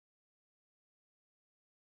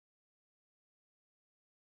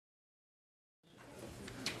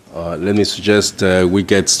Let me suggest we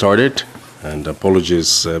get started, and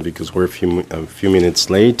apologies because we're a few minutes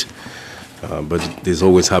late, but this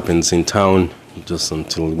always happens in town, just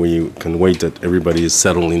until we can wait that everybody is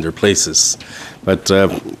settled in their places. But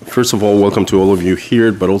first of all, welcome to all of you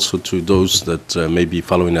here, but also to those that may be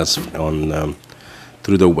following us on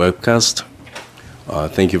through the webcast.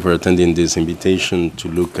 Thank you for attending this invitation to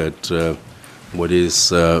look at what is,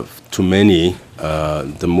 to many,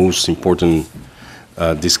 the most important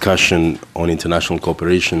discussion on international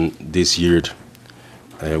cooperation this year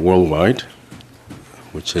worldwide,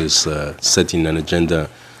 which is setting an agenda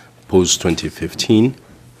post-2015.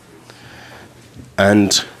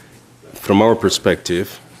 And from our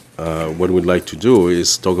perspective, what we'd like to do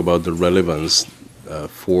is talk about the relevance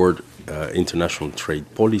for international trade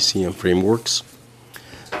policy and frameworks.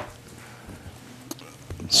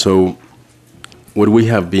 So what we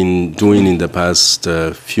have been doing in the past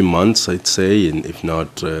few months, I'd say, and if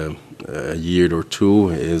not a year or two,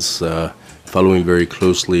 is following very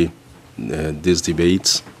closely these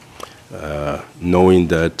debates, knowing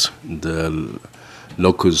that the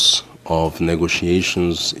locus of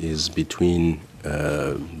negotiations is between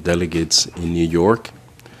delegates in New York,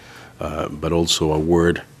 but also a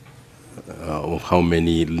word of how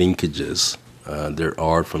many linkages there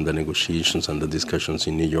are from the negotiations and the discussions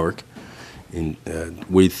in New York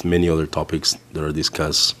with many other topics that are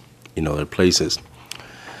discussed in other places.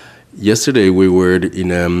 Yesterday we were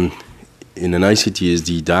in an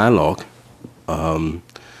ICT-SD dialogue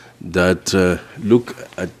that looked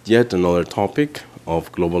at yet another topic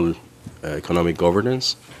of global economic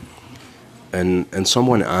governance, and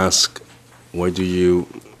someone asked, why do you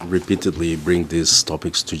repeatedly bring these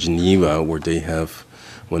topics to Geneva when they have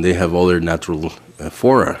other natural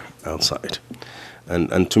fora outside?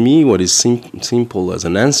 And to me, what is simple as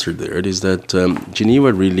an answer there is that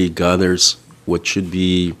Geneva really gathers what should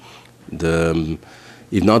be the,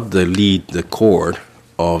 if not the lead, the core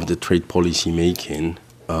of the trade policy making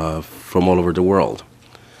from all over the world.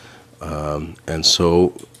 And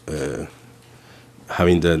so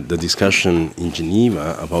having the discussion in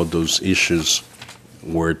Geneva about those issues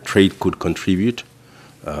where trade could contribute,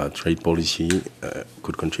 trade policy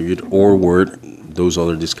could contribute, or where those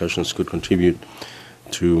other discussions could contribute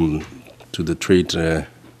to the trade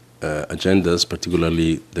agendas,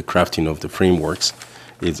 particularly the crafting of the frameworks,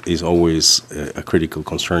 is always a critical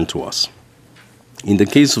concern to us. In the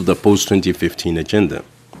case of the post-2015 agenda,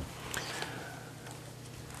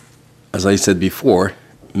 as I said before,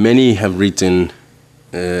 many have written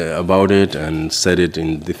about it and said it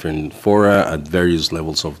in different fora at various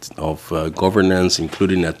levels of governance,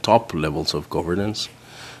 including at top levels of governance,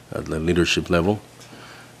 at the leadership level,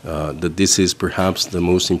 that this is perhaps the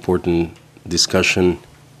most important discussion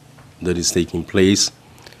that is taking place,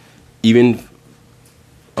 even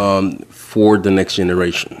for the next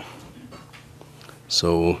generation.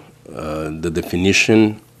 So the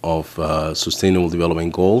definition of sustainable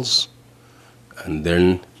development goals, and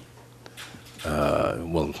then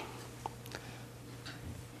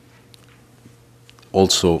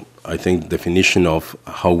also, I think, definition of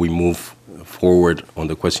how we move forward on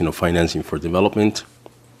the question of financing for development,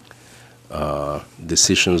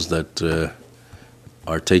 decisions that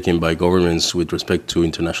are taken by governments with respect to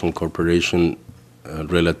international cooperation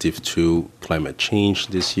relative to climate change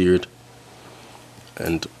this year,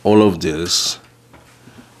 and all of this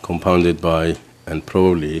compounded by and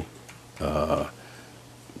probably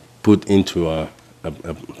put into a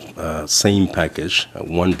same package,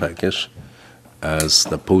 one package, as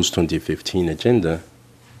the post-2015 agenda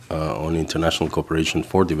on international cooperation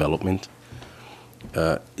for development,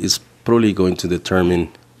 is probably going to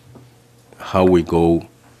determine how we go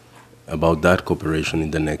about that cooperation in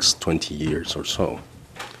the next 20 years or so.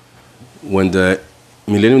 When the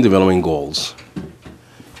Millennium Development Goals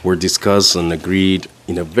were discussed and agreed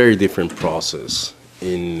in a very different process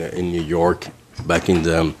in New York back in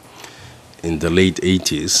the late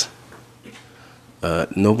 80s,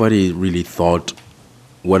 nobody really thought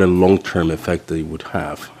what a long-term effect they would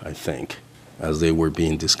have, I think, as they were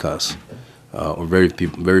being discussed, or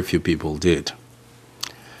very few people did.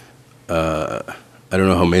 I don't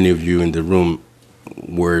know how many of you in the room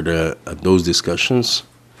were at those discussions.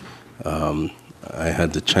 I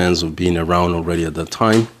had the chance of being around already at that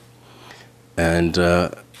time, and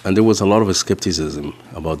there was a lot of skepticism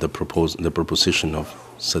about the proposition of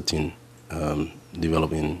setting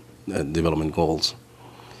development goals.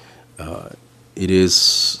 It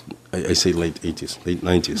is, I say late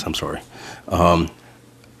 90s, I'm sorry.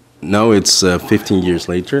 Now it's 15 years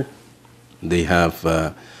later. They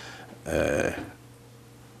have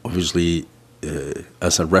obviously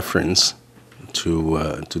as a reference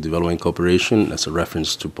to development cooperation as a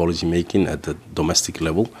reference to policy making at the domestic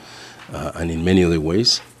level, and in many other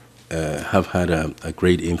ways, have had a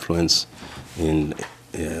great influence in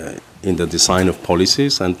the design of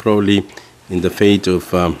policies and probably in the fate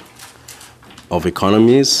of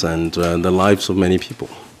economies and the lives of many people.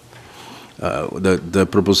 The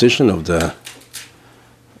proposition of the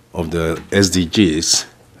SDGs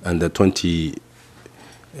and the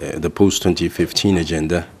post-2015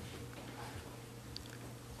 agenda,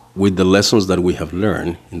 with the lessons that we have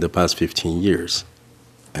learned in the past 15 years,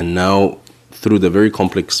 and now through the very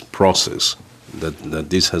complex process that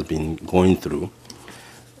this has been going through,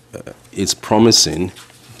 it's promising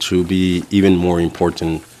to be even more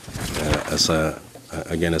important as a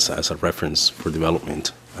reference for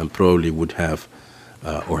development, and probably would have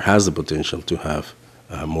or has the potential to have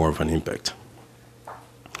more of an impact.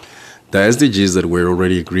 The SDGs that were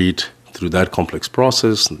already agreed through that complex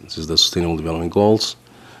process, this is the Sustainable Development Goals,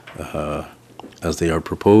 as they are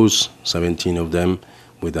proposed, 17 of them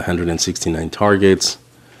with 169 targets,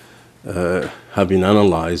 have been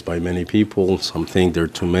analyzed by many people. Some think there are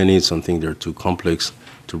too many, some think they're too complex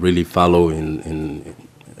to really follow in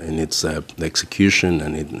its execution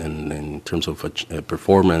and in terms of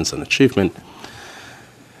performance and achievement.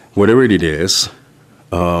 Whatever it is,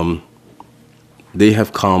 they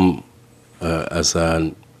have come as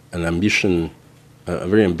an ambition, a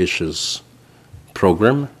very ambitious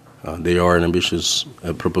program. They are an ambitious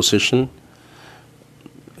proposition.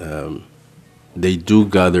 They do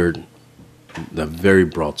gather the very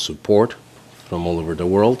broad support from all over the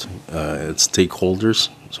world, its stakeholders,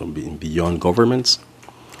 so beyond governments.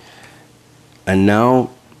 And now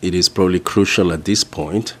it is probably crucial at this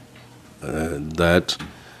point that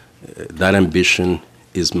ambition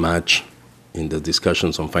is matched in the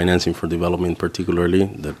discussions on financing for development, particularly,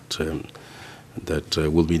 that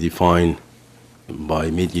will be defined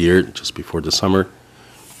by mid-year, just before the summer,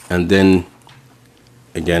 and then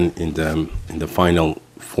again in the final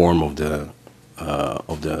form of the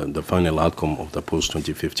final outcome of the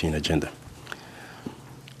post-2015 agenda.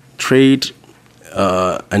 Trade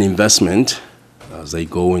and investment, as they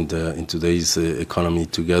go in today's economy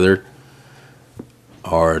together,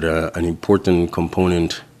 are an important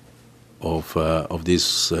component of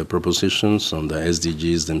these propositions on the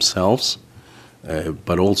SDGs themselves,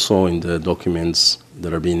 but also in the documents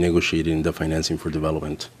that are being negotiated in the financing for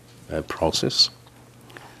development process.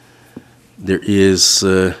 There is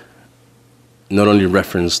not only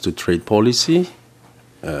reference to trade policy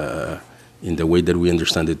in the way that we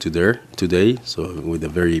understand it today, so with a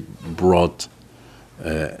very broad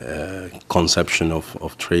conception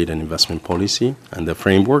of trade and investment policy and the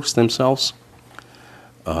frameworks themselves,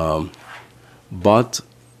 but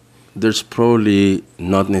there's probably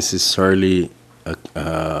not necessarily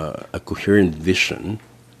a coherent vision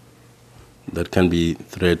that can be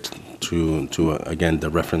thread to again, the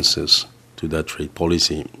references to that trade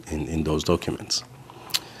policy in those documents.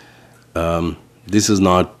 This is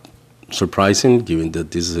not surprising, given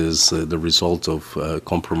that this is the result of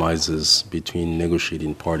compromises between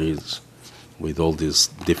negotiating parties with all these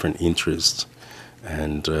different interests,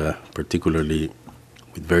 and particularly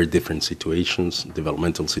with very different situations,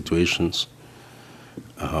 developmental situations,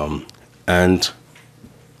 and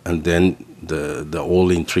then the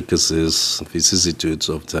all intricacies, vicissitudes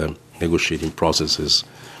of the negotiating processes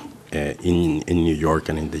in New York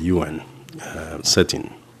and in the UN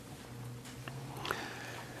setting.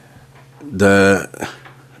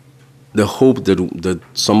 The hope that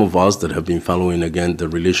some of us that have been following, again, the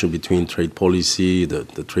relation between trade policy,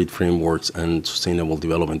 the trade frameworks, and sustainable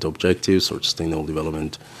development objectives or sustainable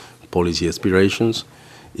development policy aspirations,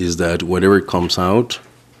 is that whatever comes out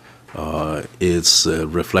is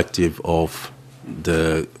reflective of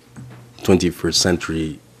the 21st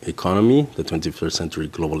century economy, the 21st century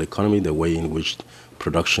global economy, the way in which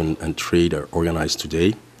production and trade are organized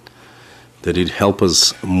today, that it helps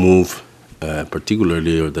us move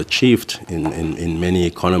particularly, or the shift in many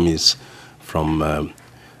economies from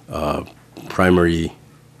primary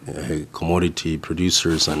commodity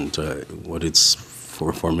producers and what it's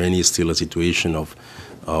for many still a situation of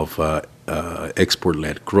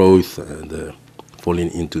export-led growth, the falling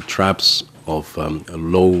into traps of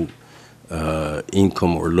low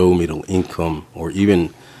income or low middle income or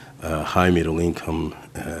even high middle income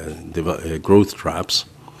growth traps,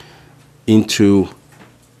 into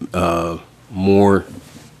more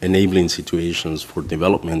enabling situations for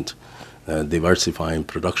development, diversifying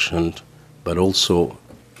production, but also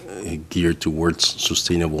geared towards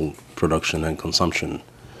sustainable production and consumption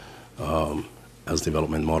as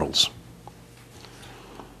development models.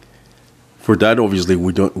 For that, obviously,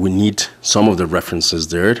 we need some of the references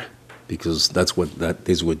there, because that's what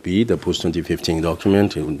this would be, the post-2015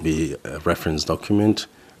 document. It would be a reference document.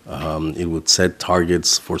 It would set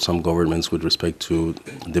targets for some governments with respect to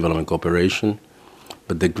development cooperation.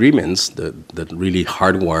 But the agreements that really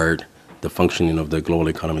hardwired the functioning of the global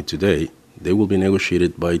economy today, they will be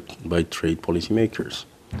negotiated by trade policymakers.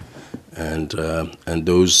 And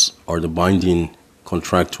those are the binding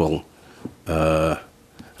contractual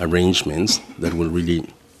arrangements that will really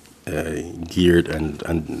geared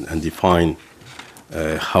and define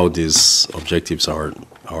how these objectives are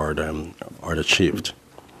achieved.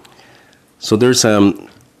 So there's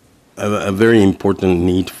a very important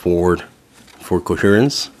need for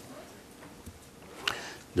coherence.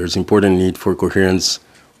 There's important need for coherence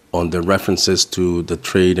on the references to the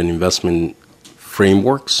trade and investment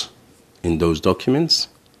frameworks in those documents,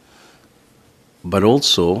 but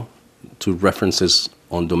also to references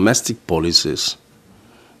on domestic policies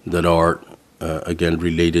that are, again,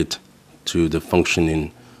 related to the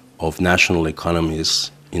functioning of national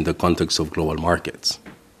economies in the context of global markets.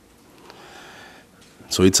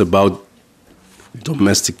 So it's about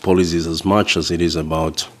domestic policies as much as it is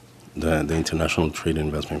about the international trade and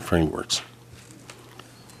investment frameworks.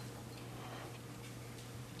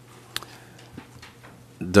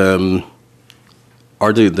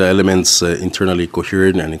 Are the elements internally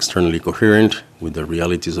coherent and externally coherent with the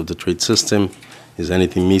realities of the trade system? Is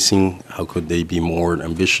anything missing? How could they be more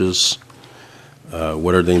ambitious?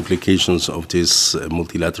 What are the implications of these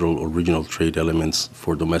multilateral or regional trade elements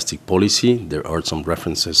for domestic policy? There are some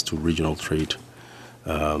references to regional trade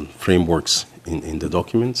frameworks in the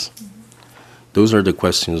documents. Those are the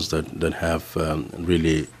questions that have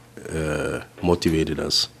really motivated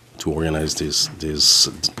us to organize this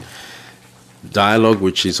dialogue,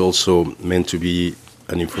 which is also meant to be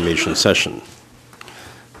an information session.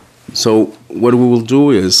 So what we will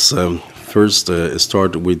do is first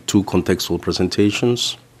start with two contextual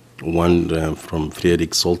presentations, one from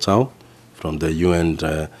Friedrich Soltau from the UN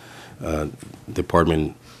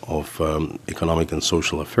Department of Economic and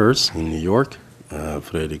Social Affairs in New York.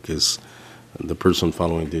 Friedrich is the person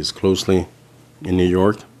following this closely in New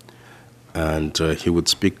York, and he would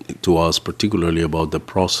speak to us particularly about the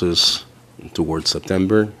process towards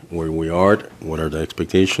September, where we are, what are the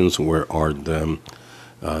expectations, where are the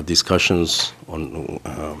discussions on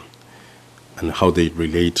and how they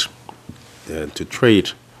relate to trade.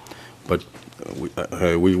 But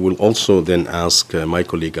we will also then ask my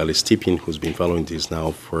colleague Alice Tippin, who's been following this now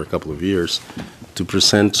for a couple of years, to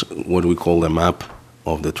present what we call a map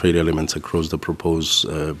of the trade elements across the proposed,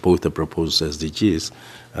 both the proposed SDGs,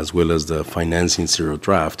 as well as the Financing Zero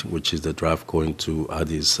draft, which is the draft going to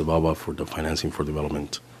Addis Ababa for the Financing for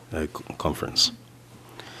Development conference.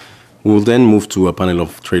 We will then move to a panel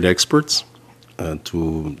of trade experts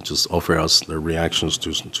to just offer us their reactions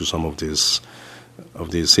to some of these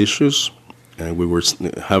issues. And we were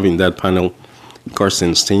having that panel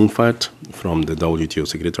Carsten Steinfeld from the WTO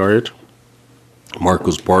Secretariat,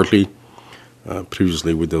 Marcus Bartley,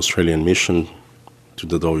 previously with the Australian mission to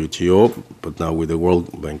the WTO, but now with the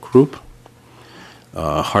World Bank Group.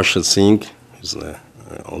 Harshad Singh is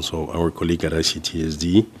also our colleague at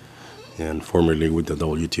ICTSD, and formerly with the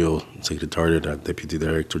WTO Secretariat as Deputy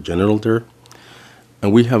Director General there.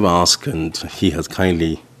 And we have asked, and he has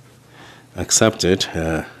kindly accepted,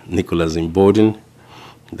 Nicolas Imboden,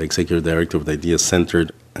 the Executive Director of the Idea Center,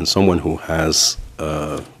 and someone who has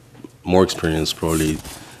more experience probably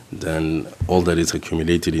than all that is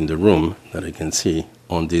accumulated in the room that I can see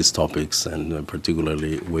on these topics, and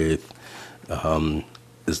particularly with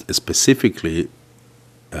specifically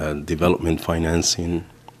development financing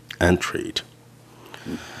and trade.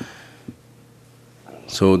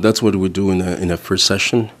 So that's what we do in a first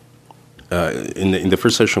session. In the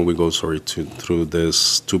first session, we go, through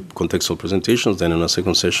these two contextual presentations. Then in a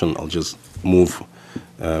second session, I'll just move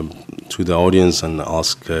to the audience and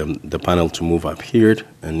ask the panel to move up here,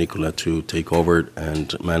 and Nicola to take over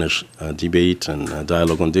and manage a debate and a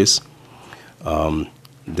dialogue on this.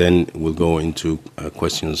 Then we'll go into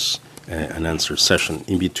questions and answer session.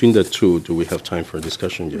 In between the two, do we have time for a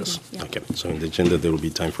discussion? Yes. Yeah. Okay. So in the agenda, there will be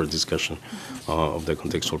time for a discussion of the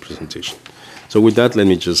contextual presentation. So with that, let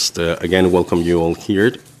me just again welcome you all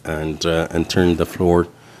here and turn the floor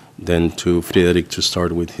then to Friedrich to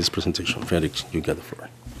start with his presentation. Friedrich, you get the floor.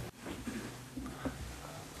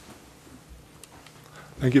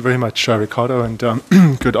 Thank you very much, Ricardo, and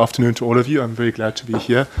good afternoon to all of you. I'm very glad to be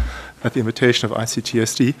here at the invitation of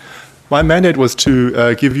ICTSD. My mandate was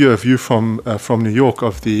to give you a view from New York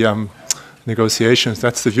of the negotiations.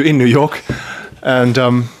 That's the view in New York, and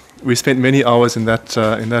we spent many hours in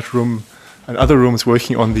that room and other rooms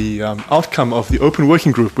working on the outcome of the Open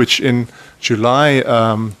Working Group, which in July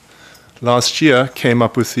last year came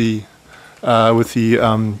up with the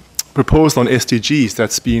proposal on SDGs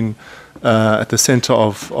that's been at the center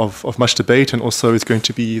of much debate, and also is going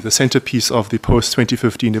to be the centerpiece of the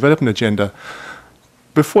post-2015 development agenda.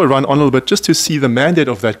 Before I run on a little bit, just to see the mandate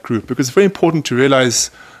of that group, because it's very important to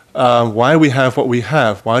realize why we have what we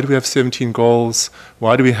have. Why do we have 17 goals?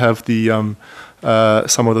 Why do we have the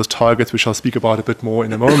some of those targets, which I'll speak about a bit more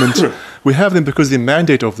in a moment? We have them because the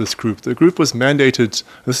mandate of this group. The group was mandated,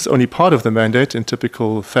 this is only part of the mandate, in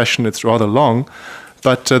typical fashion it's rather long,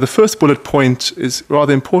 but the first bullet point is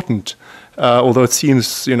rather important, although it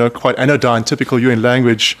seems quite anodyne, typical UN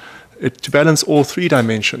language, to balance all three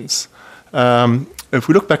dimensions. If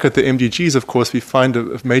we look back at the MDGs, of course, we find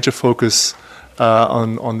a major focus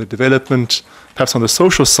on the development, perhaps on the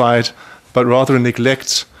social side, but rather a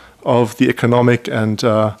neglect of the economic and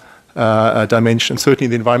dimension, certainly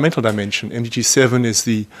the environmental dimension. MDG 7 is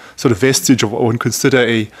the sort of vestige of what one consider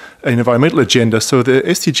an environmental agenda. So the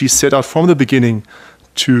SDGs set out from the beginning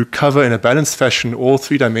to cover in a balanced fashion all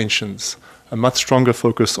three dimensions, a much stronger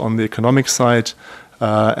focus on the economic side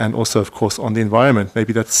and also, of course, on the environment.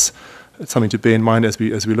 Maybe that's something to bear in mind as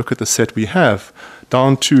we look at the set we have.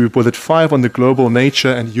 Down to bullet 5 on the global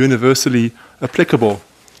nature and universally applicable.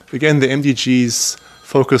 Again, the MDGs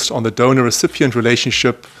focused on the donor-recipient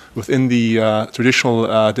relationship within the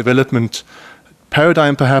traditional development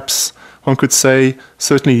paradigm, perhaps, one could say.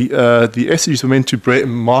 Certainly, the SDGs were meant to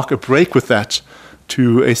mark a break with that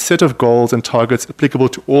to a set of goals and targets applicable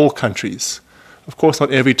to all countries. Of course,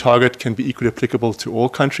 not every target can be equally applicable to all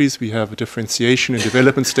countries. We have a differentiation in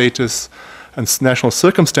development status and national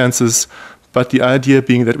circumstances, but the idea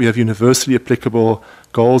being that we have universally applicable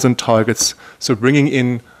goals and targets, so bringing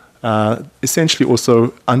in essentially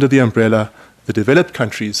also under the umbrella the developed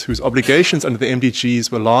countries whose obligations under the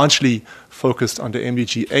MDGs were largely focused under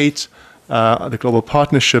MDG 8, the global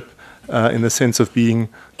partnership in the sense of being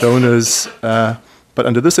donors, but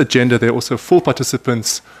under this agenda they're also full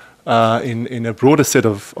participants in a broader set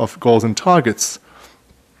of goals and targets.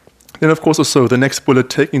 Then, of course, also the next bullet,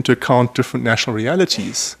 taking into account different national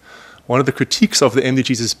realities. One of the critiques of the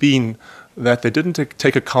MDGs has been that they didn't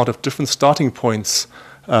take account of different starting points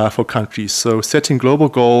for countries. So setting global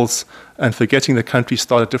goals and forgetting that countries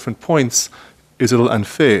start at different points is a little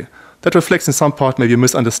unfair. That reflects in some part maybe a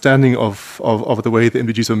misunderstanding of the way the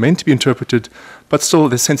MDGs were meant to be interpreted, but still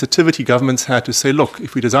the sensitivity governments had to say, look,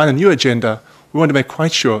 if we design a new agenda, we want to make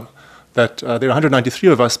quite sure that there are 193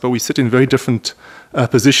 of us, but we sit in very different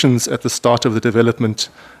positions at the start of the development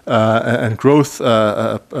and growth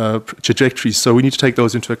trajectories. So we need to take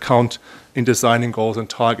those into account in designing goals and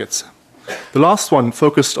targets. The last one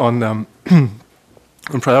focused on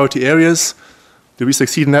priority areas. Did we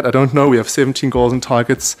succeed in that? I don't know. We have 17 goals and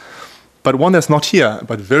targets. But one that's not here,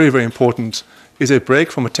 but very, very important, is a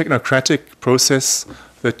break from a technocratic process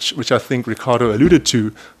which I think Ricardo alluded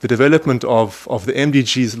to, the development of the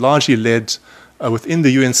MDGs largely led within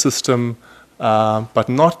the UN system, but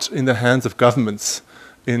not in the hands of governments.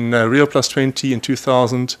 In Rio Plus 20 in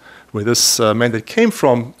 2000, where this mandate came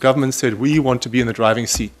from, governments said, we want to be in the driving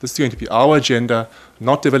seat. This is going to be our agenda,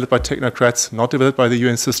 not developed by technocrats, not developed by the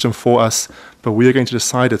UN system for us, but we are going to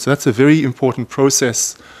decide it. So that's a very important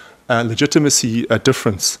process, legitimacy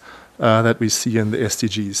difference that we see in the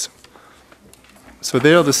SDGs. So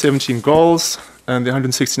there are the 17 goals and the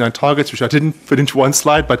 169 targets, which I didn't put into one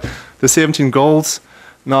slide, but the 17 goals.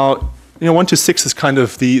 Now, 1 to 6 is kind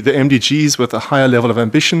of the MDGs with a higher level of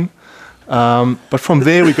ambition. But from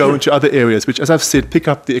there, we go into other areas, which, as I've said, pick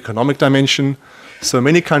up the economic dimension. So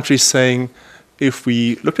many countries saying, if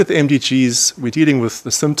we look at the MDGs, we're dealing with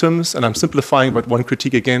the symptoms, and I'm simplifying, but one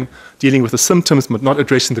critique again, dealing with the symptoms, but not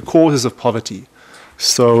addressing the causes of poverty.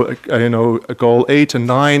 So, a goal 8 and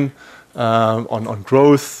 9, on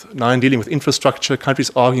growth, 9 dealing with infrastructure.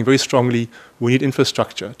 Countries arguing very strongly, we need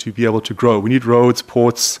infrastructure to be able to grow. We need roads,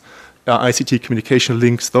 ports, ICT communication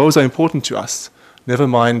links. Those are important to us. Never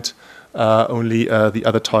mind only the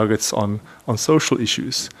other targets on social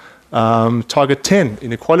issues. Target 10,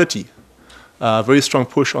 inequality. Very strong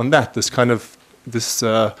push on that. This kind of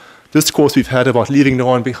discourse we've had about leaving no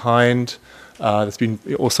one behind, that's been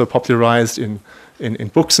also popularized in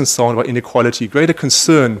books and so on about inequality. Greater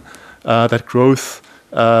concern that growth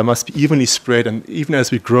must be evenly spread, and even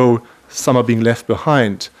as we grow, some are being left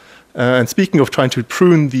behind. And speaking of trying to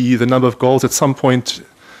prune the number of goals, at some point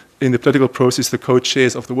in the political process, the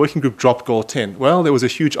co-chairs of the working group dropped goal 10. Well, there was a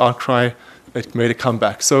huge outcry. It made a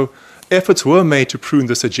comeback. So efforts were made to prune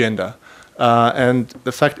this agenda. And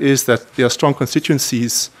the fact is that there are strong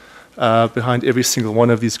constituencies behind every single one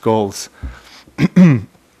of these goals.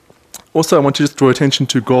 Also, I want to just draw attention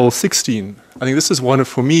to goal 16. I think this is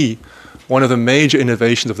for me, one of the major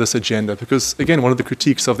innovations of this agenda, because again, one of the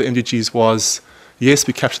critiques of the MDGs was, yes,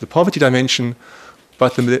 we captured the poverty dimension,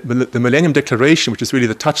 but the Millennium Declaration, which is really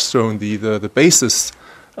the touchstone, the basis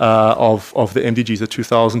of the MDGs, the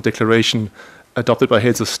 2000 Declaration adopted by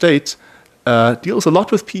heads of state, deals a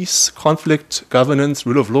lot with peace, conflict, governance,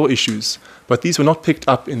 rule of law issues, but these were not picked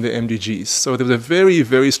up in the MDGs. So there was a very,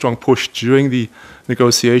 very strong push during the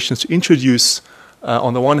negotiations to introduce,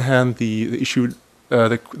 on the one hand, the issue,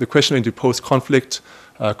 the question into post-conflict,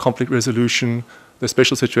 conflict resolution, the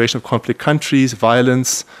special situation of conflict countries,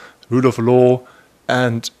 violence, rule of law,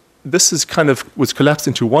 and this is was collapsed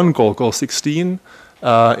into one goal, goal 16.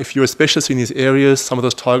 If you're a specialist in these areas, some of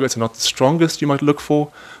those targets are not the strongest you might look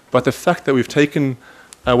for, but the fact that we've taken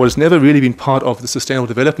what has never really been part of the Sustainable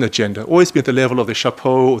Development Agenda, always been at the level of the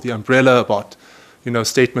chapeau or the umbrella about,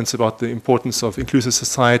 statements about the importance of inclusive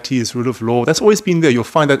societies, rule of law. That's always been there. You'll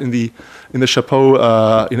find that in the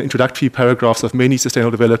chapeau, introductory paragraphs of many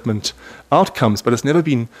sustainable development outcomes, but it's never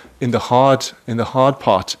been in the hard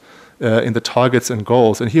part, in the targets and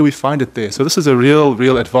goals. And here we find it there. So this is a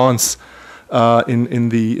real advance in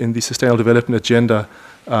the Sustainable Development Agenda.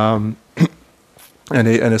 And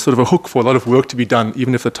a sort of a hook for a lot of work to be done,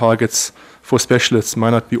 even if the targets for specialists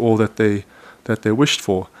might not be all that they wished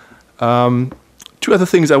for. Two other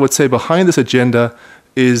things I would say behind this agenda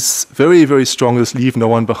is very, very strong, this leave no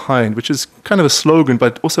one behind, which is kind of a slogan,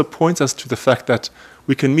 but also points us to the fact that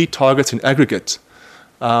we can meet targets in aggregate.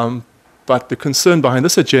 But the concern behind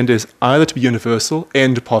this agenda is either to be universal,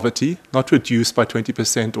 end poverty, not reduce by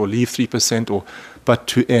 20% or leave 3%, but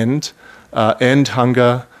to end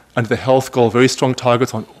hunger. Under the health goal, very strong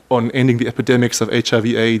targets on ending the epidemics of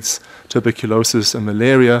HIV/AIDS, tuberculosis, and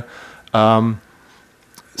malaria,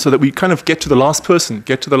 so that we kind of get to the last person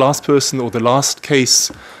or the last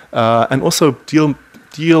case, and also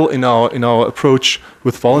deal in our approach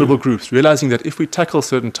with vulnerable groups, realizing that if we tackle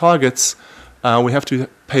certain targets, we have to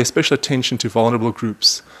pay special attention to vulnerable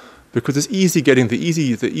groups, because it's easy getting the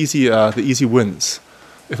easy wins.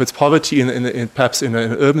 If it's poverty perhaps in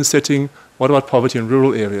an urban setting, what about poverty in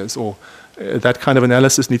rural areas? Or that kind of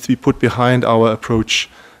analysis needs to be put behind our approach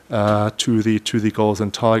to the goals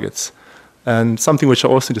and targets. And something which I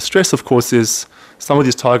also need to stress, of course, is some of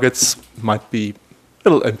these targets might be a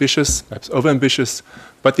little ambitious, perhaps overambitious,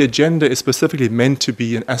 but the agenda is specifically meant to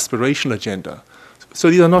be an aspirational agenda. So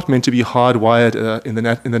these are not meant to be hardwired in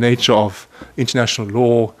the nature of international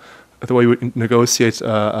law, the way we negotiate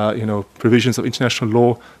provisions of international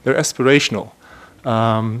law. They're aspirational.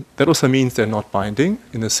 That also means they're not binding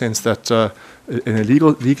in the sense that, in a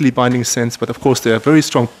legally binding sense, but of course they are very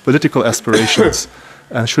strong political aspirations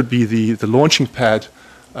and should be the launching pad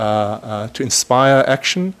to inspire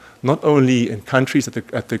action, not only in countries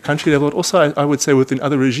at the country level, but also I would say within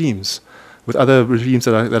other regimes,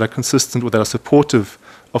 that are consistent or that are supportive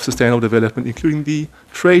of sustainable development, including the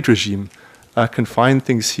trade regime. Can find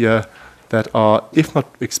things here that are, if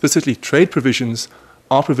not explicitly trade provisions,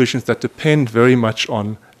 are provisions that depend very much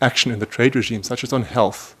on action in the trade regime, such as on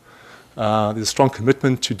health. There's a strong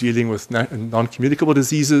commitment to dealing with non-communicable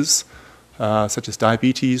diseases, such as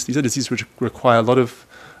diabetes. These are diseases which require a lot of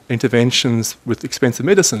interventions with expensive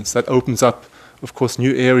medicines. That opens up, of course,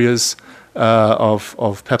 new areas of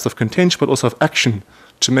perhaps of contention, but also of action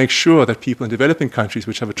to make sure that people in developing countries,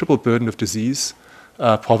 which have a triple burden of disease,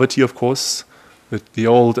 poverty, of course, the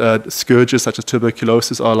old scourges such as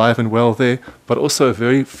tuberculosis are alive and well there, but also a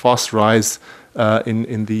very fast rise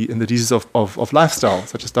in the diseases of lifestyle,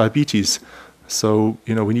 such as diabetes. So,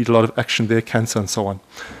 we need a lot of action there, cancer and so on.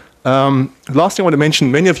 Last thing I want to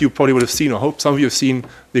mention, many of you probably would have seen, or hope some of you have seen,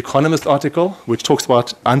 The Economist article, which talks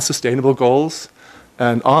about unsustainable goals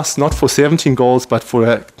and asks not for 17 goals, but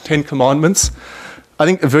for 10 commandments. I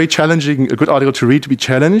think a good article to read, to be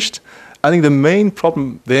challenged. I think the main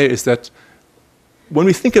problem there is that when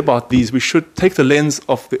we think about these, we should take the lens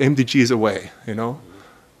of the MDGs away,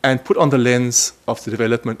 and put on the lens of the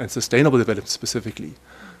development and sustainable development specifically.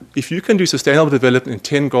 If you can do sustainable development in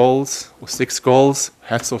 10 goals or 6 goals,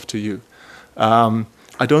 hats off to you.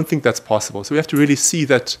 I don't think that's possible. So we have to really see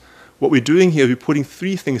that what we're doing here, we're putting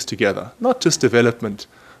 3 things together, not just development,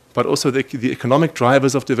 but also the economic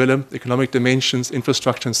drivers of development, economic dimensions,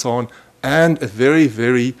 infrastructure, and so on, and a very,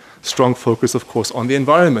 very strong focus, of course, on the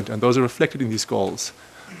environment, and those are reflected in these goals.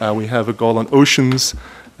 We have a goal on oceans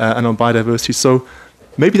and on biodiversity. So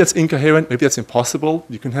maybe that's incoherent, maybe that's impossible.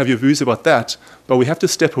 You can have your views about that, but we have to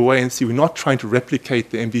step away and see we're not trying to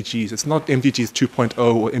replicate the MDGs. It's not MDGs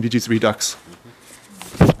 2.0 or MDGs Redux.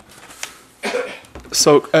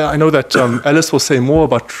 So I know that Alice will say more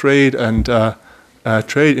about trade and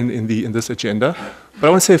trade in this agenda. But I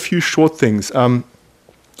want to say a few short things.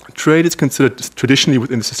 Trade is considered traditionally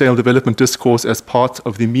within the sustainable development discourse as part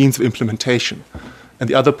of the means of implementation. And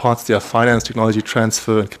the other parts, they are finance, technology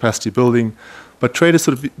transfer, and capacity building. But trade is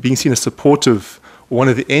sort of being seen as supportive, or one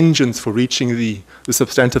of the engines for reaching the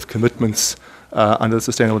substantive commitments under the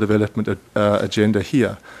sustainable development agenda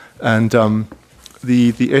here. And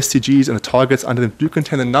the SDGs and the targets under them do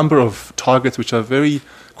contain a number of targets which are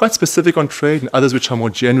quite specific on trade, and others which are more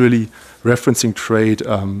generally referencing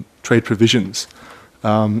trade provisions.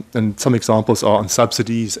 And some examples are on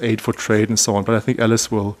subsidies, aid for trade, and so on. But I think Alice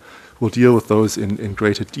will deal with those in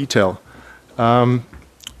greater detail.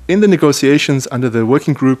 In the negotiations under the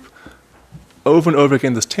working group, over and over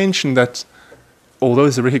again, there's tension that although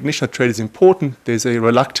there's a recognition that trade is important, there's a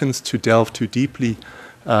reluctance to delve too deeply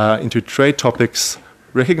into trade topics,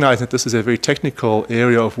 recognizing that this is a very technical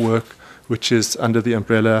area of work which is under the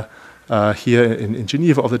umbrella here in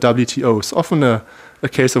Geneva of the WTO. It's often a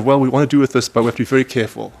case of, well, we want to do with this, but we have to be very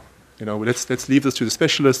careful. You know, let's leave this to the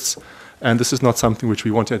specialists, and this is not something which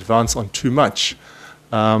we want to advance on too much.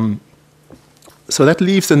 So that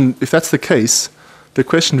leaves, and if that's the case, the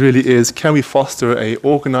question really is, can we foster a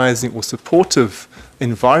organizing or supportive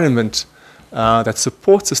environment that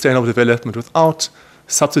supports sustainable development without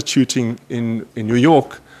substituting in New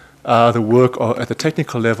York the work at the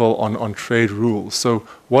technical level on trade rules? So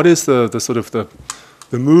what is the sort of the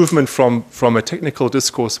movement from a technical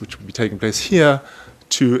discourse which would be taking place here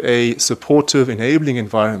to a supportive, enabling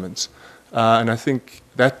environment? And I think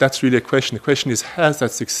that's really a question. The question is, has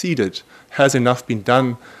that succeeded? Has enough been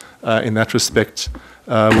done in that respect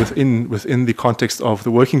within the context of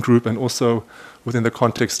the working group and also within the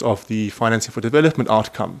context of the financing for development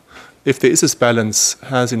outcome? If there is this balance,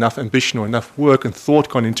 has enough ambition or enough work and thought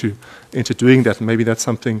gone into doing that? And maybe that's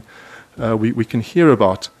something we can hear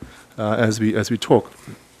about as we talk.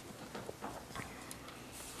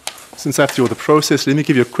 Since after all the process, let me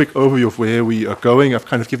give you a quick overview of where we are going. I've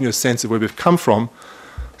kind of given you a sense of where we've come from.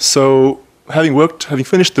 So having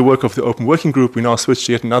finished the work of the Open Working Group, we now switch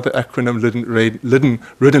to yet another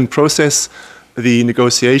acronym-ridden process, the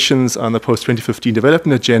negotiations on the post-2015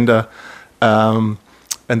 development agenda.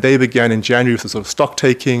 And they began in January with a sort of stock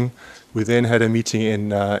taking. We then had a meeting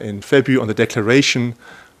in February on the declaration.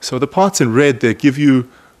 So the parts in red, they give you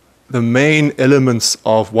the main elements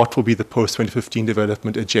of what will be the post-2015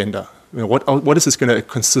 development agenda. You know, what is this going to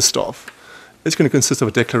consist of? It's going to consist of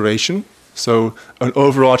a declaration, so an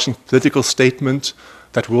overarching political statement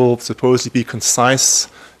that will supposedly be concise,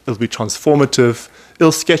 it'll be transformative,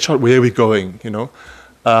 it'll sketch out where we're going, you know.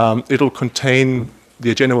 The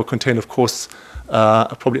agenda will contain, of course,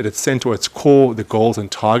 probably at its center or its core, the goals and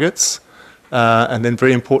targets, and then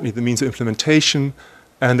very importantly, the means of implementation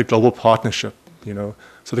and the global partnership, you know.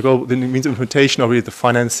 So the means of implementation are really the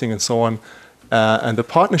financing and so on, and the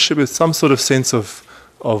partnership is some sort of sense of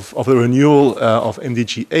the renewal of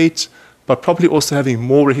MDG 8, but probably also having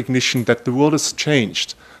more recognition that the world has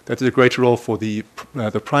changed, that there's a greater role for the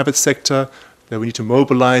private sector, that we need to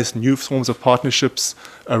mobilize new forms of partnerships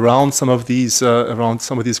around some of these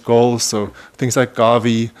goals. So things like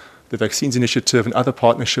Gavi, the Vaccines Initiative, and other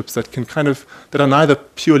partnerships that are neither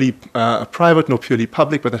purely private nor purely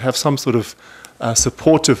public, but that have some sort of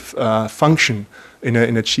supportive function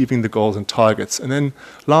in achieving the goals and targets. And then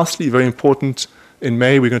lastly, very important, in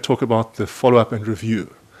May we're going to talk about the follow-up and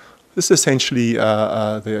review. This is essentially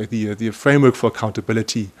the framework for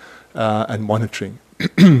accountability and monitoring.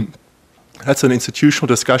 That's an institutional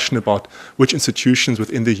discussion about which institutions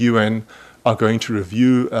within the UN are going to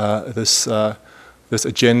review this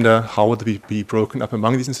agenda, how will it be broken up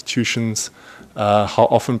among these institutions, how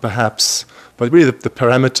often perhaps, but really the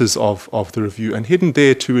parameters of the review. And hidden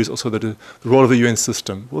there too is also the role of the UN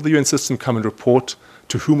system. Will the UN system come and report?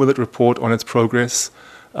 To whom will it report on its progress?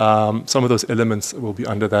 Some of those elements will be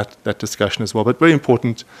under that discussion as well. But very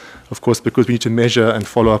important, of course, because we need to measure and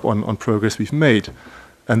follow up on progress we've made.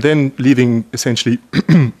 And then leaving essentially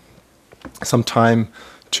some time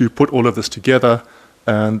to put all of this together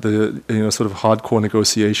and the sort of hardcore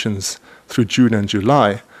negotiations through June and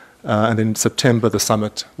July. And in September, the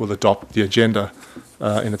summit will adopt the agenda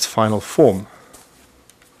in its final form.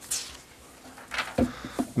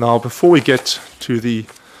 Now, before we get to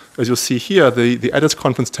as you'll see here, the ADIS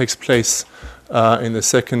conference takes place in the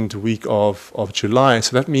second week of July.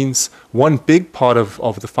 So that means one big part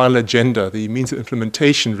of the final agenda, the means of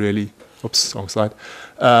implementation really, wrong slide,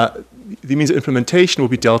 the means of implementation will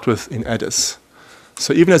be dealt with in ADIS.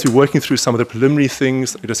 So even as we're working through some of the preliminary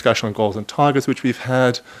things, the discussion on goals and targets which we've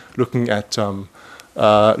had, looking at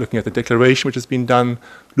the declaration which has been done,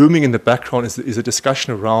 looming in the background is a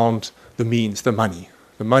discussion around the means, the money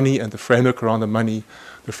and the framework around the money,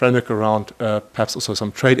 the framework around perhaps also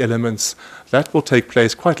some trade elements. That will take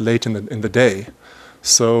place quite late in the day.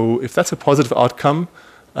 So if that's a positive outcome,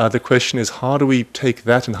 the question is, how do we take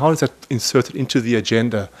that and how is that inserted into the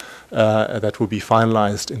agenda that will be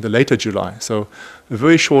finalized in the later July? So a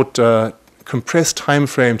very short, compressed time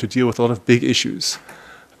frame to deal with a lot of big issues.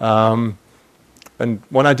 And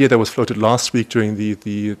one idea that was floated last week during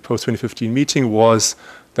the post-2015 meeting was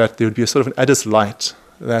that there would be a sort of an Addis light,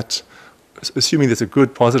 that assuming there's a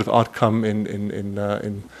good positive outcome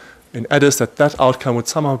in Addis, that outcome would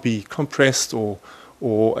somehow be compressed, or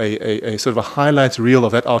a sort of a highlight reel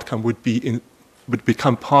of that outcome would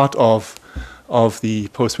become part of the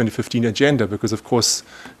post-2015 agenda. Because of course,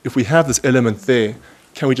 if we have this element there,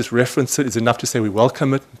 can we just reference it? Is it enough to say we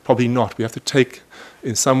welcome it? Probably not. We have to take,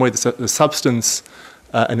 in some way, the substance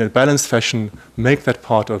and in a balanced fashion, make that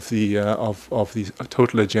part of the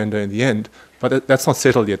total agenda in the end. But that's not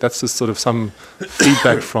settled yet. That's just sort of some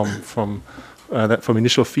feedback from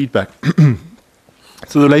initial feedback.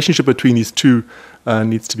 So the relationship between these two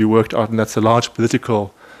needs to be worked out, and that's a large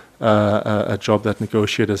political job that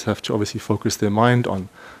negotiators have to obviously focus their mind on.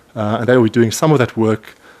 And they will be doing some of that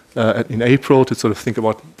work in April to sort of think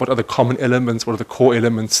about what are the common elements, what are the core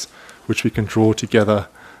elements which we can draw together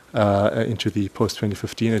into the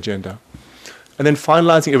post-2015 agenda. And then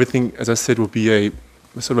finalizing everything, as I said, will be a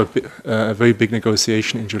very big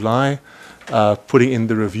negotiation in July, putting in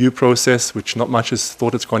the review process, which not much is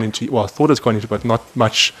thought it's gone into, but not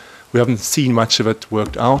much, we haven't seen much of it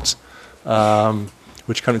worked out.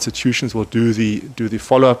 Which kind of institutions will do the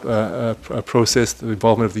follow-up process, the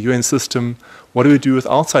involvement of the UN system. What do we do with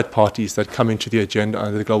outside parties that come into the agenda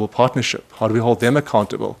under the global partnership? How do we hold them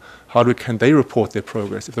accountable? Can they report their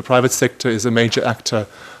progress? If the private sector is a major actor,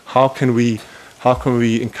 how can we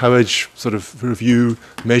encourage sort of review,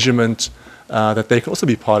 measurement, that they can also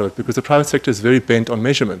be part of it? Because the private sector is very bent on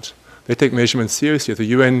measurement. They take measurement seriously. The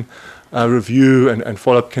UN review and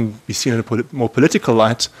follow-up can be seen in a more political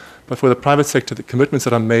light, but for the private sector, the commitments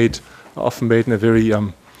that are made are often made in a very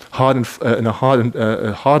hardened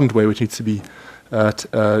way, which needs to be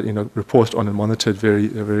reported on and monitored very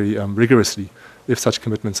rigorously if such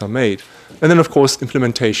commitments are made. And then, of course,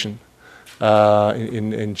 implementation.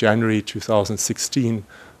 In January 2016,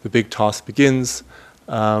 the big task begins.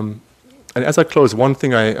 And as I close, one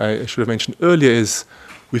thing I should have mentioned earlier is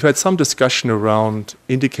we've had some discussion around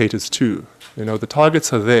indicators too. The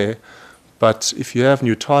targets are there, but if you have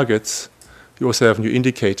new targets, you also have new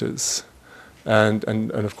indicators. And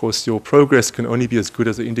of course, your progress can only be as good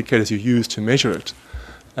as the indicators you use to measure it.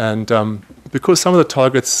 And because some of the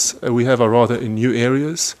targets we have are rather in new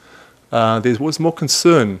areas, there was more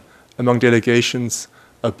concern among delegations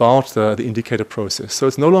about the indicator process. So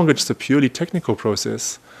it's no longer just a purely technical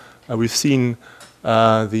process. We've seen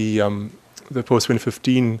the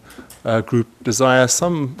post-2015 group desire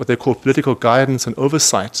some what they call political guidance and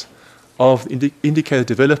oversight of the indicator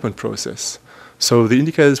development process. So the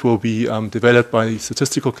indicators will be developed by the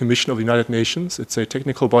Statistical Commission of the United Nations. It's a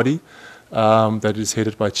technical body that is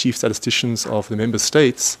headed by chief statisticians of the member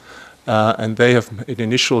states. And they have an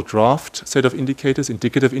initial draft set of indicators,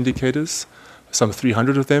 indicative indicators, some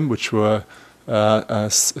 300 of them, which were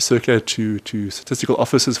circulated to statistical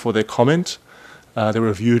officers for their comment. They were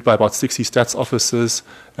reviewed by about 60 stats officers,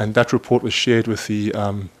 and that report was shared with the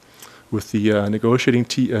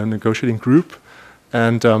negotiating group.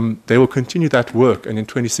 And they will continue that work. And in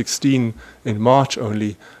 2016, in March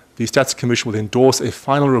only, the Stats Commission will endorse a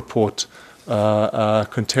final report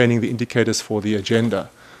containing the indicators for the agenda.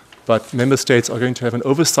 But member states are going to have an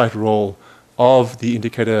oversight role of the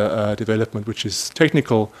indicator development, which is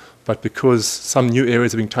technical, but because some new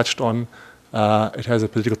areas are being touched on, it has a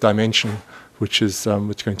political dimension which is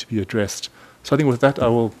going to be addressed. So I think with that, I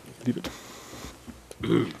will leave it.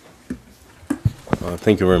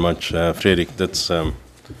 Thank you very much, Frederik. That's a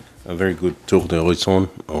very good tour d'horizon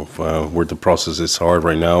of where the processes are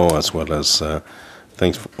right now, as well as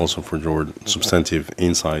thanks also for your substantive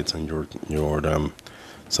insights and your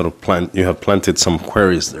sort of you have planted some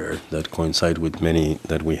queries there that coincide with many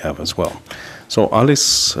that we have as well. So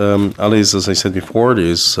Alice, as I said before,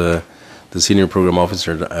 is the Senior Program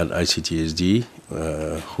Officer at ICTSD,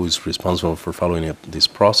 who is responsible for following up this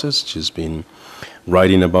process. She's been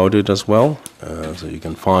writing about it as well, so you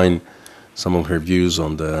can find some of her views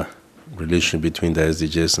on the relation between the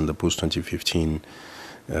SDGs and the post-2015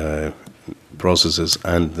 processes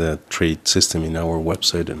and the trade system in our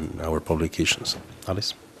website and our publications.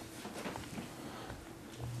 Alice?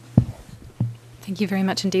 Thank you very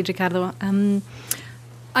much indeed, Ricardo.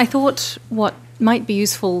 I thought what might be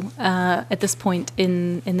useful at this point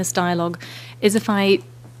in this dialogue is if I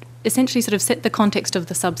essentially sort of set the context of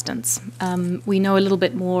the substance. We know a little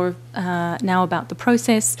bit more now about the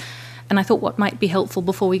process, and I thought what might be helpful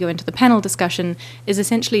before we go into the panel discussion is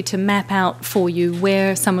essentially to map out for you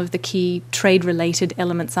where some of the key trade-related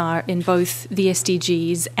elements are in both the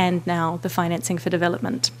SDGs and now the Financing for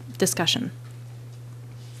Development discussion.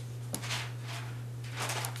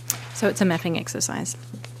 So it's a mapping exercise.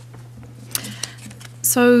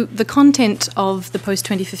 So the content of the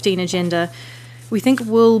post-2015 agenda we think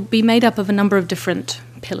will be made up of a number of different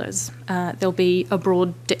pillars. There'll be a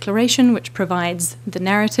broad declaration which provides the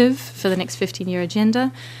narrative for the next 15-year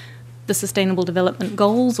agenda, the Sustainable Development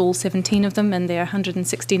Goals, all 17 of them, and their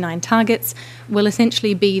 169 targets, will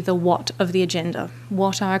essentially be the what of the agenda.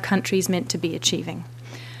 What are countries meant to be achieving?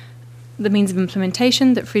 The means of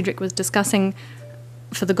implementation that Friedrich was discussing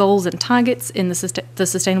for the goals and targets in the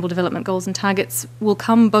Sustainable Development Goals and Targets will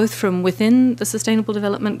come both from within the Sustainable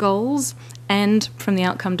Development Goals and from the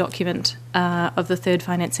outcome document of the third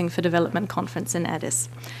Financing for Development conference in Addis.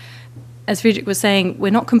 As Friedrich was saying,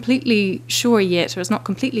 we're not completely sure yet, or it's not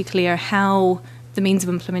completely clear how the means of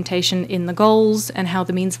implementation in the goals and how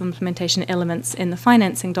the means of implementation elements in the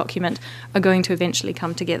financing document are going to eventually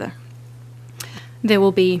come together. There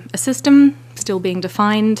will be a system still being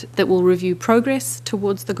defined that will review progress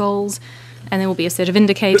towards the goals, and there will be a set of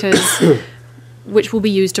indicators which will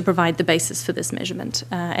be used to provide the basis for this measurement.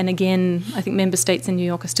 And again, I think member states in New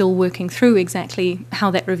York are still working through exactly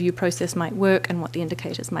how that review process might work and what the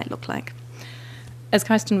indicators might look like. As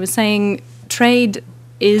Kirsten was saying, trade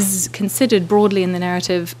is considered broadly in the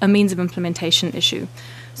narrative a means of implementation issue.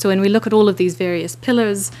 So when we look at all of these various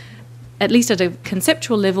pillars, at least at a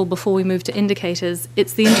conceptual level before we move to indicators,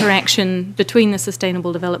 it's the interaction between the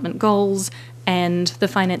Sustainable Development Goals and the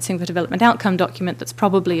Financing for Development outcome document that's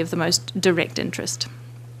probably of the most direct interest.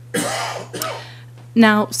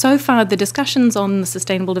 Now, so far, the discussions on the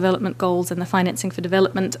Sustainable Development Goals and the Financing for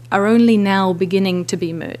Development are only now beginning to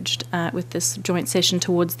be merged with this joint session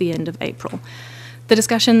towards the end of April. The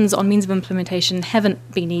discussions on means of implementation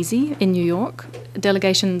haven't been easy in New York.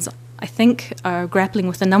 Delegations, I think, are grappling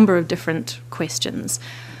with a number of different questions.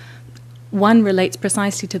 One relates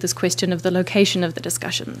precisely to this question of the location of the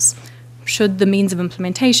discussions. Should the means of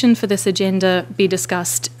implementation for this agenda be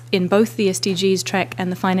discussed in both the SDGs track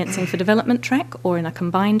and the Financing for Development track, or in a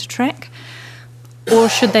combined track? Or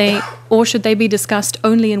should they be discussed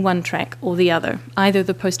only in one track or the other, either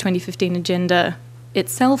the post-2015 agenda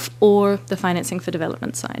itself or the Financing for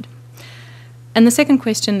Development side? And the second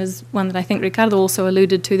question is one that I think Ricardo also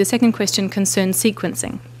alluded to. The second question concerns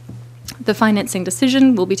sequencing. The financing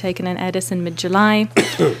decision will be taken in Addis in mid-July.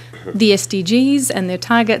 The SDGs and their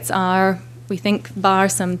targets are, we think, bar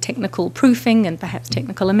some technical proofing and perhaps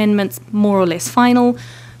technical amendments, more or less final,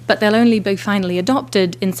 but they'll only be finally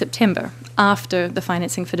adopted in September, after the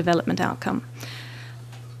Financing for Development outcome.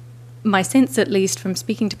 My sense, at least from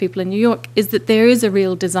speaking to people in New York, is that there is a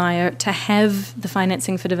real desire to have the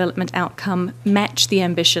Financing for Development outcome match the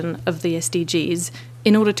ambition of the SDGs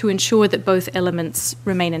in order to ensure that both elements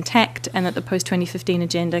remain intact and that the post-2015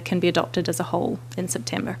 agenda can be adopted as a whole in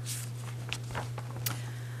September.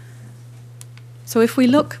 So if we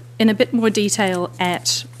look in a bit more detail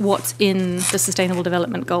at what's in the Sustainable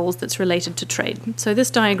Development Goals that's related to trade. So this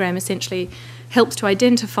diagram essentially helps to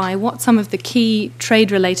identify what some of the key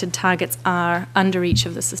trade-related targets are under each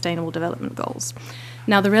of the Sustainable Development Goals.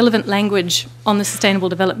 Now, the relevant language on the Sustainable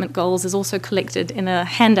Development Goals is also collected in a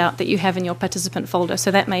handout that you have in your participant folder,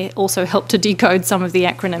 so that may also help to decode some of the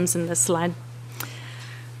acronyms in this slide.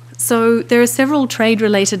 So there are several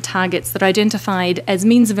trade-related targets that are identified as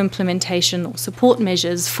means of implementation or support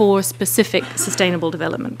measures for specific Sustainable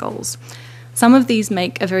Development Goals. Some of these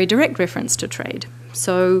make a very direct reference to trade.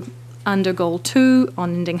 So under Goal 2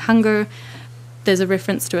 on ending hunger, there's a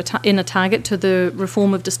reference to in a target to the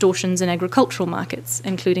reform of distortions in agricultural markets,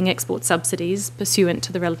 including export subsidies pursuant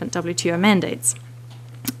to the relevant WTO mandates.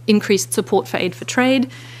 Increased support for aid for trade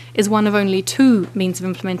is one of only 2 means of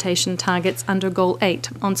implementation targets under Goal 8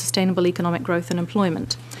 on sustainable economic growth and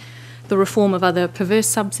employment. The reform of other perverse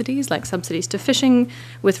subsidies, like subsidies to fishing,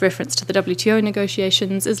 with reference to the WTO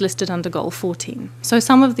negotiations, is listed under Goal 14. So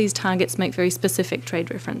some of these targets make very specific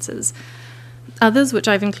trade references. Others, which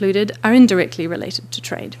I've included, are indirectly related to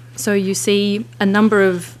trade. So you see a number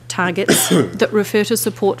of targets that refer to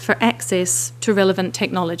support for access to relevant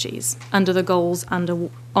technologies under the goals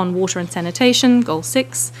on water and sanitation, Goal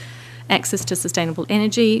 6, access to sustainable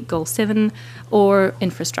energy, Goal 7, or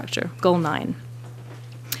infrastructure, Goal 9.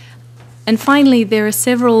 And finally, there are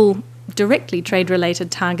several directly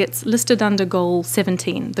trade-related targets listed under Goal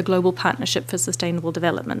 17, the Global Partnership for Sustainable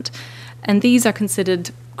Development. And these are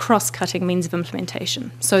considered cross-cutting means of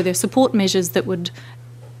implementation. So they're support measures that would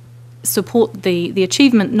support the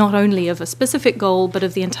achievement not only of a specific goal, but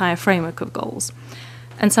of the entire framework of goals.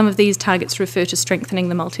 And some of these targets refer to strengthening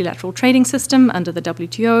the multilateral trading system under the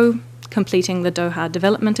WTO, completing the Doha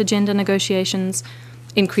Development Agenda negotiations,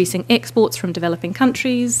 increasing exports from developing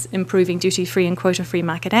countries, improving duty-free and quota-free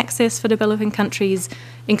market access for developing countries,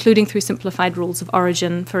 including through simplified rules of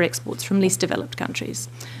origin for exports from least developed countries.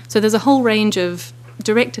 So there's a whole range of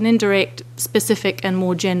direct and indirect, specific and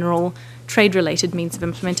more general trade-related means of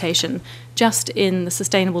implementation just in the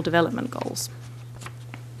Sustainable Development Goals.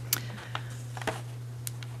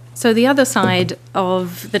 So the other side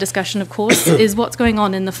of the discussion, of course, is what's going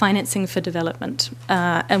on in the financing for development.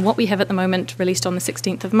 And what we have at the moment, released on the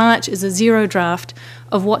 16th of March, is a zero draft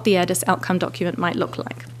of what the Addis outcome document might look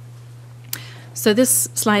like. So this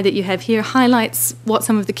slide that you have here highlights what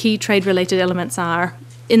some of the key trade-related elements are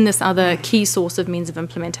in this other key source of means of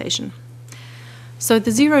implementation. So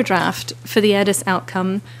the zero draft for the Addis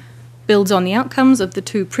outcome builds on the outcomes of the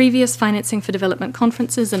two previous Financing for Development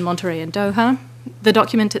conferences in Monterey and Doha. The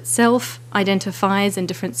document itself identifies in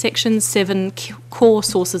different sections 7 core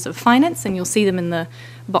sources of finance, and you'll see them in the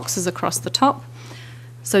boxes across the top.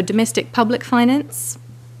 So domestic public finance,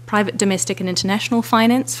 private domestic and international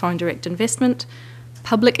finance, foreign direct investment,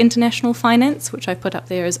 public international finance, which I put up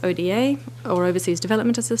there as ODA, or overseas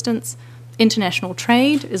development assistance, international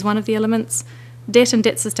trade is one of the elements, debt and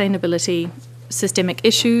debt sustainability, systemic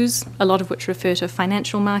issues, a lot of which refer to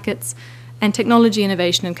financial markets, and technology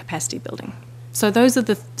innovation and capacity building. So those are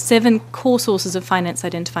the 7 core sources of finance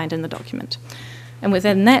identified in the document. And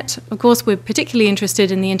within that, of course, we're particularly interested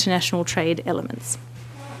in the international trade elements.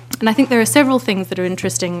 And I think there are several things that are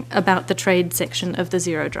interesting about the trade section of the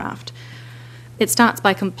zero draft. It starts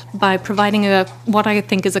by providing what I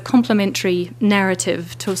think is a complementary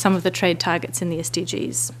narrative to some of the trade targets in the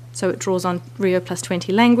SDGs. So it draws on Rio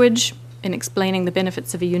 +20 language in explaining the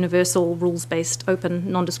benefits of a universal, rules-based, open,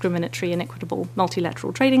 non-discriminatory and equitable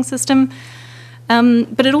multilateral trading system.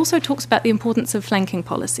 But it also talks about the importance of flanking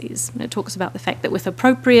policies. It talks about the fact that with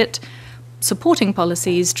appropriate supporting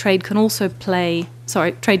policies, trade can also promote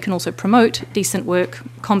decent work,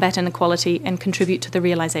 combat inequality, and contribute to the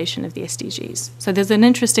realization of the SDGs. So there's an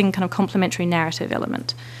interesting kind of complementary narrative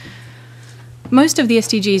element. Most of the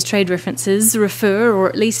SDGs trade references refer, or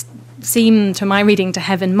at least seem to my reading to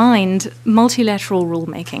have in mind, multilateral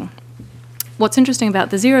rulemaking. What's interesting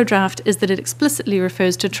about the zero draft is that it explicitly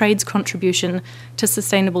refers to trade's contribution to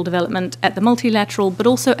sustainable development at the multilateral, but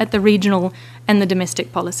also at the regional and the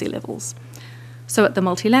domestic policy levels. So at the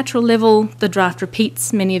multilateral level, the draft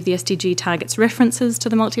repeats many of the SDG targets' references to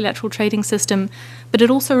the multilateral trading system, but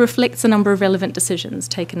it also reflects a number of relevant decisions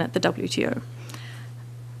taken at the WTO.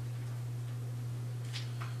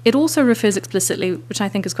 It also refers explicitly, which I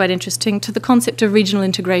think is quite interesting, to the concept of regional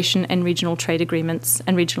integration and regional trade agreements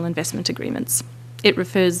and regional investment agreements. It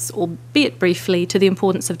refers, albeit briefly, to the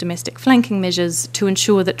importance of domestic flanking measures to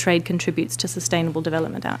ensure that trade contributes to sustainable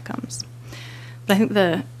development outcomes. But I think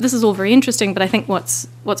this is all very interesting, but I think what's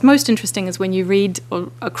most interesting is when you read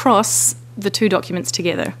across the two documents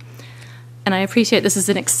together. And I appreciate this is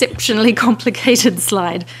an exceptionally complicated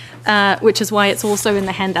slide, which is why it's also in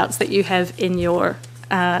the handouts that you have in your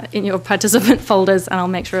participant folders, and I'll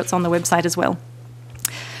make sure it's on the website as well.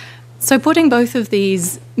 So putting both of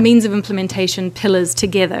these means of implementation pillars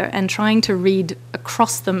together and trying to read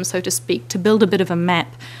across them, so to speak, to build a bit of a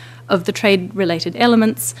map of the trade-related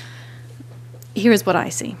elements, here is what I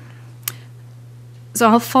see. So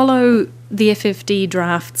I'll follow the FfD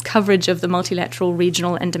draft's coverage of the multilateral,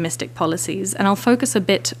 regional and domestic policies, and I'll focus a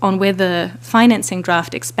bit on where the financing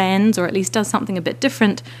draft expands, or at least does something a bit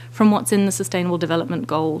different from what's in the Sustainable Development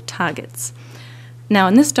Goal targets. Now,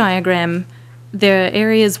 in this diagram, there are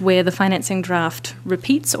areas where the financing draft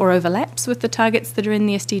repeats or overlaps with the targets that are in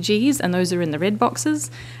the SDGs, and those are in the red boxes,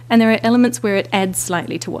 and there are elements where it adds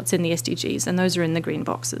slightly to what's in the SDGs, and those are in the green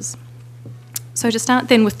boxes. So to start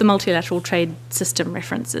then with the multilateral trade system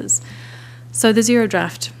references. So the zero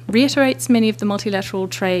draft reiterates many of the multilateral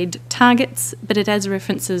trade targets, but it adds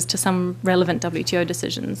references to some relevant WTO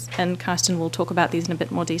decisions, and Karsten will talk about these in a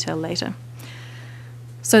bit more detail later.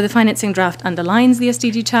 So the financing draft underlines the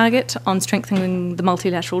SDG target on strengthening the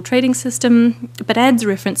multilateral trading system, but adds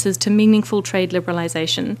references to meaningful trade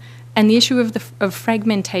liberalisation and the issue of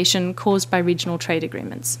fragmentation caused by regional trade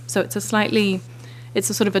agreements. So it's a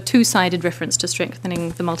sort of a two-sided reference to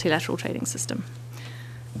strengthening the multilateral trading system.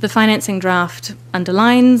 The financing draft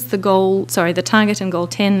underlines the target in Goal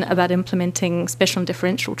 10 about implementing special and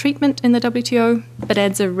differential treatment in the WTO, but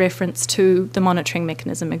adds a reference to the monitoring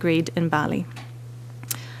mechanism agreed in Bali.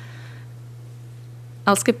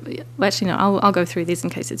 I'll go through these in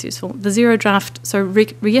case it's useful. The Zero draft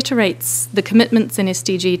reiterates the commitments in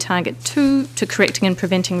SDG Target 2 to correcting and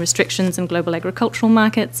preventing restrictions in global agricultural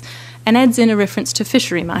markets, and adds in a reference to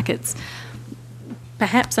fishery markets.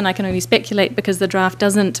 Perhaps, and I can only speculate because the draft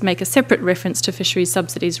doesn't make a separate reference to fisheries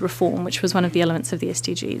subsidies reform, which was one of the elements of the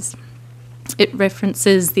SDGs. It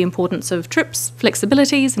references the importance of TRIPS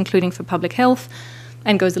flexibilities, including for public health,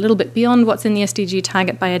 and goes a little bit beyond what's in the SDG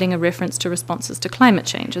target by adding a reference to responses to climate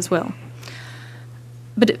change as well.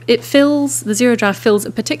 But the Zero draft fills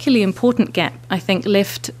a particularly important gap, I think,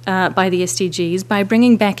 left by the SDGs by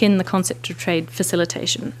bringing back in the concept of trade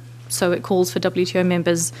facilitation. So it calls for WTO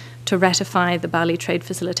members to ratify the Bali Trade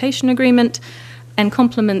Facilitation Agreement, and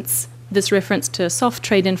complements this reference to soft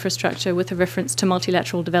trade infrastructure with a reference to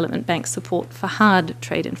multilateral development bank support for hard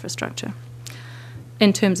trade infrastructure.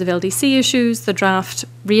 In terms of LDC issues, the draft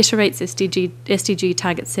reiterates SDG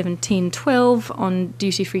Target 1712 on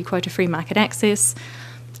duty-free, quota-free market access,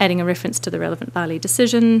 adding a reference to the relevant Bali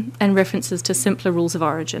decision, and references to simpler rules of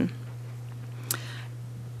origin.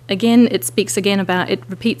 Again, it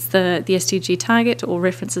repeats the SDG target, or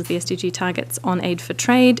references the SDG targets on aid for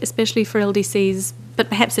trade, especially for LDCs, but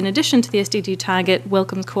perhaps in addition to the SDG target,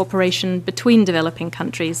 welcomes cooperation between developing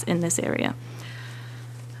countries in this area.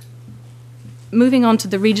 Moving on to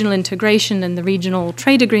the regional integration and the regional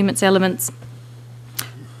trade agreements elements.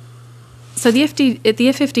 So the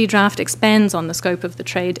FfD draft expands on the scope of the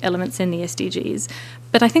trade elements in the SDGs,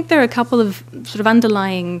 but I think there are a couple of sort of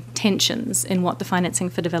underlying tensions in what the Financing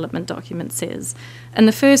for Development document says. And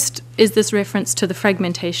the first is this reference to the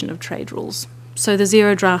fragmentation of trade rules. So the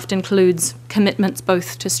Zero draft includes commitments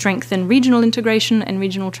both to strengthen regional integration and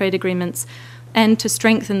regional trade agreements, and to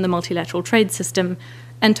strengthen the multilateral trade system,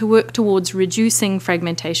 and to work towards reducing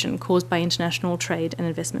fragmentation caused by international trade and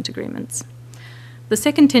investment agreements. The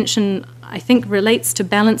second tension, I think, relates to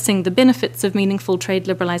balancing the benefits of meaningful trade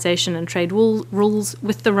liberalisation and trade rules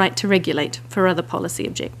with the right to regulate for other policy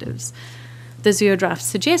objectives. The Zero draft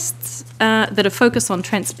suggests that a focus on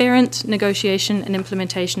transparent negotiation and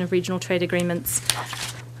implementation of regional trade agreements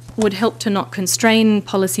would help to not constrain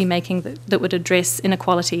policy making that would address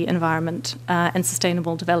inequality, environment, and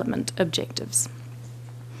sustainable development objectives.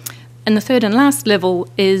 And the third and last level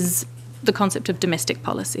is the concept of domestic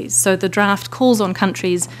policies. So the draft calls on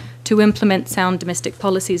countries to implement sound domestic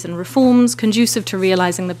policies and reforms conducive to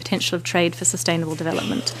realising the potential of trade for sustainable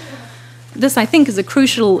development. This, I think, is a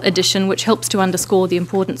crucial addition which helps to underscore the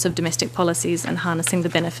importance of domestic policies and harnessing the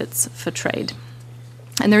benefits for trade.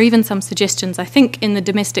 And there are even some suggestions, I think, in the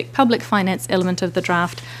domestic public finance element of the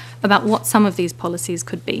draft about what some of these policies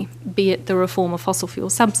could be it the reform of fossil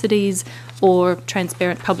fuel subsidies or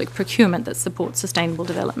transparent public procurement that supports sustainable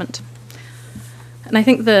development. And I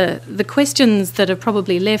think the questions that are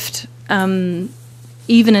probably left, even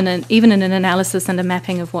in an analysis and a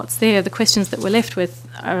mapping of what's there, the questions that we're left with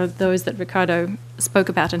are those that Ricardo spoke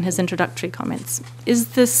about in his introductory comments. Is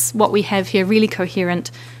this what we have here really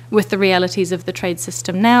coherent with the realities of the trade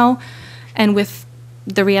system now, and with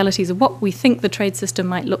the realities of what we think the trade system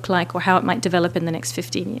might look like or how it might develop in the next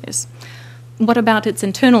 15 years? What about its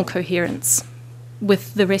internal coherence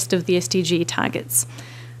with the rest of the SDG targets?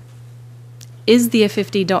 Is the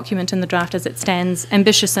FfD document in the draft as it stands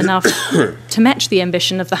ambitious enough to match the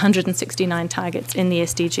ambition of the 169 targets in the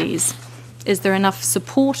SDGs? Is there enough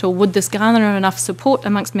support, or would this garner enough support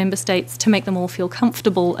amongst member states to make them all feel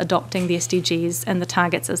comfortable adopting the SDGs and the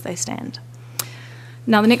targets as they stand?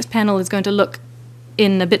 Now, the next panel is going to look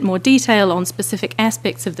in a bit more detail on specific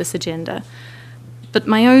aspects of this agenda. But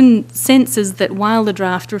my own sense is that while the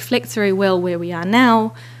draft reflects very well where we are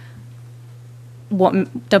now, what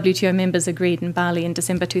WTO members agreed in Bali in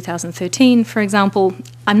December 2013, for example,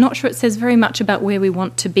 I'm not sure it says very much about where we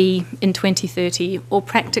want to be in 2030 or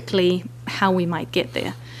practically how we might get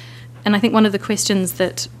there. And I think one of the questions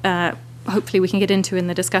that hopefully we can get into in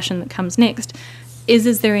the discussion that comes next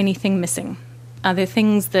is there anything missing? Are there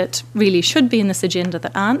things that really should be in this agenda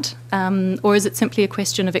that aren't? Or is it simply a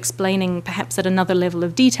question of explaining, perhaps at another level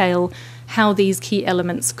of detail, how these key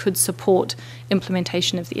elements could support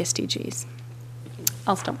implementation of the SDGs?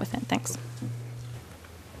 I'll stop with that. Thanks.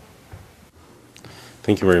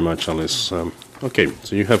 Thank you very much, Alice. Okay,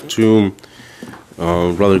 so you have two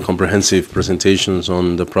rather comprehensive presentations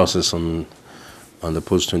on the process on the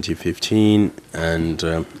post-2015, and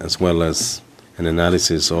as well as an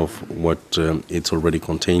analysis of what it's already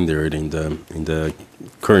contained there in the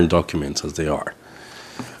current documents as they are.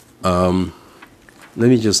 Let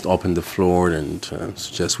me just open the floor and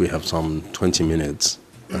suggest we have some 20 minutes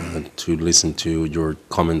to listen to your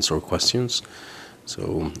comments or questions.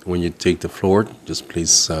 So when you take the floor, just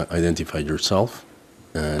please identify yourself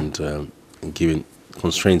and given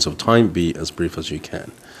constraints of time, be as brief as you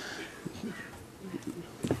can.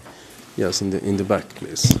 Yes, in the back,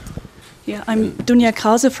 please. Yeah, I'm Dunja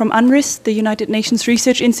Krause from UNRIS, the United Nations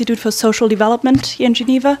Research Institute for Social Development here in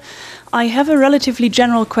Geneva. I have a relatively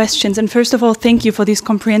general questions, and first of all, thank you for these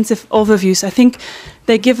comprehensive overviews. I think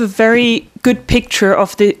they give a very good picture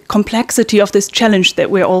of the complexity of this challenge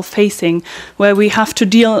that we're all facing, where we have to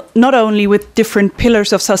deal not only with different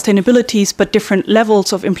pillars of sustainabilities, but different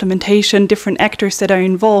levels of implementation, different actors that are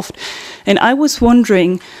involved. And I was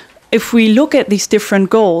wondering, if we look at these different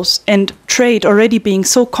goals, and trade already being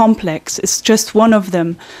so complex is just one of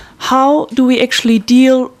them, how do we actually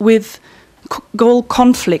deal with goal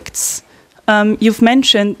conflicts? You've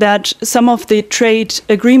mentioned that some of the trade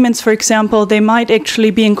agreements, for example, they might actually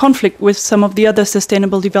be in conflict with some of the other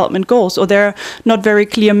sustainable development goals, or there are not very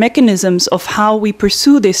clear mechanisms of how we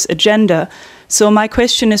pursue this agenda. So my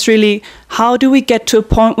question is really, how do we get to a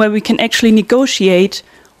point where we can actually negotiate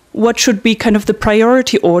what should be kind of the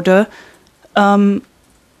priority order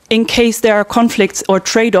in case there are conflicts or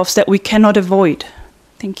trade-offs that we cannot avoid?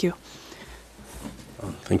 Thank you.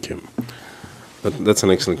 Thank you. That's an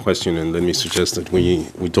excellent question, and let me suggest that we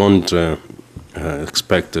don't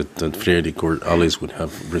expect that Fredrik or Alice would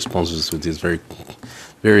have responses to these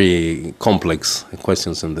very complex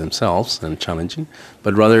questions in themselves and challenging,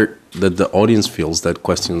 but rather that the audience feels that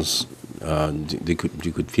questions you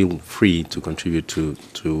could feel free to contribute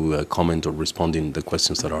to comment or respond in the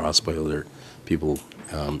questions that are asked by other people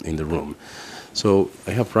in the room. So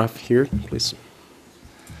I have Raf here, please.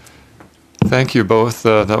 Thank you both.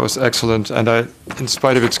 That was excellent. And in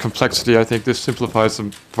spite of its complexity, I think this simplifies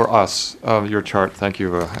them for us, your chart. Thank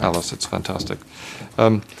you, Alice. It's fantastic.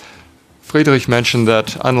 Friedrich mentioned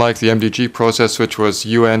that unlike the MDG process, which was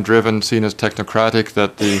UN-driven, seen as technocratic,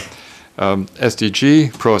 that the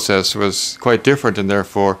SDG process was quite different and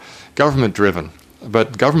therefore government-driven.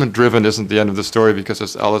 But government-driven isn't the end of the story because,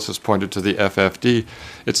 as Alice has pointed to the FfD,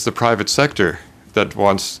 it's the private sector that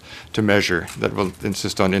wants to measure, that will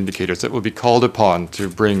insist on indicators, that will be called upon to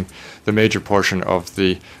bring the major portion of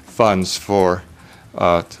the funds for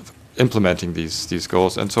implementing these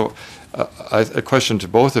goals. And so a question to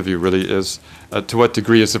both of you really is, to what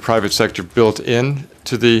degree is the private sector built in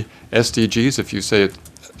to the SDGs? If you say it,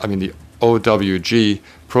 I mean, the OWG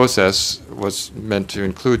process was meant to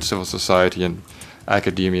include civil society and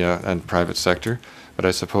academia and private sector, but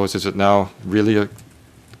I suppose, is it now really a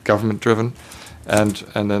government-driven? And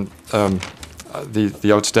then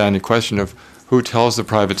the outstanding question of who tells the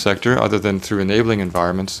private sector, other than through enabling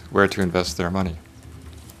environments, where to invest their money?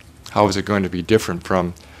 How is it going to be different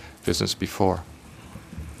from business before?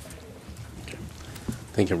 Okay.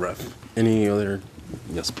 Thank you, Raf. Any other?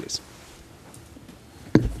 Yes, please.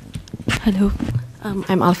 Hello,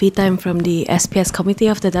 I'm Alfita. I'm from the SPS committee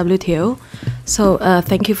of the WTO. So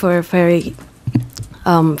thank you for a very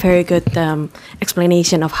good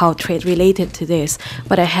explanation of how trade related to this.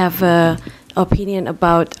 But I have an opinion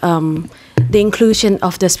about the inclusion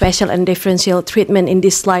of the special and differential treatment in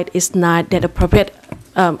this slide is not that appropriate,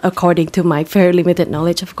 according to my very limited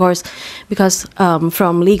knowledge, of course, because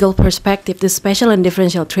from legal perspective, the special and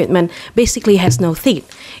differential treatment basically has no theme.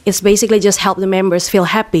 It's basically just help the members feel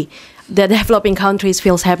happy. The developing countries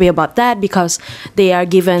feels happy about that because they are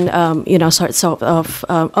given, sorts of,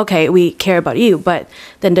 okay, we care about you, but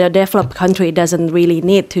then the developed country doesn't really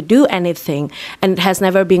need to do anything, and it has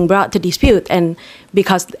never been brought to dispute. And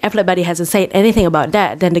because everybody hasn't said anything about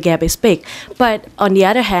that, then the gap is big. But on the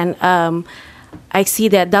other hand, I see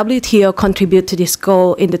that WTO contribute to this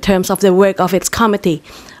goal in the terms of the work of its committee.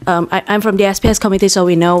 I'm from the SPS committee, so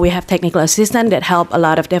we know we have technical assistants that help a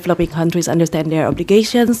lot of developing countries understand their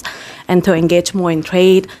obligations and to engage more in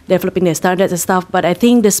trade, developing their standards and stuff. But I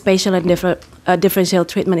think the spatial and differential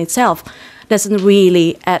treatment itself doesn't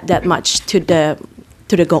really add that much to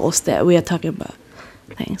the goals that we are talking about.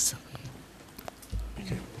 Thanks.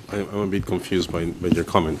 Okay. I'm a bit confused by your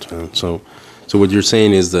comment. So what you're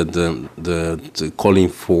saying is that the calling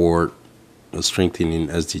for a strengthening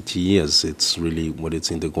SDG, as it's really what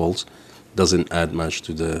it's in the goals, doesn't add much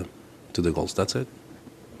to the goals. That's it.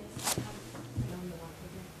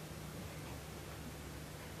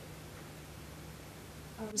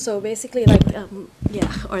 So basically, like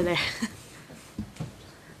or there.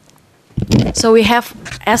 So we have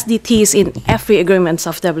SDGs in every agreements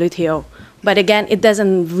of WTO, But again, it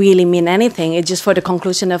doesn't really mean anything. It's just for the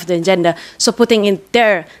conclusion of the agenda. So putting it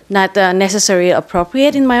there, not necessarily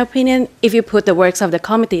appropriate in my opinion. If you put the works of the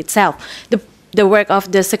committee itself, the work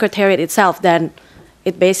of the secretariat itself, then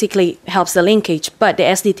it basically helps the linkage, but the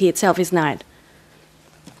SDT itself is not.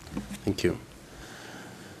 Thank you.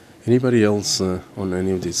 Anybody else on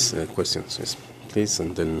any of these questions? Yes, please,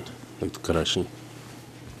 and then Dr. Karashi.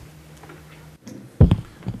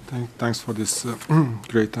 Thanks for this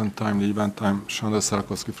great and timely event. I'm Shandra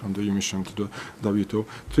Sarkowski from the EU mission to the WTO.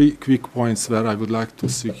 3 quick points where I would like to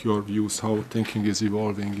seek your views, how thinking is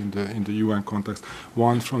evolving in the UN context.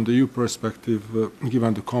 One, from the EU perspective,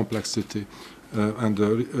 given the complexity and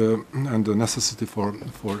the necessity for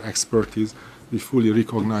expertise, we fully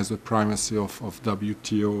recognize the primacy of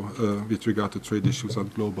WTO with regard to trade issues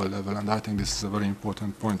at global level, and I think this is a very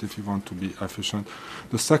important point if you want to be efficient.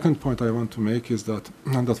 The second point I want to make is that,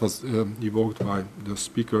 and that was evoked by the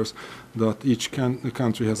speakers, that each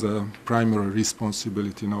country has a primary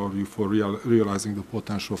responsibility in our view for realizing the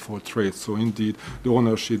potential for trade. So indeed, the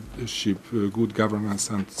ownership, good governance,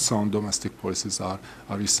 and sound domestic policies are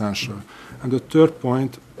essential. And the third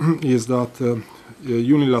point is that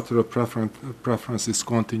unilateral preferences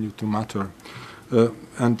continue to matter.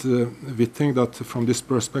 And we think that from this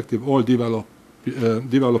perspective, all developed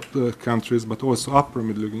countries, but also upper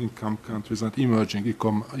middle income countries and emerging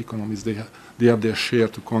economies, they have their share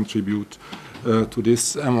to contribute to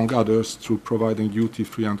this, among others, through providing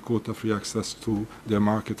duty-free and quota-free access to their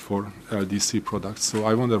market for LDC products. So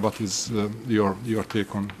I wonder what is your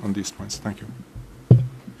take on these points. Thank you.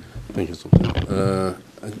 Thank you so much.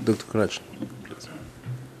 Dr. Karachi.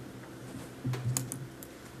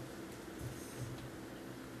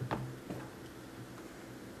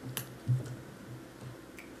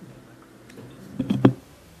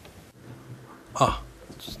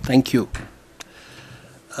 Thank you.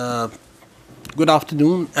 Good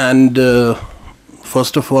afternoon, and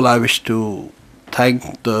first of all, I wish to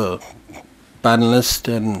thank the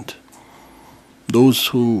panelists and those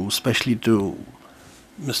who, especially to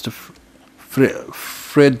Mr.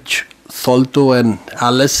 Fridge, Solto, and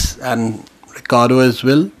Alice, and Ricardo as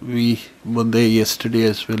well. We were there yesterday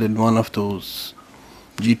as well in one of those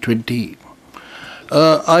G20.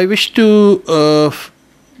 I wish to.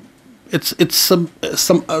 It's some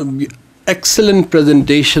excellent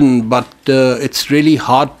presentation, but it's really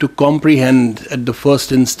hard to comprehend at the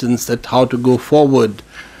first instance that how to go forward.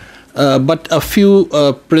 But a few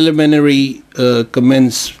preliminary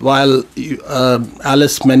comments. While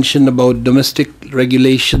Alice mentioned about domestic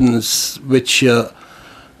regulations, which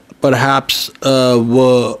perhaps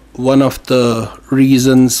were one of the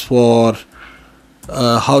reasons for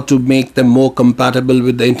how to make them more compatible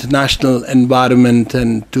with the international environment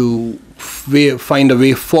and to find a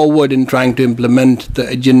way forward in trying to implement the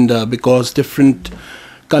agenda, because different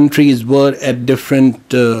countries were at different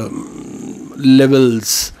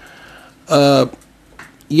levels.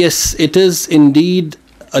 Yes, it is indeed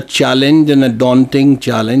a challenge and a daunting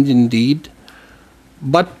challenge indeed.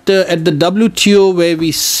 But at the WTO, where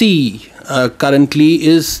we see currently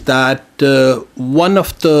is that one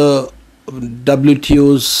of the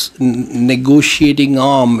WTO's negotiating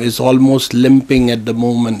arm is almost limping at the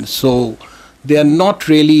moment. So they are not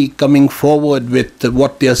really coming forward with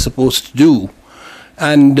what they are supposed to do.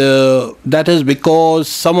 And that is because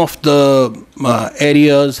some of the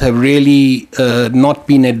areas have really not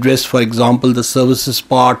been addressed. For example, the services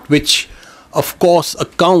part, which of course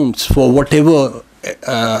accounts for whatever,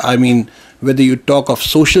 whether you talk of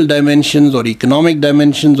social dimensions or economic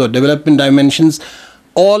dimensions or development dimensions,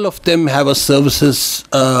 all of them have a services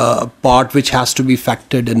part which has to be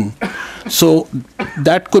factored in. So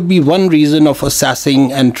that could be one reason of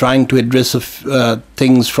assessing and trying to address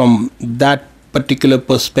things from that particular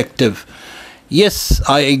perspective. Yes,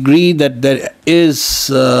 I agree that there is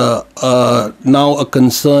now a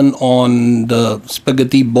concern on the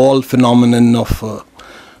spaghetti ball phenomenon of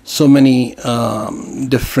so many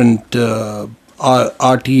different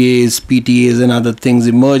RTAs, PTAs and other things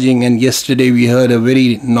emerging, and yesterday we heard a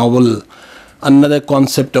very novel, another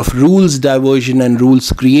concept of rules diversion and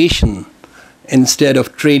rules creation instead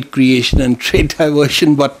of trade creation and trade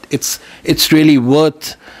diversion, but it's really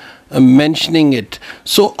worth mentioning it.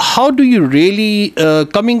 So how do you really,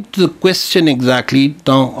 coming to the question exactly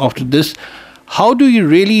now after this, how do you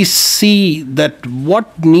really see that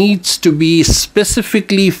what needs to be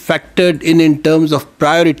specifically factored in terms of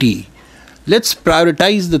priority? Let's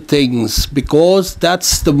prioritize the things, because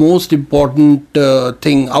that's the most important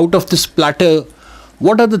thing. Out of this platter,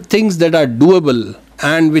 what are the things that are doable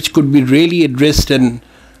and which could be really addressed and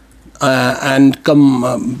and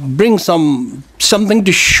bring something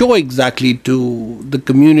to show exactly to the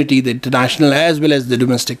community, the international as well as the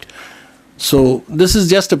domestic. So this is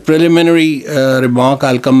just a preliminary remark.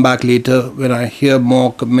 I'll come back later when I hear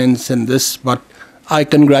more comments in this, but I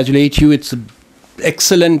congratulate you. It's an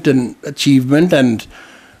excellent achievement, and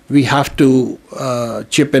we have to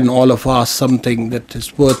chip in, all of us, something that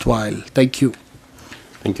is worthwhile. Thank you.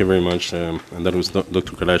 Thank you very much. And that was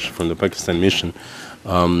Dr. Kailash from the Pakistan mission.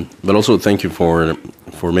 But also thank you for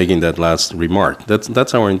making that last remark.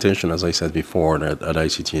 That's our intention, as I said before, at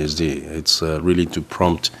ICTSD. It's really to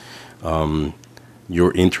prompt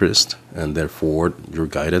your interest and therefore your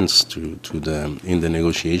guidance in the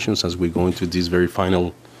negotiations as we go into this very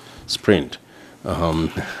final sprint,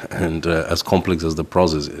 and as complex as the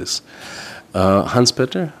process is.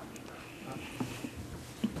 Hans-Peter?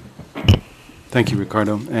 Thank you,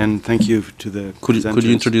 Ricardo, and thank you to the presenters. Could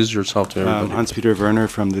you introduce yourself to everybody? Hans-Peter Werner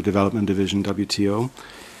from the Development Division, WTO.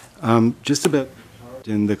 Just about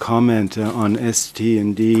in the comment on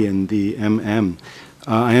ST&D and the MM,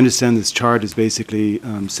 I understand this chart is basically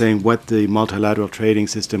saying what the multilateral trading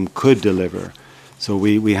system could deliver. So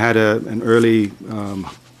we had an early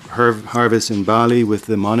harvest in Bali with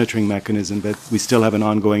the monitoring mechanism, but we still have an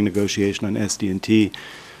ongoing negotiation on SD&T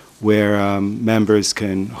where members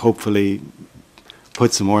can hopefully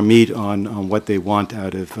put some more meat on what they want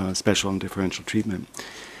out of special and differential treatment.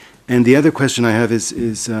 And the other question I have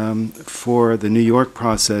is for the New York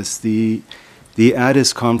process, the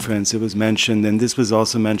Addis conference, it was mentioned, and this was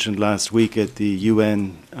also mentioned last week at the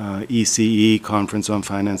UN ECE conference on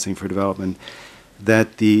financing for development,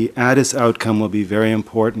 that the Addis outcome will be very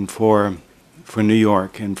important for New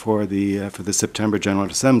York and for the September General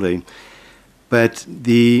Assembly. But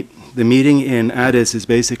the meeting in Addis is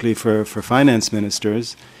basically for finance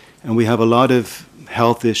ministers, and we have a lot of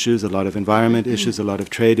health issues, a lot of environment issues, a lot of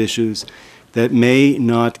trade issues that may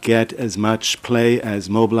not get as much play as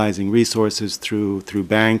mobilizing resources through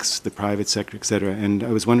banks, the private sector, et cetera. And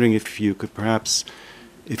I was wondering if you could perhaps,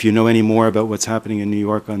 if you know any more about what's happening in New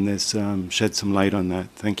York on this, shed some light on that.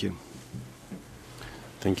 Thank you.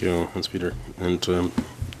 Thank you, Hans-Peter.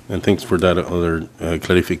 And thanks for that other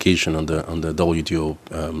clarification on the WTO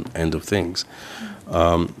end of things.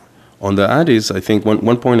 On the Addis, I think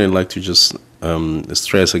one point I'd like to just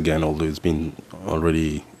stress again, although it's been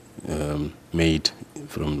already made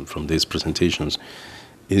from these presentations,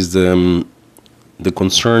 is the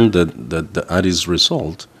concern that the Addis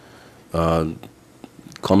result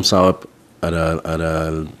comes up at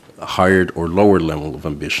a higher or lower level of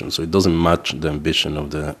ambition, so it doesn't match the ambition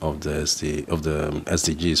of the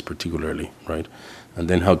SDGs particularly, right? And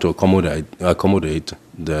then how to accommodate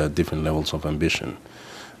the different levels of ambition,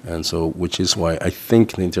 and so which is why I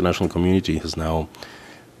think the international community has now,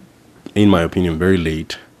 in my opinion, very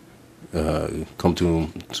late come to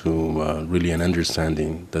really an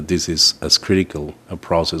understanding that this is as critical a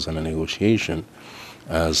process and a negotiation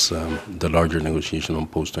as the larger negotiation on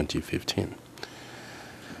post-2015.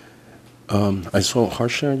 I saw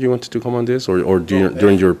Harsha, you wanted to come on this, or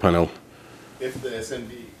during your panel? If the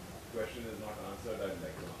SND question is not answered, I'd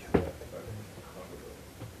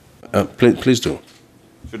like to answer. Please do.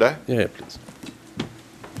 Should I? Yeah, please.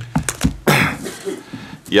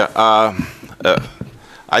 Yeah,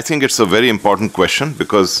 I think it's a very important question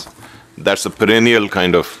because that's a perennial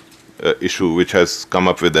kind of issue which has come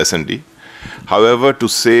up with SND. However, to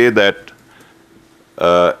say that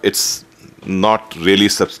it's not really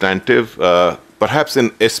substantive, perhaps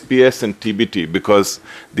in SPS and TBT, because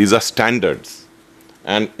these are standards.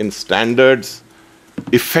 And in standards,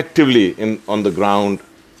 effectively on the ground,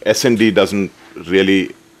 SND doesn't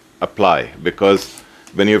really apply because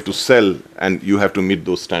when you have to sell and you have to meet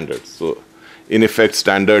those standards. So in effect,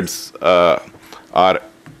 standards are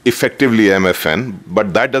effectively MFN,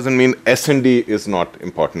 but that doesn't mean SND is not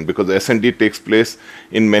important because SND takes place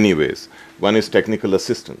in many ways. One is technical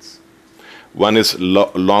assistance. One is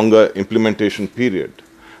longer implementation period.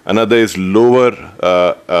 Another is lower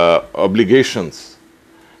obligations.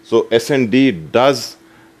 So SND does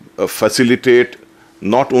facilitate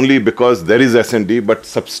not only because there is SND, but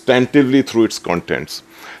substantively through its contents.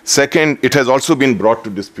 Second, it has also been brought to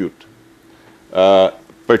dispute.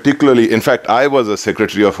 Particularly, in fact, I was a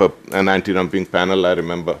secretary of an anti-dumping panel, I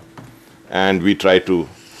remember, and we tried to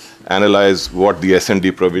analyze what the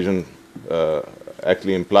SND provision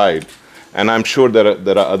actually implied. And I'm sure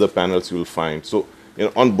there are other panels you will find. So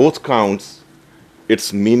on both counts,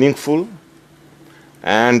 it's meaningful,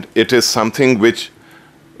 and it is something which,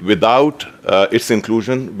 without its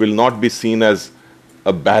inclusion, will not be seen as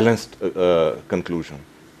a balanced conclusion.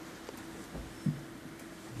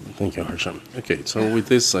 Thank you, Harsha. Okay, so with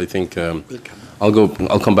this, I think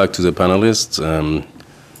I'll come back to the panelists.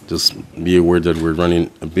 Just be aware that we're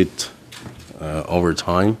running a bit over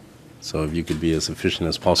time, so if you could be as efficient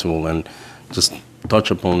as possible and just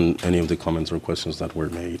touch upon any of the comments or questions that were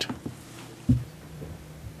made.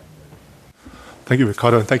 Thank you,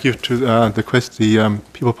 Ricardo, and thank you to the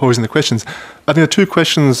people posing the questions. I think there are two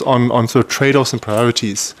questions on sort of trade-offs and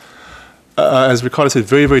priorities. As Ricardo said,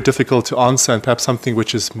 very, very difficult to answer, and perhaps something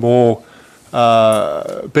which is more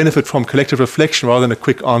benefit from collective reflection rather than a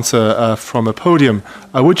quick answer from a podium.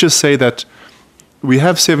 I would just say that we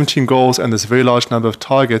have 17 goals and this very large number of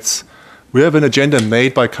targets. We have an agenda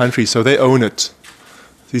made by countries, so they own it.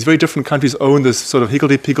 These very different countries own this sort of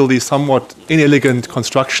higgledy-piggledy, somewhat inelegant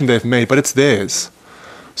construction they've made, but it's theirs.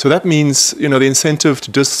 So that means, the incentive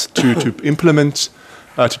to implement,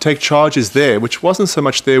 to take charge is there, which wasn't so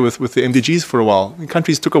much there with the MDGs for a while.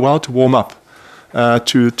 Countries took a while to warm up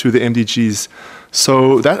to the MDGs.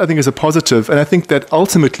 So that, I think, is a positive. And I think that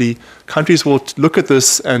ultimately, countries will look at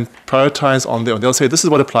this and prioritize on their own. They'll say, this is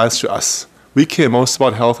what applies to us. We care most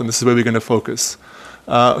about health, and this is where we're going to focus.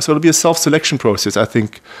 So it'll be a self-selection process, I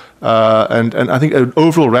think. And I think an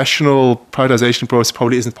overall rational prioritization process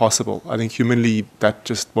probably isn't possible. I think humanly that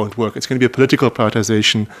just won't work. It's going to be a political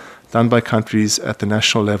prioritization done by countries at the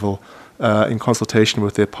national level in consultation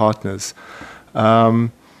with their partners.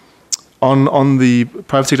 On the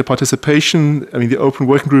private sector participation, I mean, the Open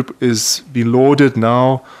Working Group is being lauded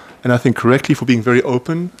now, and I think correctly, for being very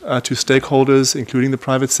open to stakeholders, including the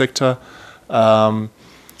private sector.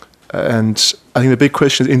 And I think the big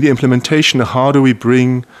question is in the implementation, how do we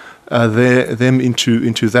bring them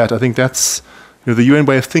into that? I think that's, the UN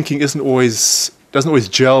way of thinking doesn't always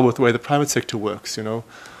gel with the way the private sector works,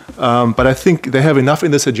 But I think they have enough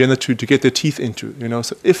in this agenda to get their teeth into,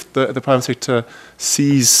 So if the private sector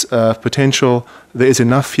sees potential, there is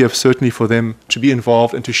enough here certainly for them to be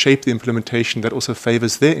involved and to shape the implementation that also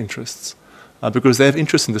favors their interests. Because they have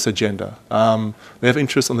interest in this agenda. They have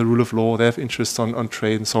interest on the rule of law, they have interest on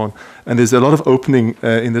trade and so on. And there's a lot of opening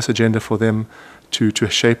in this agenda for them to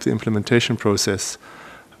shape the implementation process.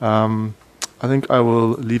 I think I will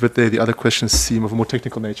leave it there. The other questions seem of a more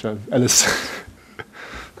technical nature. Alice.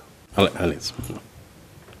 Alice.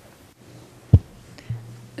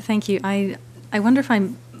 Thank you. I wonder if I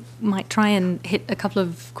might try and hit a couple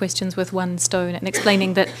of questions with one stone and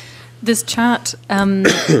explaining that this chart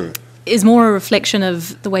is more a reflection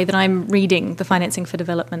of the way that I'm reading the Financing for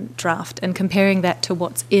Development draft and comparing that to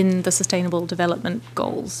what's in the Sustainable Development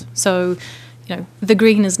Goals. So, the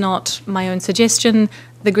green is not my own suggestion.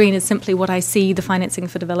 The green is simply what I see the Financing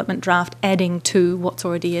for Development draft adding to what's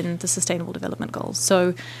already in the Sustainable Development Goals.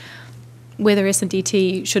 So, whether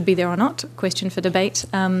S&DT should be there or not, question for debate.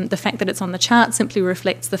 The fact that it's on the chart simply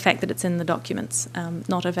reflects the fact that it's in the documents,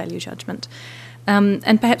 not a value judgment.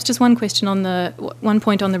 And perhaps just one question on one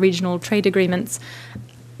point on the regional trade agreements.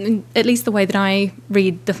 At least the way that I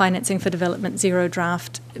read the Financing for Development Zero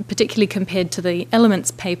draft, particularly compared to the Elements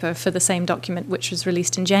paper for the same document, which was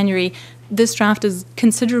released in January, this draft is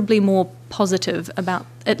considerably more positive about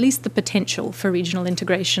at least the potential for regional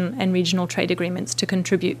integration and regional trade agreements to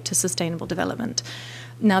contribute to sustainable development.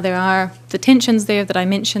 Now, there are the tensions there that I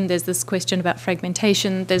mentioned. There's this question about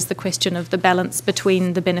fragmentation. There's the question of the balance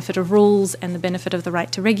between the benefit of rules and the benefit of the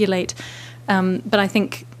right to regulate. But I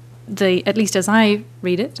think, at least as I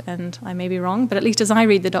read it, and I may be wrong, but at least as I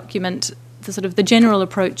read the document, the general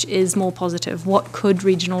approach is more positive. What could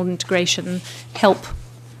regional integration help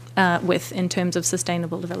with in terms of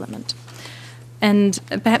sustainable development? And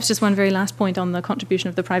perhaps just one very last point on the contribution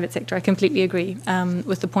of the private sector. I completely agree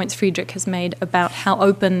with the points Friedrich has made about how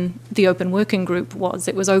open the Open Working Group was.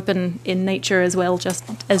 It was open in nature as well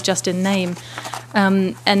just in name.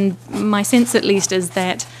 And my sense, at least, is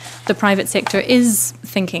that the private sector is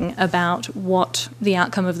thinking about what the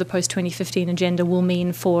outcome of the post-2015 agenda will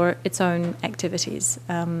mean for its own activities.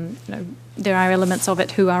 There are elements of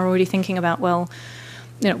it who are already thinking about,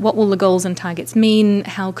 what will the goals and targets mean?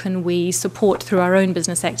 How can we support through our own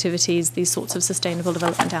business activities these sorts of sustainable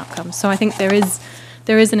development outcomes? So I think there is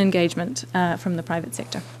an engagement from the private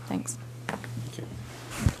sector. Thanks.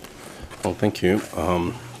 Well, thank you.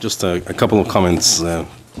 Just a couple of comments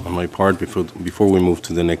on my part before we move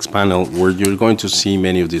to the next panel, where you're going to see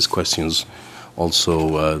many of these questions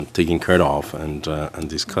also taken care of and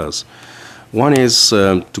discussed. One is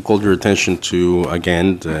to call your attention to,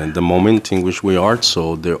 again, the moment in which we are.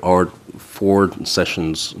 So there are 4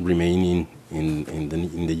 sessions remaining in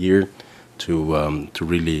the year to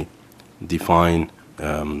really define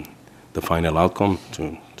the final outcome,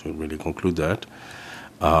 to really conclude that.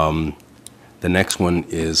 The next one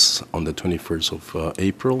is on the 21st of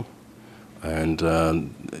April, and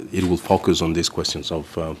it will focus on these questions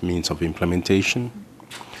of means of implementation.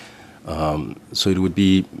 So it would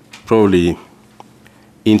be probably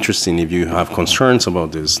interesting if you have concerns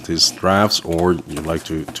about these drafts, or you'd like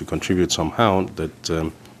to contribute somehow,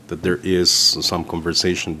 that there is some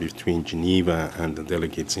conversation between Geneva and the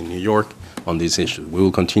delegates in New York on these issues. We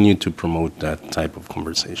will continue to promote that type of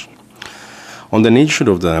conversation. On the nature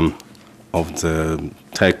of the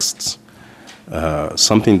texts,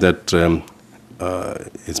 something that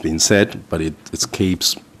has been said, but it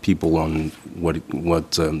escapes people on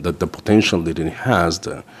the potential that it has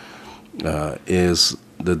is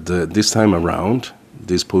that this time around,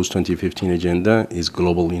 this post-2015 agenda is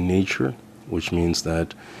global in nature, which means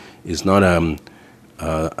that it's not a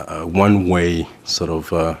one-way sort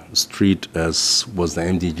of street as was the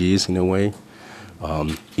MDGs in a way.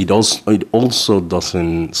 It also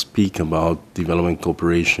doesn't speak about development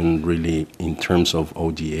cooperation really in terms of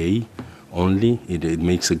ODA only. It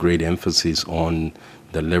makes a great emphasis on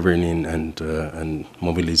the leveraging and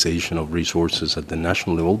mobilization of resources at the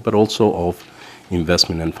national level, but also of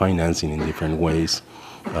investment and financing in different ways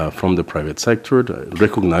from the private sector,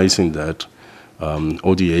 recognizing that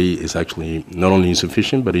ODA is actually not only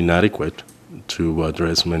insufficient but inadequate to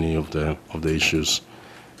address many of the issues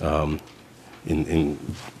in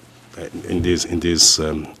this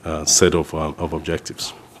set of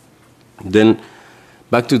objectives. Then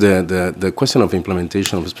back to the question of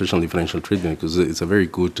implementation of special differential treatment, because it's a very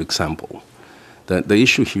good example. The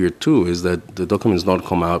issue here too is that the documents don't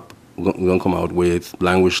come out with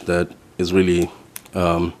language that is really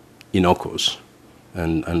innocuous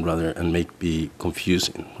and make be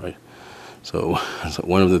confusing, right? So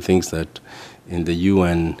one of the things that in the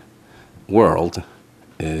UN world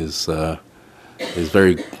is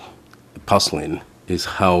very puzzling is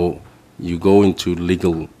how you go into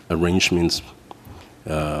legal arrangements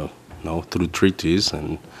through treaties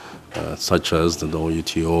and such as the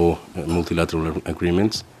WTO multilateral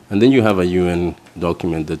agreements, and then you have a UN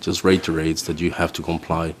document that just reiterates that you have to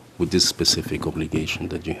comply with this specific obligation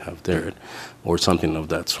that you have there, or something of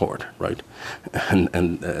that sort, right?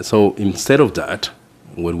 And so instead of that,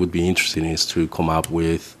 what would be interesting is to come up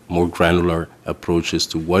with more granular approaches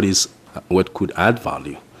to what could add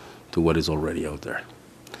value to what is already out there.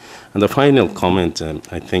 And the final comment,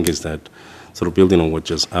 I think, is that, sort of building on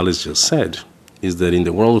what Alice just said, is that in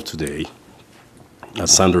the world of today,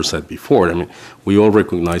 as Sandor said before, I mean, we all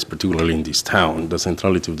recognize, particularly in this town, the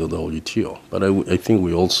centrality of the WTO. But I think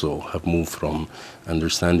we also have moved from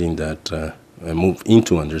understanding that, that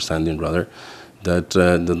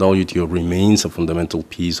the WTO remains a fundamental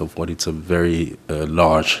piece of what it's a very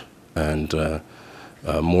large and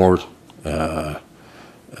more,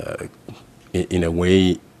 in a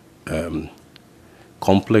way,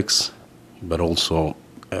 complex, but also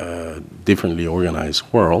differently organized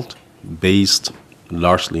world, based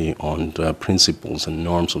largely on the principles and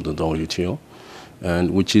norms of the WTO, and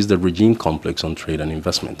which is the regime complex on trade and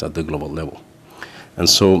investment at the global level. And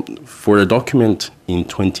so for a document in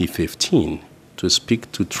 2015 to speak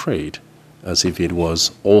to trade as if it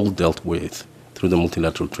was all dealt with through the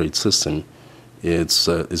multilateral trade system, it's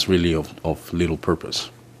really of little purpose,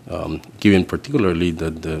 given particularly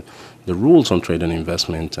that the rules on trade and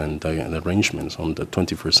investment and the arrangements on the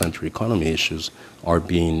 21st century economy issues are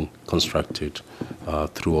being constructed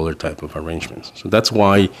through other type of arrangements. So that's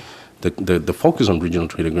why the focus on regional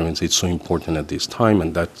trade agreements is so important at this time,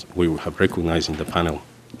 and that we have recognized in the panel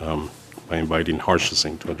by inviting Harsha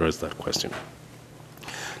Singh to address that question.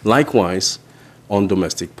 Likewise, on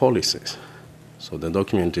domestic policies. So the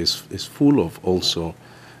document is full of also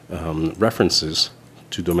references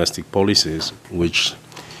to domestic policies, which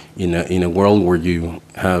in a world where you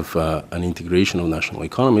have an integration of national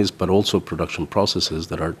economies, but also production processes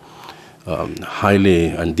that are highly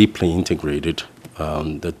and deeply integrated,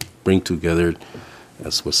 that bring together,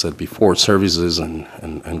 as was said before, services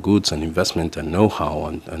and goods and investment and know-how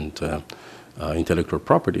and intellectual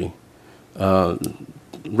property.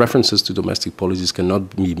 References to domestic policies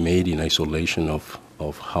cannot be made in isolation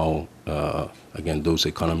of how, again, those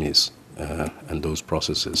economies and those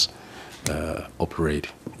processes operate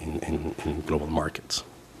in global markets.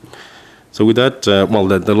 So with that, well,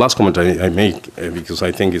 the last comment I make, because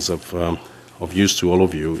I think it's of use to all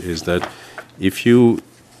of you, is that if you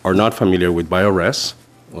are not familiar with BioRes,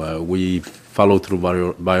 we follow through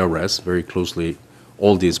BioRes very closely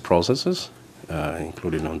all these processes,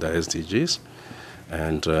 including on the SDGs,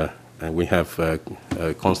 and we have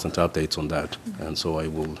constant updates on that, and so I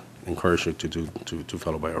will encourage you to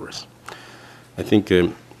follow BioRes. I think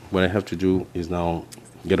what I have to do is now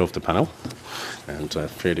get off the panel. And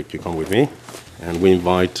Fredrik, you come with me. And we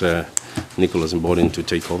invite Nicholas and Bodin to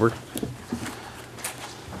take over.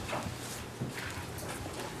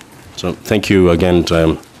 So thank you again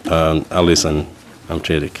to Alice and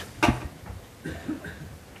Fredrik.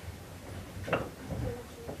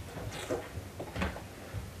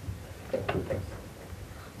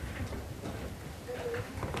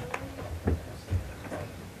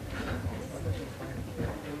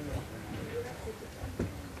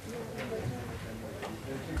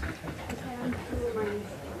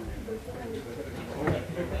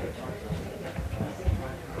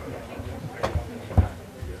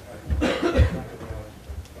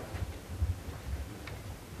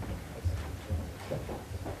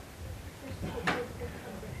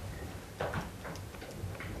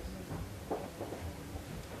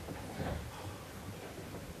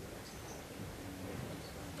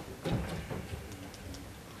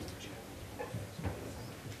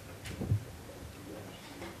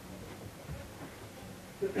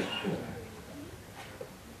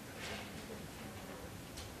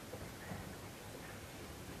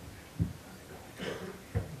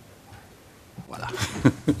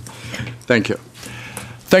 Thank you.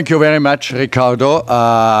 Thank you very much, Ricardo.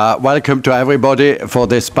 Welcome to everybody for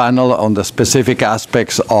this panel on the specific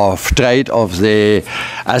aspects of trade of the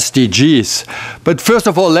SDGs. But first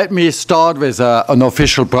of all, let me start with an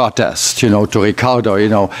official protest, to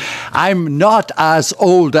Ricardo. I'm not as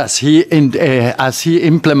old as he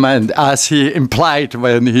implied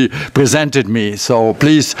when he presented me. So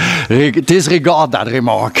please disregard that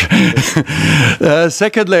remark.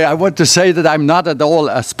 Secondly, I want to say that I'm not at all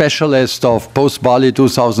a specialist of post-Bali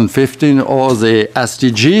 2015 or the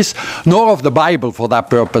SDGs, nor of the Bible for that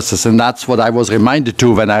purposes, and that's what I was reminded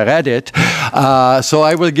to when I read it. So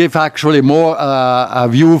I will give actually more a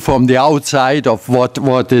view from the outside of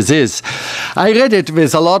what this is. I read it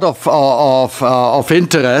with a lot of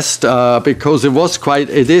interest because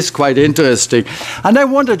it is quite interesting, and I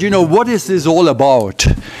wondered, what is this all about?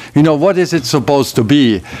 What is it supposed to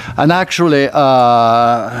be? And actually,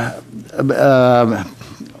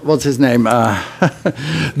 what's his name?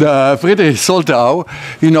 The Friedrich Soltau,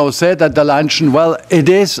 said at the luncheon, well, it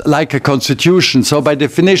is like a constitution. So by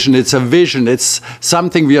definition, it's a vision. It's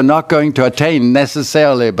something we are not going to attain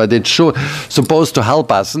necessarily, but it's supposed to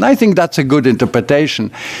help us. And I think that's a good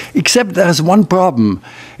interpretation. Except there's one problem.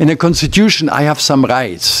 In a constitution, I have some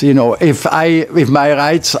rights. If my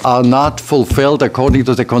rights are not fulfilled according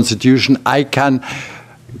to the constitution, I can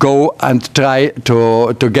go and try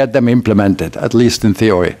to get them implemented, at least in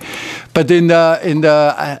theory. But in the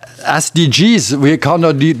SDGs, we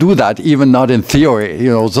cannot do that, even not in theory.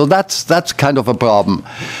 So that's kind of a problem.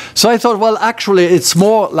 So I thought, well, actually, it's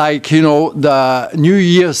more like the New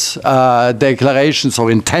Year's declarations or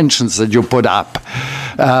intentions that you put up.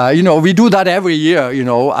 We do that every year.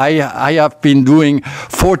 I have been doing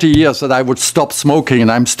 40 years that I would stop smoking,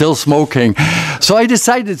 and I'm still smoking. So I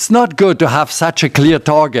decided it's not good to have such a clear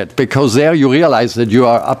target, because there you realize that you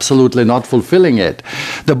are absolutely not fulfilling it.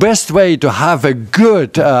 The best way to have a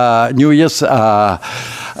good New Year's,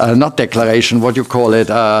 not declaration, what you call it,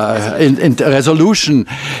 in resolution,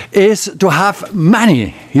 is to have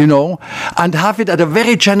many, and have it at a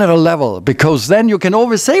very general level, because then you can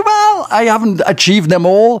always say, well, I haven't achieved them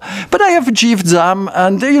all, but I have achieved some,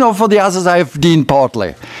 and for the others I have done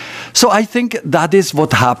partly. So I think that is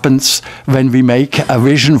what happens when we make a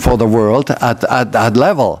vision for the world at that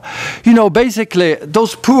level. Basically,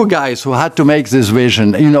 those poor guys who had to make this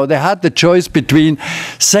vision, they had the choice between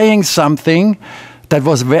saying something that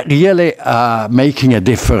was really making a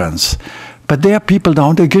difference. But there people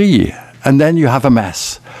don't agree, and then you have a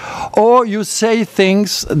mess. Or you say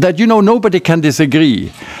things that, nobody can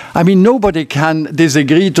disagree. I mean, nobody can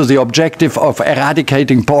disagree to the objective of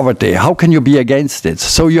eradicating poverty. How can you be against it?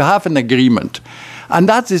 So you have an agreement. And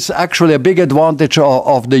that is actually a big advantage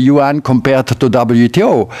of the UN compared to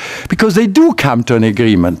WTO, because they do come to an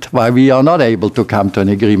agreement, while we are not able to come to an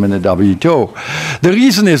agreement in WTO. The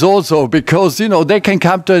reason is also because, they can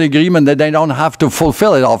come to an agreement that they don't have to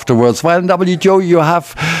fulfill it afterwards. While in WTO, you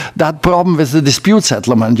have that problem with the dispute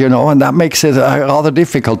settlement, and that makes it rather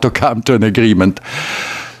difficult to come to an agreement.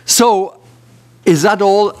 So, is that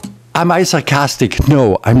all Am I sarcastic?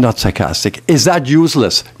 No, I'm not sarcastic. Is that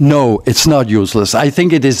useless? No, it's not useless. I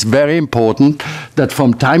think it is very important that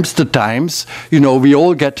from times to times, we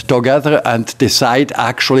all get together and decide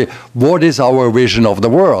actually what is our vision of the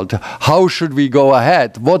world? How should we go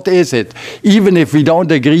ahead? What is it? Even if we don't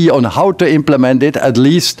agree on how to implement it, at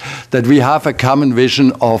least that we have a common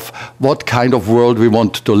vision of what kind of world we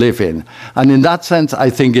want to live in. And in that sense, I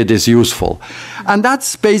think it is useful. And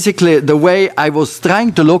that's basically the way I was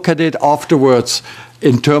trying to look at it afterwards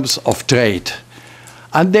in terms of trade.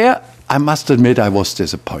 And there, I must admit, I was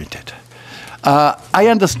disappointed. I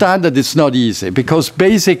understand that it's not easy, because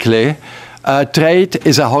basically trade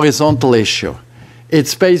is a horizontal issue.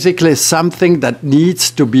 It's basically something that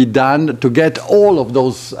needs to be done to get all of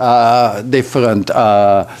those different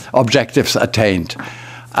objectives attained.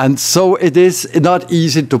 And so it is not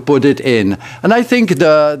easy to put it in. And I think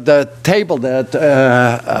the table that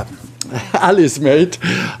Alice made,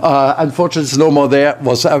 unfortunately it's no more there,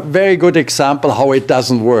 was a very good example how it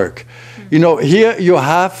doesn't work. Here you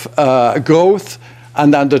have growth,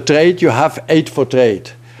 and under trade you have aid for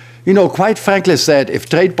trade. Quite frankly said, if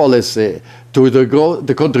trade policy to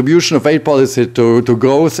the contribution of aid policy to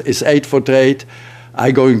growth is aid for trade,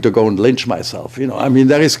 I'm going to go and lynch myself.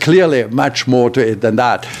 There is clearly much more to it than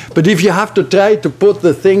that. But if you have to try to put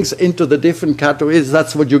the things into the different categories,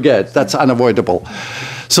 that's what you get. That's unavoidable.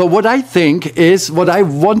 So what I think is, what I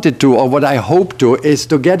wanted to, or what I hope to, is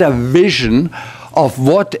to get a vision of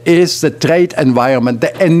what is the trade environment,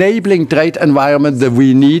 the enabling trade environment that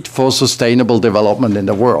we need for sustainable development in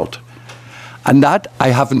the world. And that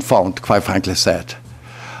I haven't found, quite frankly said.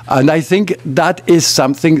 And I think that is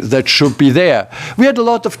something that should be there. We had a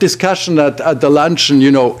lot of discussion at the luncheon,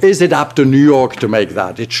 is it up to New York to make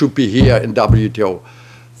that? It should be here in WTO.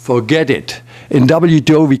 Forget it. In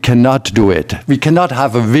WTO, we cannot do it. We cannot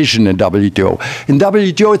have a vision in WTO. In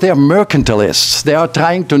WTO, they are mercantilists. They are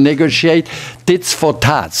trying to negotiate tits for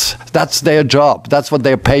tats. That's their job. That's what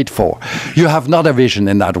they're paid for. You have not a vision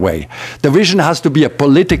in that way. The vision has to be a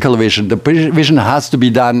political vision. The vision has to be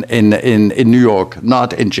done in New York,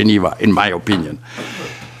 not in Geneva, in my opinion.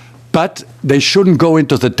 But they shouldn't go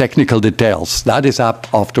into the technical details. That is up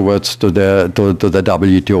afterwards to the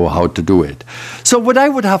WTO how to do it. So what I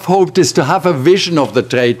would have hoped is to have a vision of the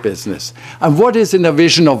trade business. And what is in a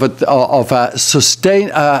vision of a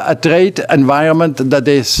trade environment that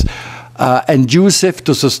is conducive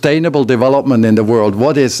to sustainable development in the world?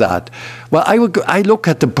 What is that? Well, I look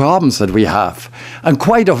at the problems that we have. And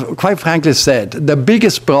quite frankly said, the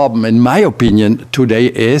biggest problem, in my opinion, today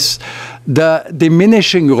is the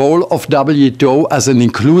diminishing role of WTO as an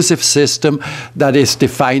inclusive system that is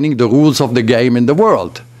defining the rules of the game in the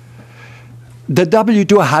world. The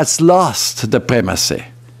WTO has lost the primacy.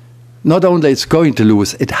 Not only it's going to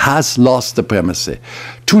lose, it has lost the primacy.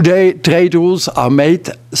 Today, trade rules are made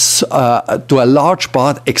to a large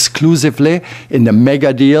part exclusively in the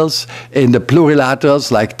mega deals, in the plurilaterals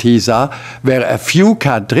like TISA, where a few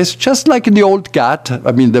countries, just like in the old GATT,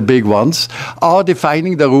 the big ones, are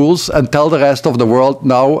defining the rules and tell the rest of the world,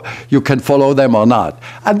 now you can follow them or not.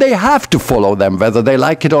 And they have to follow them, whether they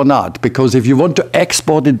like it or not, because if you want to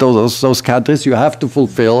export into those countries, you have to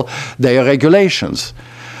fulfill their regulations.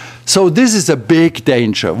 So this is a big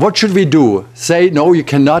danger. What should we do? Say, no, you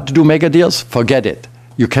cannot do mega deals? Forget it.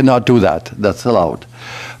 You cannot do that. That's allowed.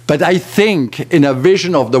 But I think, in a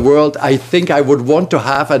vision of the world, I think I would want to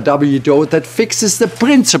have a WTO that fixes the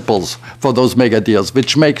principles for those mega deals,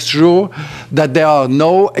 which makes sure that there are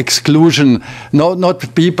no exclusion,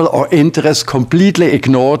 not people or interests completely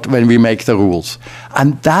ignored when we make the rules.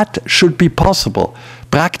 And that should be possible.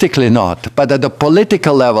 Practically not, but at a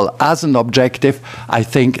political level, as an objective, I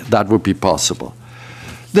think that would be possible.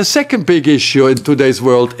 The second big issue in today's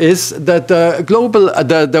world is that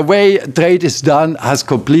the way trade is done has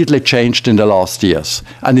completely changed in the last years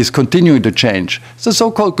and is continuing to change. It's the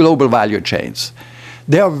so-called global value chains.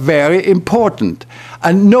 They are very important.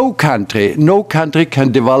 And no country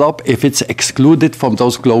can develop if it's excluded from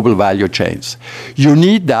those global value chains. You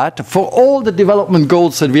need that for all the development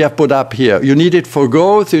goals that we have put up here. You need it for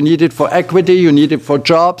growth, you need it for equity, you need it for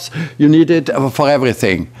jobs, you need it for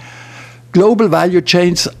everything. Global value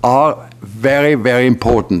chains are very, very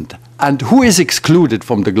important. And who is excluded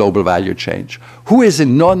from the global value chain? Who is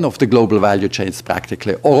in none of the global value chains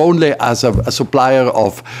practically, or only as a supplier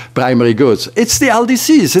of primary goods? It's the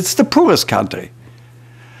LDCs, it's the poorest country.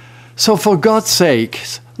 So for God's sake,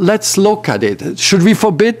 let's look at it. Should we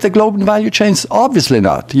forbid the global value chains? Obviously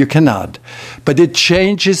not, you cannot. But it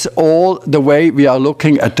changes all the way we are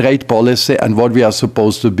looking at trade policy and what we are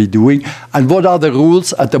supposed to be doing, and what are the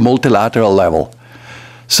rules at the multilateral level.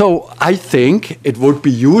 So I think it would be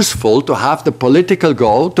useful to have the political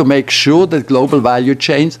goal to make sure that global value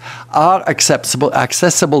chains are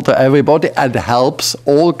accessible to everybody and helps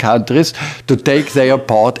all countries to take their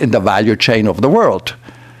part in the value chain of the world.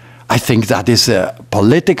 I think that is a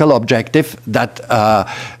political objective that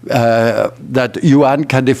that UN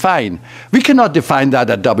can define. We cannot define that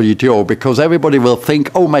at WTO because everybody will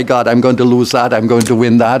think, oh my God, I'm going to lose that, I'm going to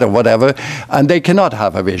win that, or whatever, and they cannot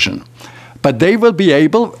have a vision. But they will be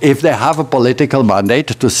able, if they have a political mandate,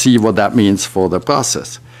 to see what that means for the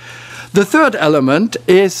process. The third element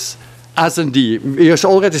is S&D. We have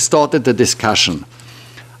already started the discussion.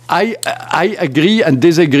 I agree and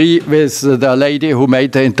disagree with the lady who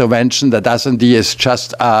made the intervention that S&D is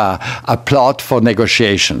just a plot for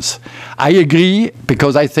negotiations. I agree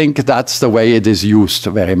because I think that's the way it is used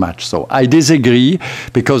very much so. I disagree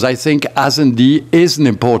because I think S&D is an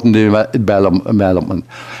important element,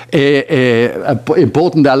 an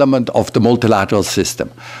important element of the multilateral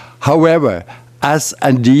system. However,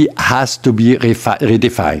 S&D has to be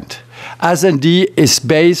redefined. S&D is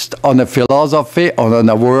based on a philosophy, on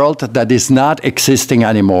a world that is not existing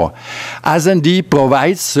anymore. S&D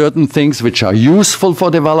provides certain things which are useful for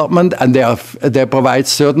development, and they provide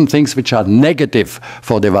certain things which are negative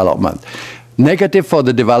for development. Negative for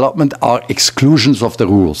the development are exclusions of the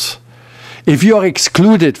rules. If you are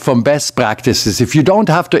excluded from best practices, if you don't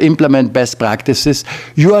have to implement best practices,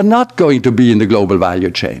 you are not going to be in the global value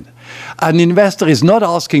chain. An investor is not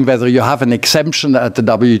asking whether you have an exemption at the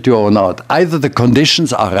WTO or not. Either the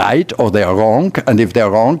conditions are right or they are wrong, and if they're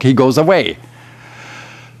wrong, he goes away.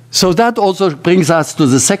 So that also brings us to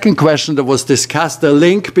the second question that was discussed, the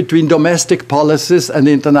link between domestic policies and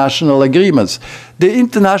international agreements.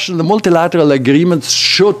 The multilateral agreements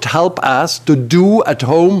should help us to do at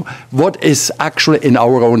home what is actually in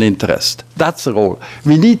our own interest. That's the role.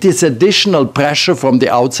 We need this additional pressure from the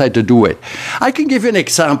outside to do it. I can give you an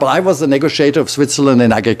example. I was a negotiator of Switzerland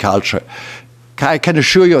in agriculture. I can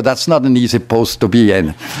assure you that's not an easy post to be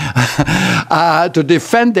in. To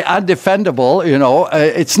defend the undefendable,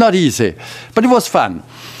 it's not easy. But it was fun.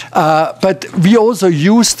 But we also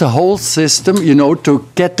used the whole system, to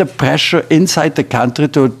get the pressure inside the country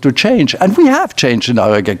to change. And we have changed in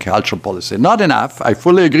our agricultural policy. Not enough. I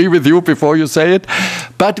fully agree with you before you say it.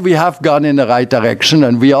 But we have gone in the right direction,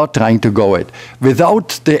 and we are trying to go it.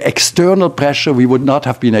 Without the external pressure, we would not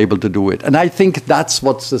have been able to do it. And I think that's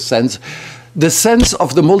what's the sense. The sense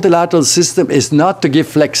of the multilateral system is not to give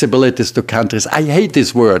flexibilities to countries. I hate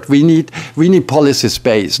this word. We need policy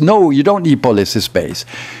space. No, you don't need policy space.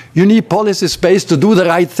 You need policy space to do the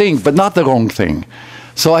right thing, but not the wrong thing.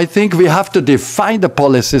 So I think we have to define the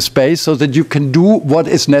policy space so that you can do what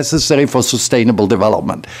is necessary for sustainable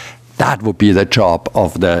development. That would be the job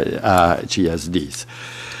of the GSDs.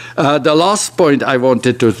 The last point I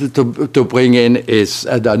wanted to bring in is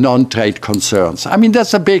the non-trade concerns. I mean,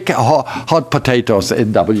 there's a big hot potatoes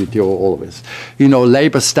in WTO always.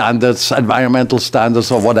 Labor standards, environmental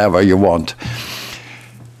standards, or whatever you want.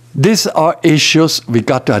 These are issues we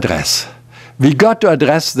got to address. We got to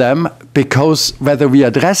address them because whether we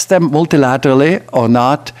address them multilaterally or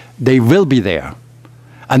not, they will be there.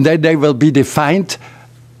 And then they will be defined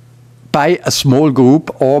by a small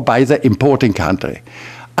group or by the importing country.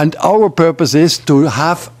 And our purpose is to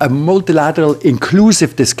have a multilateral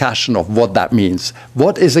inclusive discussion of what that means.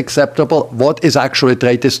 What is acceptable, what is actually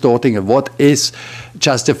trade distorting, and what is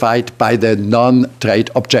justified by the non-trade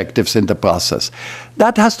objectives in the process.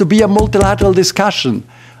 That has to be a multilateral discussion.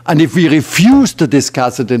 And if we refuse to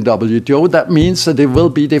discuss it in WTO, that means that it will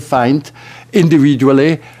be defined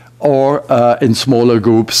individually or in smaller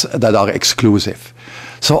groups that are exclusive.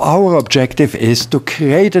 So our objective is to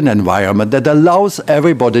create an environment that allows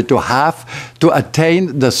everybody to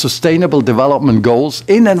attain the sustainable development goals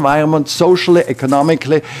in environment, socially,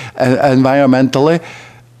 economically, environmentally,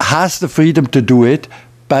 has the freedom to do it,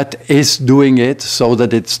 but is doing it so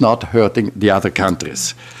that it's not hurting the other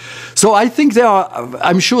countries. So I think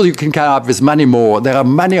I'm sure you can come up with many more. There are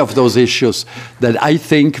many of those issues that I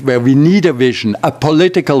think where we need a vision, a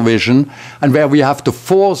political vision, and where we have to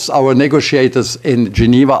force our negotiators in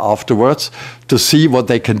Geneva afterwards to see what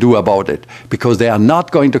they can do about it. Because they are not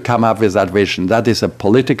going to come up with that vision. That is a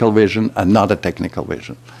political vision and not a technical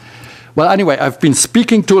vision. Well, anyway, I've been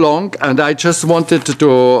speaking too long, and I just wanted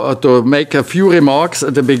to make a few remarks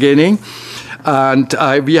at the beginning. And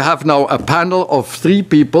we have now a panel of 3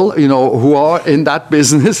 people, who are in that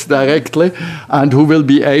business directly and who will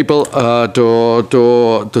be able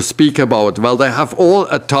to speak about. Well, they have all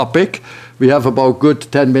a topic. We have about good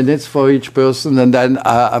 10 minutes for each person, and then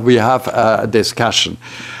we have a discussion.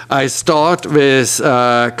 I start with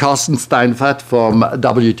Carsten Steinfeld from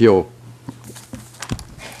WTO.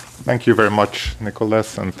 Thank you very much,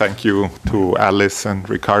 Nicholas, and thank you to Alice and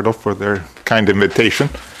Ricardo for their kind invitation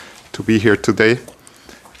to be here today.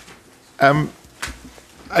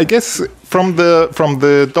 I guess from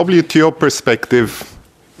the WTO perspective,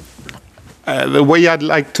 the way I'd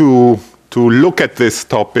like to look at this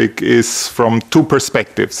topic is from two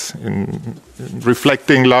perspectives, in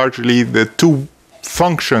reflecting largely the two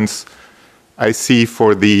functions I see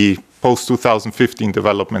for the post-2015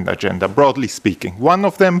 development agenda, broadly speaking. One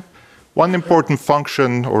important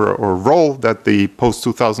function or role that the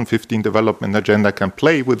post-2015 development agenda can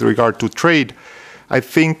play with regard to trade, I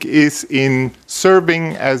think, is in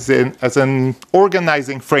serving as an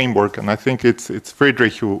organizing framework, and I think it's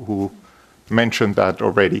Friedrich who mentioned that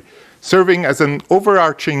already, serving as an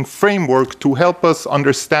overarching framework to help us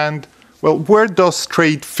understand, well, where does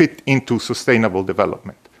trade fit into sustainable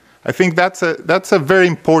development? I think that's a very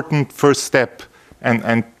important first step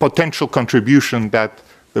and potential contribution that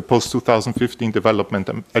the post-2015 development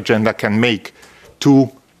agenda can make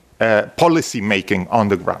to policy making on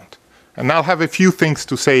the ground. And I'll have a few things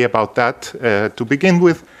to say about that to begin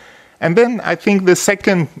with. And then I think the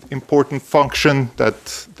second important function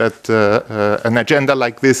that an agenda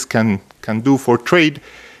like this can do for trade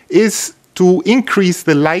is to increase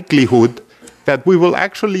the likelihood that we will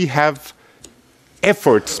actually have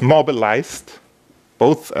efforts mobilized,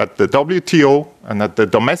 both at the WTO and at the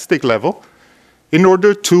domestic level, in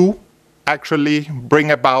order to actually bring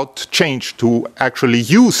about change, to actually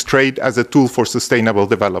use trade as a tool for sustainable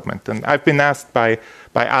development. And I've been asked by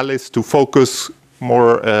Alice to focus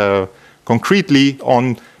more concretely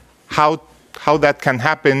on how that can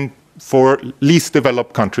happen for least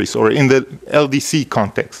developed countries or in the LDC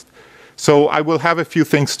context. So I will have a few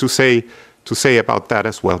things to say about that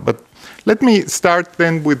as well. But let me start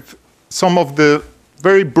then with some of the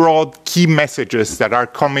very broad key messages that are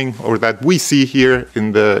coming, or that we see here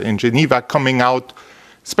in Geneva coming out,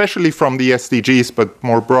 especially from the SDGs, but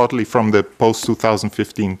more broadly from the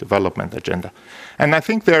post-2015 development agenda. And I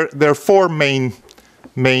think there are four main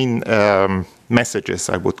messages,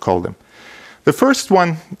 I would call them. The first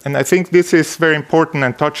one, and I think this is very important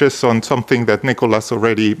and touches on something that Nicholas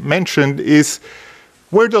already mentioned, is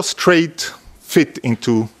where does trade fit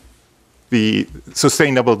into the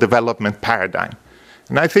sustainable development paradigm?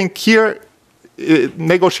 And I think here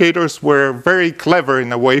negotiators were very clever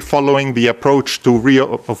in a way, following the approach to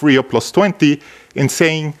Rio +20 in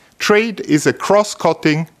saying trade is a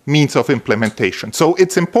cross-cutting means of implementation. So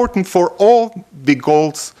it's important for all the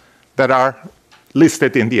goals that are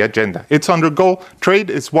listed in the agenda. It's under goal. Trade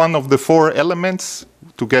is one of the four elements,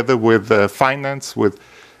 together with finance, with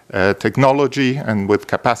technology, and with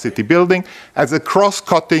capacity building, as a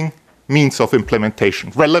cross-cutting means of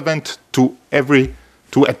implementation, relevant to the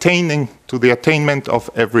attainment of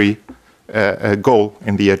every goal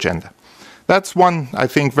in the agenda. That's one, I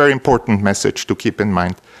think, very important message to keep in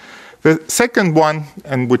mind. The second one,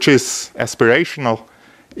 and which is aspirational,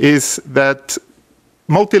 is that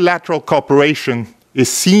multilateral cooperation is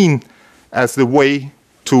seen as the way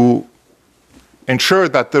to ensure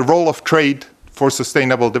that the role of trade for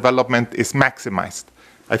sustainable development is maximized.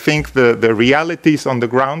 I think the realities on the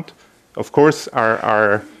ground, of course,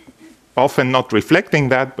 are often not reflecting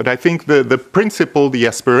that, but I think the principle, the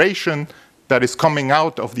aspiration that is coming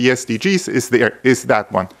out of the SDGs is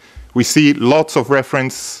that one. We see lots of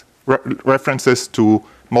references to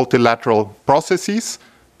multilateral processes,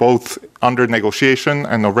 both under negotiation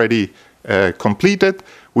and already completed.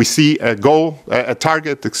 We see a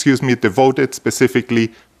target, devoted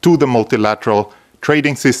specifically to the multilateral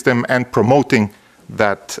trading system and promoting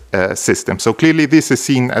that system. So clearly this is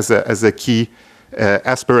seen as a key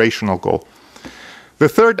aspirational goal. The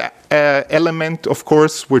third element, of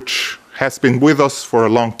course, which has been with us for a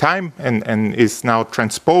long time and is now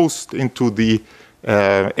transposed into the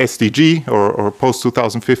SDG or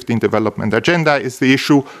post-2015 development agenda, is the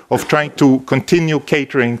issue of trying to continue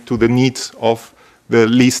catering to the needs of the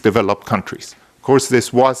least developed countries. Of course,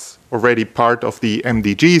 this was already part of the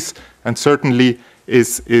MDGs and certainly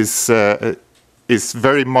is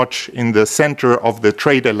very much in the center of the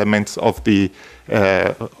trade elements of the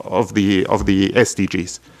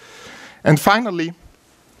SDGs. And finally,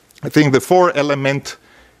 I think the fourth element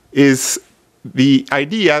is the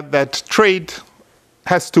idea that trade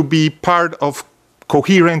has to be part of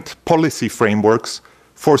coherent policy frameworks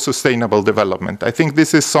for sustainable development. I think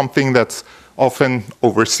this is something that's often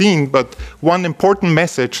overseen, but one important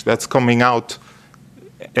message that's coming out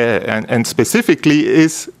and specifically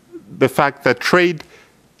is the fact that trade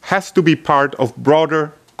has to be part of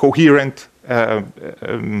broader coherent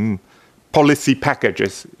policy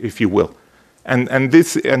packages, if you will. And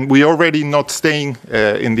we're already not staying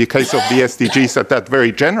in the case of the SDGs at that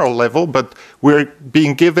very general level, but we're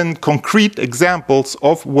being given concrete examples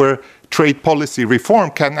of where trade policy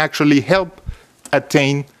reform can actually help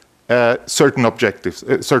attain certain objectives,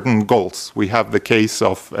 certain goals. We have the case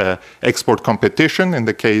of export competition in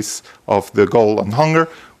the case of the goal on hunger.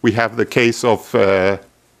 We have the case of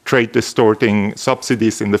trade distorting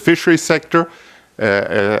subsidies in the fisheries sector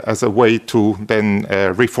as a way to then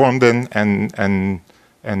reform them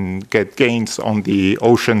and get gains on the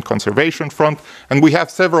ocean conservation front. And we have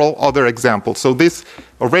several other examples. So this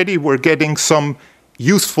already we're getting some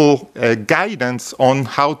useful guidance on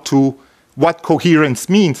what coherence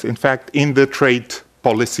means, in fact, in the trade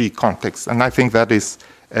policy context. And I think that is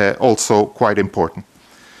also quite important.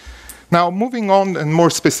 Now, moving on and more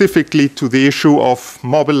specifically to the issue of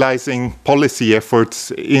mobilizing policy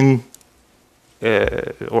efforts in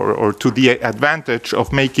or to the advantage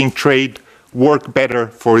of making trade work better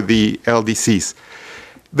for the LDCs.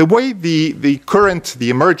 The way the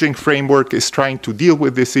emerging framework is trying to deal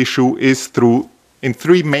with this issue is in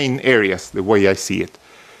three main areas, the way I see it.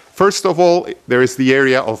 First of all, there is the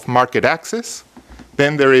area of market access.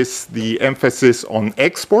 Then there is the emphasis on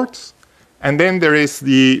exports. And then there is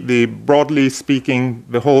the broadly speaking,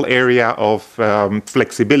 the whole area of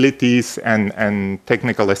flexibilities and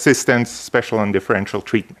technical assistance, special and differential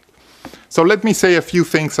treatment. So let me say a few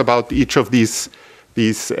things about each of these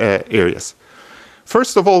areas.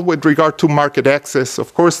 First of all, with regard to market access,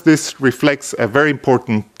 of course, this reflects a very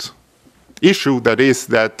important issue, that is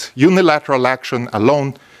that unilateral action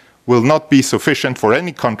alone will not be sufficient for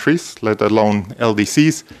any countries, let alone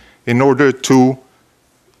LDCs, in order to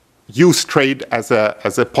use trade as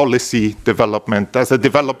a policy development, as a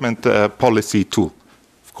development policy tool.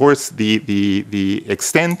 Of course, the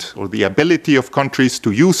extent or the ability of countries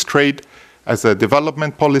to use trade as a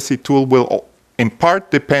development policy tool will in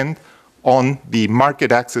part depend on the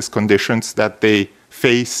market access conditions that they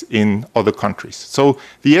face in other countries. So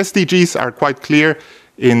the SDGs are quite clear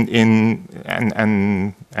and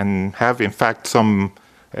have in fact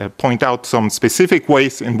point out some specific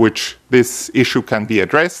ways in which this issue can be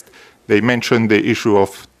addressed. They mention the issue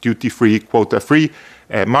of duty-free, quota-free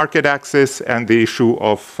market access and the issue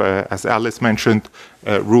of, as Alice mentioned,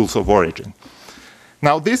 rules of origin.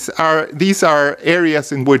 Now, these are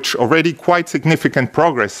areas in which already quite significant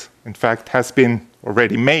progress, in fact, has been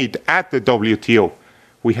already made at the WTO.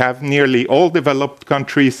 We have nearly all developed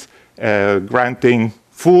countries granting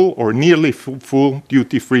full or nearly full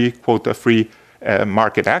duty-free, quota-free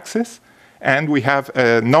market access. And we have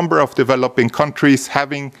a number of developing countries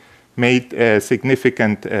having made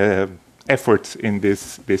significant efforts in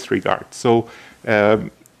this regard. So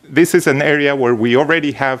this is an area where we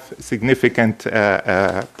already have significant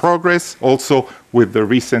progress, also with the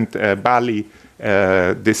recent Bali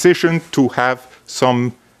decision to have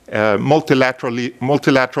some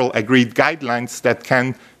multilateral agreed guidelines that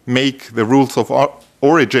can make the rules of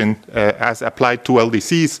origin as applied to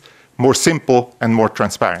LDCs more simple and more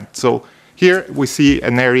transparent. So here we see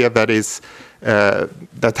an area that is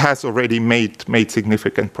that has already made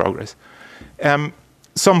significant progress.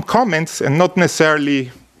 Some comments, and not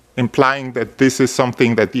necessarily implying that this is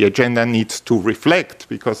something that the agenda needs to reflect,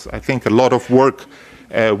 because I think a lot of work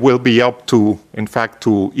will be up to, in fact,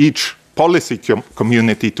 to each policy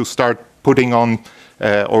community to start putting on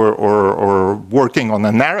or working on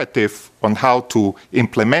a narrative on how to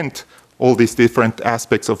implement all these different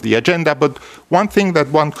aspects of the agenda. But one thing that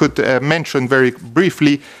one could mention very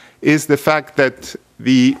briefly is the fact that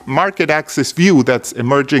the market access view that's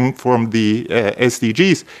emerging from the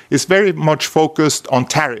SDGs is very much focused on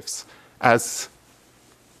tariffs as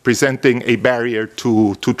presenting a barrier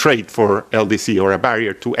to trade for LDC or a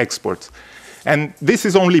barrier to exports. And this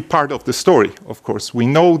is only part of the story, of course. We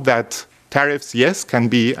know that tariffs, yes, can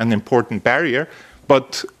be an important barrier,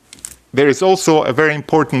 but there is also a very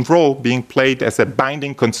important role being played as a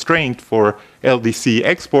binding constraint for LDC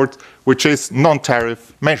exports, which is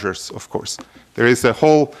non-tariff measures, of course. There is a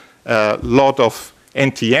whole lot of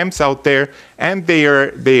NTMs out there, and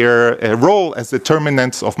their role as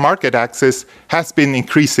determinants of market access has been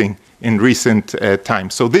increasing in recent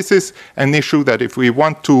times. So this is an issue that if we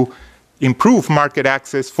want to improve market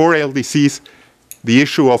access for LDCs, the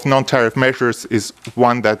issue of non-tariff measures is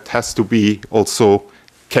one that has to be also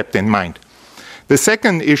kept in mind. The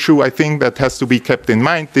second issue I think that has to be kept in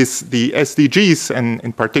mind is the SDGs, and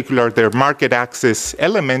in particular their market access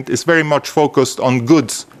element is very much focused on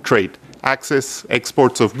goods trade, access,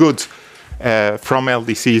 exports of goods from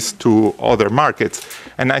LDCs to other markets.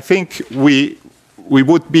 And I think we we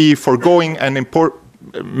would be foregoing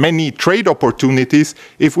many trade opportunities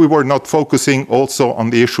if we were not focusing also on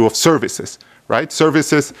the issue of services, right?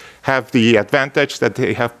 Services have the advantage that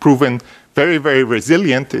they have proven very, very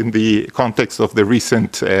resilient in the context of the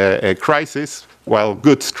recent crisis. While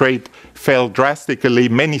goods trade fell drastically,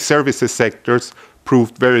 many services sectors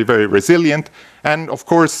proved very, very resilient. And of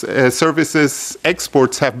course, services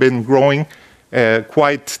exports have been growing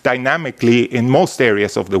quite dynamically in most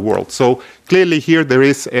areas of the world. So clearly here there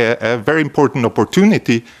is a very important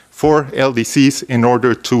opportunity for LDCs in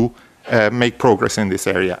order to make progress in this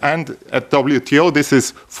area. And at WTO, this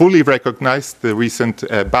is fully recognized. The recent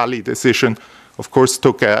Bali decision, of course,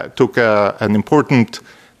 took an important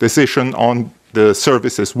decision on the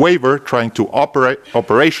services waiver, trying to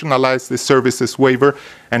operationalize the services waiver.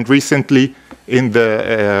 And recently in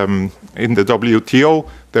the WTO,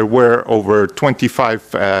 there were over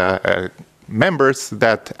 25 members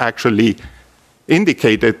that actually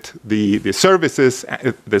indicated the services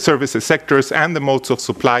sectors and the modes of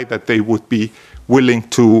supply that they would be willing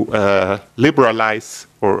to liberalize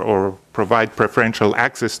or provide preferential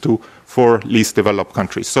access to for least developed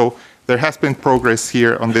countries. So there has been progress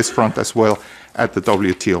here on this front as well at the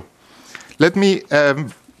WTO. Let me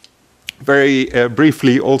very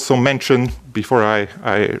briefly also mention, before I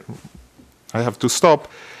have to stop,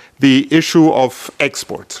 the issue of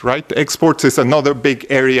exports, right? Exports is another big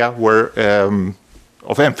area where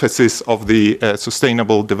of emphasis of the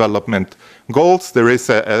Sustainable Development Goals. There is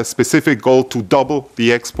a specific goal to double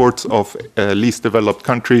the exports of least developed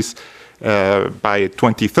countries by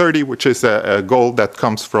 2030, which is a goal that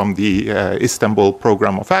comes from the Istanbul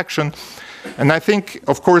Programme of Action. And I think,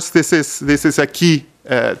 of course, this is a key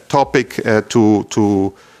topic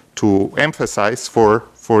to emphasize for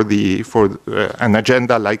an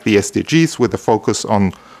agenda like the SDGs with a focus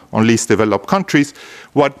on least developed countries.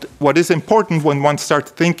 What is important when one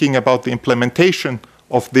starts thinking about the implementation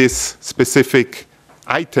of this specific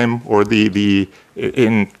item or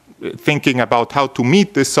in thinking about how to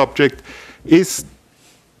meet this subject is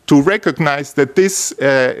to recognize that this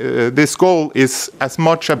goal is as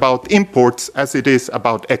much about imports as it is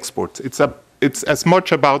about exports. It's as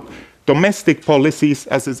much about domestic policies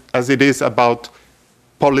as it is about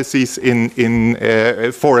policies in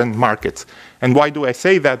foreign markets. And why do I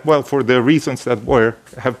say that? Well, for the reasons that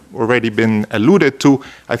have already been alluded to.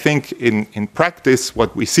 I think in practice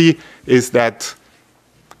what we see is that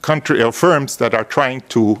firms that are trying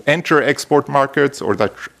to enter export markets or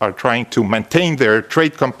that are trying to maintain their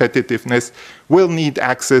trade competitiveness will need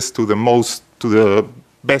access to the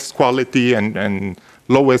best quality and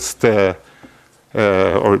lowest or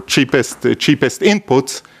cheapest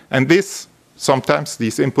inputs. And sometimes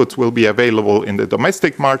these inputs will be available in the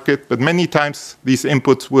domestic market, but many times these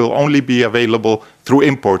inputs will only be available through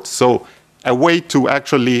imports. So a way to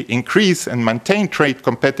actually increase and maintain trade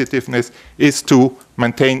competitiveness is to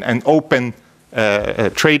maintain an open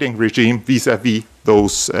trading regime vis-à-vis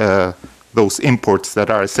those imports that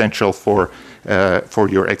are essential for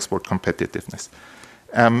your export competitiveness.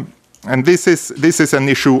 And this is an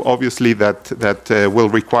issue, obviously, that will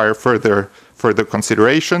require further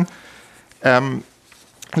consideration.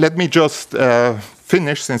 Let me just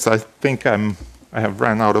finish, since I think I have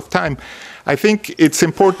run out of time. I think it's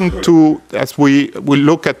important to, as we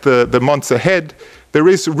look at the months ahead, there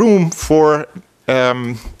is room for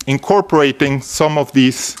incorporating some of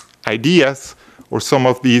these ideas or some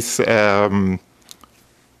of these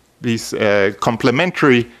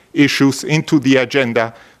complementary issues into the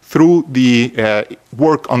agenda through the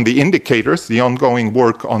work on the indicators, the ongoing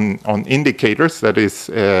work on indicators, that is,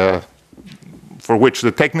 for which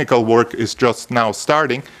the technical work is just now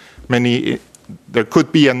starting. There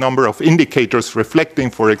could be a number of indicators reflecting,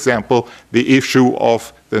 for example, the issue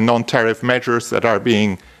of the non-tariff measures that are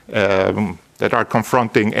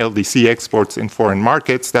confronting LDC exports in foreign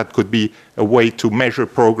markets. That could be a way to measure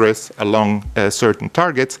progress along certain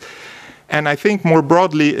targets. And I think more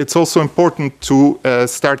broadly, it's also important to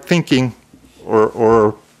start thinking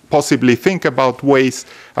or possibly think about ways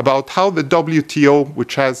about how the WTO,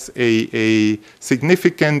 which has a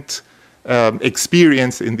significant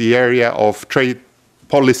experience in the area of trade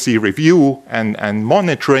policy review and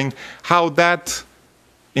monitoring, how that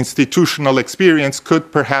institutional experience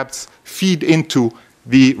could perhaps feed into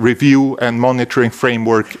the review and monitoring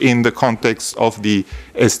framework in the context of the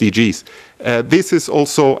SDGs. This is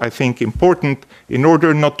also, I think, important in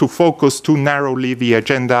order not to focus too narrowly the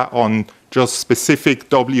agenda on just specific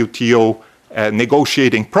WTO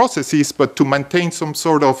negotiating processes, but to maintain some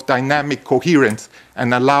sort of dynamic coherence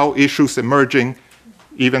and allow issues emerging,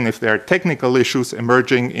 even if there are technical issues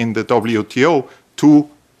emerging in the WTO, to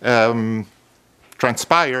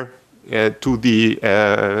transpire to the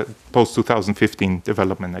post-2015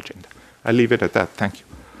 development agenda. I'll leave it at that. Thank you.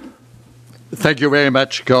 Thank you very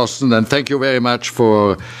much, Carsten, and thank you very much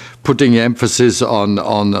for putting emphasis on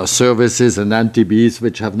services and NTBs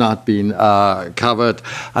which have not been covered.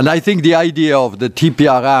 And I think the idea of the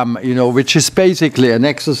TPRM, which is basically an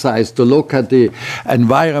exercise to look at the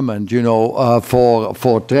environment,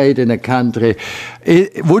 for trade in a country,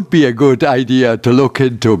 it would be a good idea to look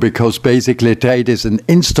into, because basically trade is an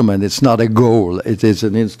instrument. It's not a goal. It is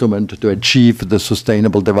an instrument to achieve the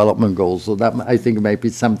Sustainable Development Goals. So that, I think, may be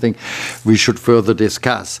something we should further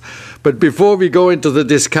discuss. But before we go into the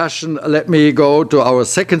discussion, let me go to our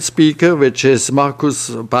second speaker, which is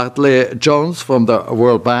Marcus Bartley-Jones from the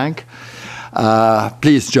World Bank.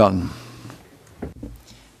 Please, John.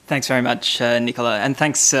 Thanks very much, Nicola, and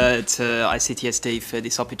thanks to ICTSD for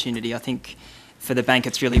this opportunity. I think for the bank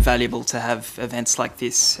it's really valuable to have events like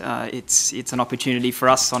this. It's an opportunity for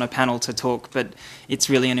us on a panel to talk, but it's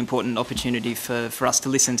really an important opportunity for us to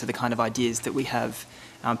listen to the kind of ideas that we have,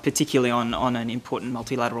 particularly on an important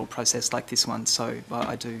multilateral process like this one. So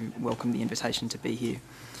I do welcome the invitation to be here.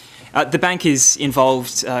 The bank is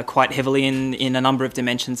involved quite heavily in a number of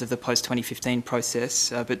dimensions of the post-2015 process,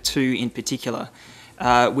 but two in particular.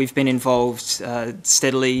 We've been involved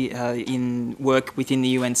steadily in work within the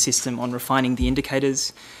UN system on refining the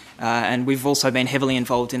indicators, and we've also been heavily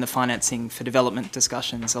involved in the financing for development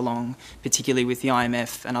discussions along, particularly with the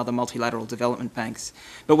IMF and other multilateral development banks.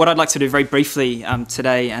 But what I'd like to do very briefly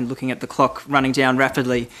today, and looking at the clock running down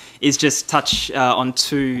rapidly, is just touch on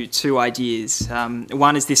two ideas.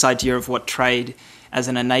 One is this idea of what trade as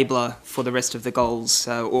an enabler for the rest of the goals,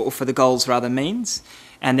 or for the goals rather, means.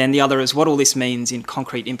 And then the other is what all this means in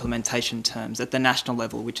concrete implementation terms at the national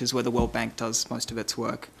level, which is where the World Bank does most of its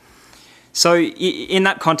work. So in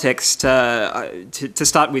that context, to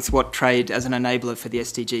start with what trade as an enabler for the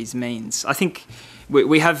SDGs means, I think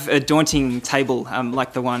we have a daunting table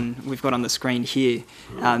like the one we've got on the screen here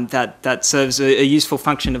that serves a useful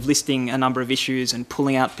function of listing a number of issues and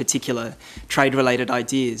pulling out particular trade-related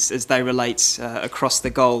ideas as they relate across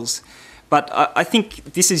the goals. But I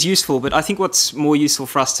think this is useful, but I think what's more useful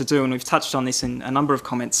for us to do, and we've touched on this in a number of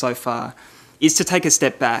comments so far, is to take a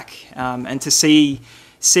step back and to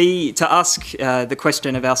ask the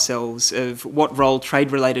question of ourselves of what role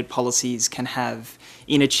trade-related policies can have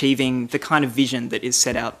in achieving the kind of vision that is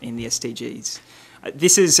set out in the SDGs.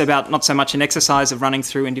 This is about not so much an exercise of running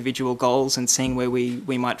through individual goals and seeing where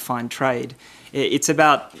we might find trade. It's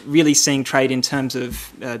about really seeing trade in terms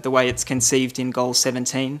of the way it's conceived in Goal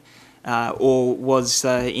 17, or was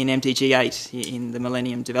in MDG 8 in the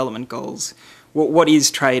Millennium Development Goals. What is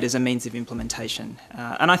trade as a means of implementation?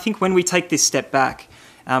 And I think when we take this step back,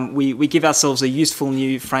 we give ourselves a useful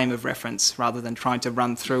new frame of reference rather than trying to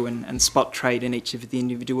run through and spot trade in each of the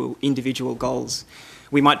individual goals.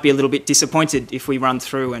 We might be a little bit disappointed if we run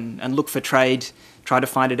through and look for trade, try to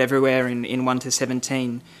find it everywhere in 1 to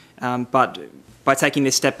 17, but by taking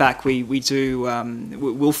this step back,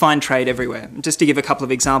 we'll find trade everywhere. Just to give a couple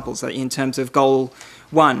of examples, in terms of Goal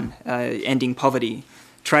 1, ending poverty,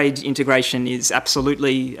 trade integration is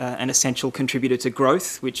absolutely an essential contributor to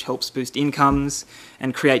growth, which helps boost incomes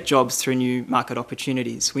and create jobs through new market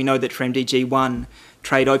opportunities. We know that for MDG 1,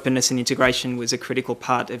 trade openness and integration was a critical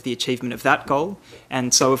part of the achievement of that goal.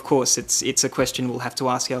 And so, of course, it's a question we'll have to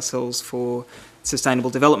ask ourselves for Sustainable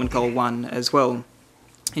Development Goal 1 as well.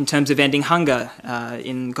 In terms of ending hunger,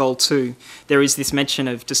 in Goal 2, there is this mention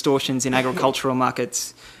of distortions in agricultural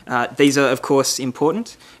markets. These are, of course,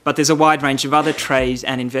 important, but there's a wide range of other trade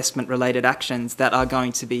and investment-related actions that are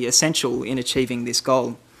going to be essential in achieving this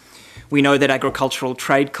goal. We know that agricultural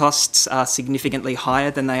trade costs are significantly higher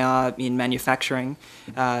than they are in manufacturing.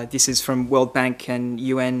 This is from World Bank and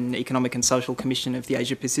UN Economic and Social Commission of the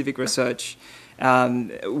Asia-Pacific Research.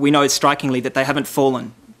 We know strikingly that they haven't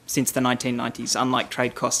fallen since the 1990s, unlike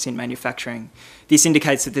trade costs in manufacturing. This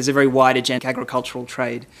indicates that there's a very wide agenda agricultural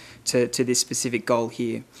trade to this specific goal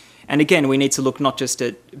here. And again, we need to look not just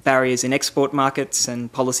at barriers in export markets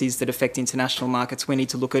and policies that affect international markets, we need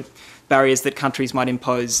to look at barriers that countries might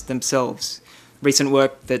impose themselves. Recent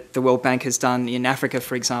work that the World Bank has done in Africa,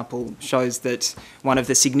 for example, shows that one of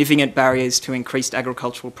the significant barriers to increased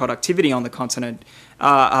agricultural productivity on the continent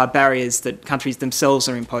are barriers that countries themselves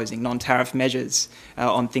are imposing, non-tariff measures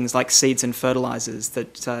on things like seeds and fertilisers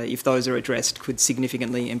that, if those are addressed, could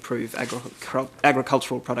significantly improve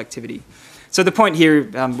agricultural productivity. So the point here,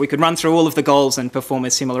 we could run through all of the goals and perform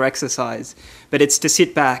a similar exercise, but it's to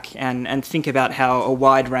sit back and think about how a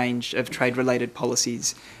wide range of trade-related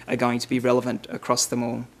policies are going to be relevant across them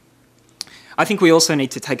all. I think we also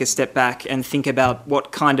need to take a step back and think about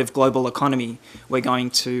what kind of global economy we're going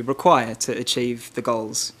to require to achieve the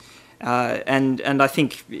goals. And I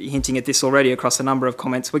think, hinting at this already across a number of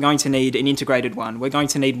comments, we're going to need an integrated one. We're going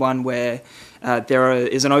to need one where there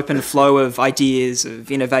is an open flow of ideas,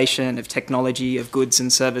 of innovation, of technology, of goods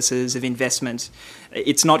and services, of investment.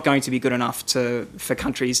 It's not going to be good enough for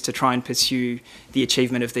countries to try and pursue the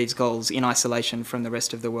achievement of these goals in isolation from the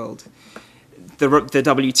rest of the world. The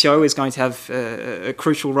WTO is going to have a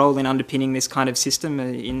crucial role in underpinning this kind of system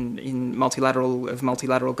in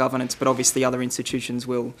multilateral governance, but obviously other institutions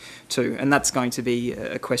will too, and that's going to be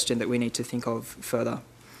a question that we need to think of further.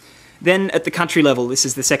 Then at the country level, this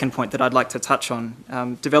is the second point that I'd like to touch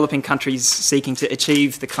on. Developing countries seeking to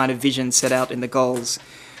achieve the kind of vision set out in the goals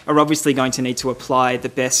are obviously going to need to apply the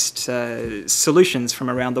best solutions from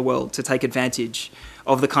around the world to take advantage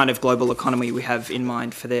of the kind of global economy we have in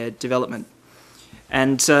mind for their development.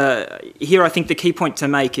 And here I think the key point to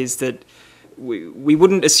make is that we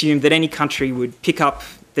wouldn't assume that any country would pick up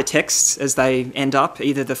the texts as they end up,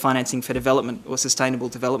 either the Financing for Development or Sustainable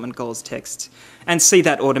Development Goals texts, and see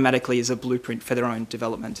that automatically as a blueprint for their own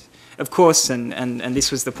development. Of course, and this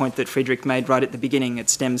was the point that Friedrich made right at the beginning, it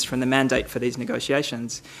stems from the mandate for these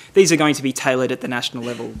negotiations. These are going to be tailored at the national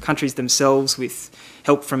level. Countries themselves, with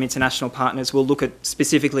help from international partners, will look at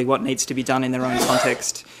specifically what needs to be done in their own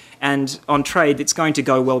context. And on trade, it's going to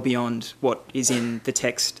go well beyond what is in the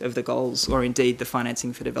text of the goals or indeed the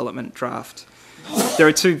Financing for Development draft. There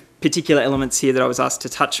are two particular elements here that I was asked to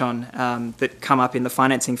touch on that come up in the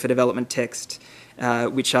Financing for Development text,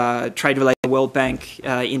 which are trade-related. The World Bank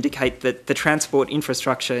indicate that the transport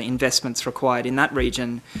infrastructure investments required in that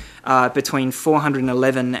region are between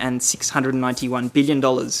 $411 and $691 billion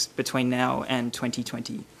between now and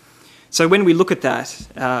 2020. So when we look at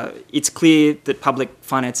that, it's clear that public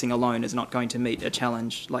financing alone is not going to meet a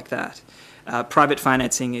challenge like that. Private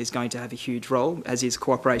financing is going to have a huge role, as is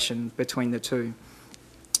cooperation between the two.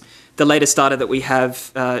 The latest data that we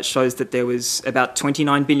have shows that there was about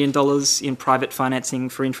 $29 billion in private financing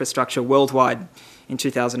for infrastructure worldwide in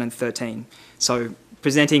 2013. So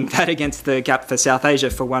presenting that against the gap for South Asia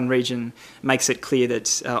for one region makes it clear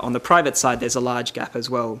that on the private side there's a large gap as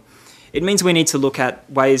well. It means we need to look at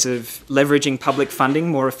ways of leveraging public funding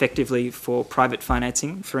more effectively for private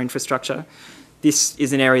financing for infrastructure. This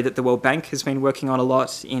is an area that the World Bank has been working on a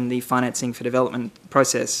lot in the Financing for Development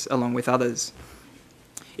process, along with others.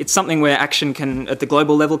 It's something where action can, at the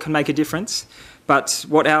global level, can make a difference. But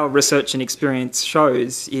what our research and experience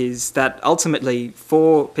shows is that ultimately,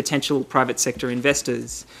 for potential private sector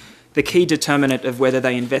investors, the key determinant of whether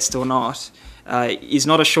they invest or not is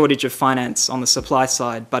not a shortage of finance on the supply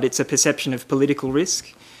side, but it's a perception of political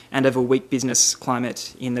risk and of a weak business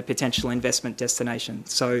climate in the potential investment destination.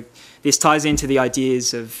 So this ties into the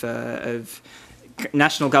ideas of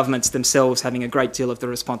national governments themselves having a great deal of the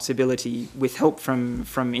responsibility, with help from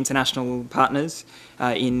international partners,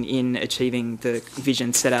 in achieving the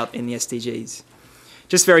vision set out in the SDGs.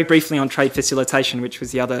 Just very briefly on trade facilitation, which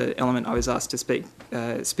was the other element I was asked to speak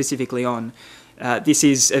specifically on. This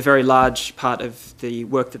is a very large part of the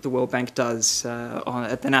work that the World Bank does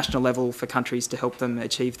at the national level for countries to help them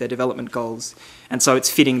achieve their development goals. And so it's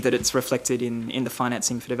fitting that it's reflected in the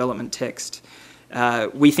Financing for Development text.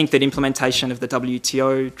 We think that implementation of the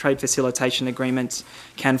WTO Trade Facilitation Agreement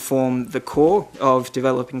can form the core of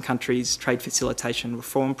developing countries' trade facilitation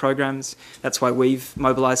reform programs. That's why we've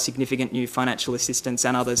mobilised significant new financial assistance,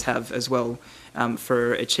 and others have as well,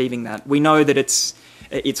 for achieving that. We know that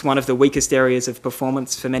it's one of the weakest areas of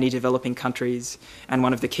performance for many developing countries, and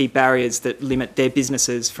one of the key barriers that limit their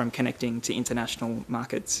businesses from connecting to international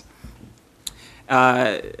markets.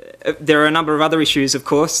 There are a number of other issues, of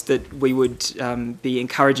course, that we would be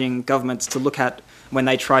encouraging governments to look at when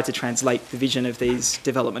they try to translate the vision of these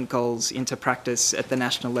development goals into practice at the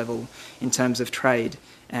national level in terms of trade.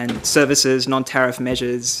 And services, non-tariff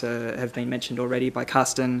measures have been mentioned already by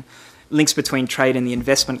Carsten. Links between trade and the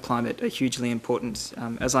investment climate are hugely important,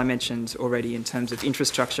 as I mentioned already, in terms of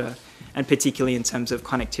infrastructure and particularly in terms of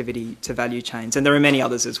connectivity to value chains. And there are many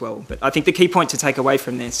others as well. But I think the key point to take away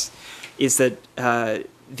from this is that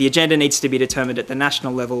the agenda needs to be determined at the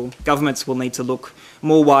national level. Governments will need to look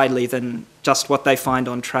more widely than just what they find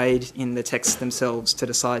on trade in the texts themselves to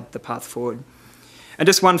decide the path forward. And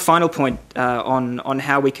just one final point on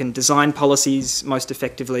how we can design policies most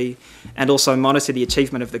effectively and also monitor the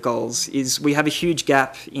achievement of the goals is we have a huge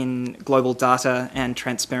gap in global data and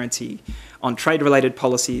transparency on trade-related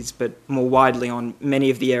policies, but more widely on many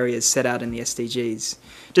of the areas set out in the SDGs.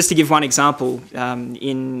 Just to give one example,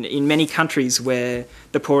 in many countries where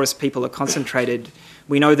the poorest people are concentrated,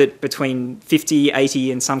 We know that between 50,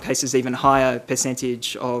 80, in some cases even higher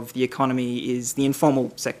percentage of the economy is the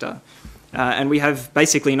informal sector. And we have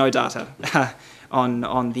basically no data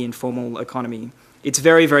on the informal economy. It's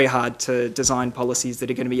very, very hard to design policies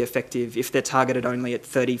that are going to be effective if they're targeted only at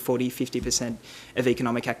 30, 40, 50% of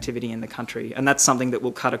economic activity in the country. And that's something that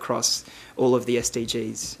will cut across all of the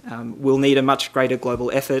SDGs. We'll need a much greater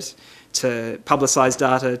global effort to publicise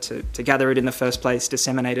data, to gather it in the first place,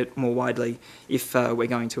 disseminate it more widely if we're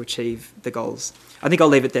going to achieve the goals. I think I'll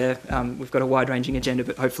leave it there. We've got a wide-ranging agenda,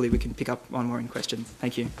 but hopefully we can pick up on more in questions.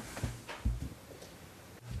 Thank you.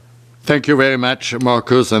 Thank you very much,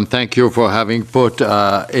 Marcus, and thank you for having put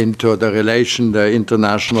into the relation the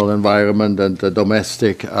international environment and the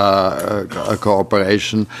domestic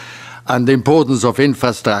cooperation and the importance of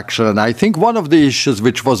infrastructure. And I think one of the issues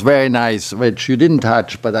which was very nice, which you didn't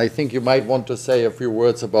touch, but I think you might want to say a few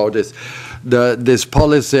words about is this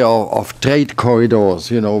policy of trade corridors,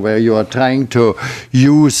 you know, where you are trying to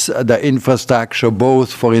use the infrastructure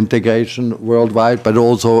both for integration worldwide, but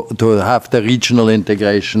also to have the regional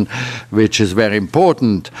integration, which is very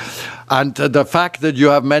important. And the fact that you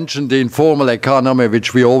have mentioned the informal economy,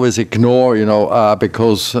 which we always ignore, you know,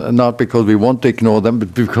 not because we want to ignore them,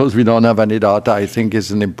 but because we don't have any data, I think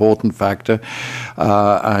is an important factor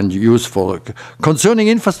and useful. Concerning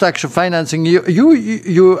infrastructure financing,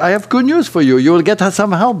 I have good news for you. You will get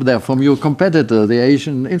some help there from your competitor, the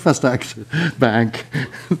Asian Infrastructure Bank.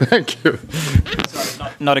 Thank you.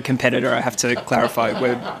 Not a competitor, I have to clarify.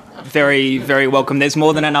 We're very, very welcome. There's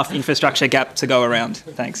more than enough infrastructure gap to go around.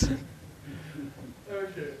 Thanks.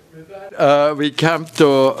 We come to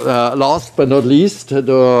last but not least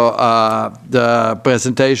the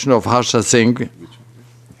presentation of Harsha Singh.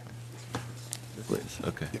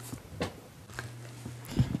 Okay.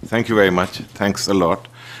 Thank you very much. Thanks a lot.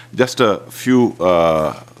 Just a few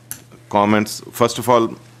comments. First of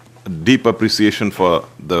all, deep appreciation for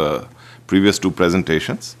the previous two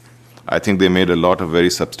presentations. I think they made a lot of very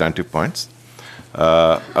substantive points.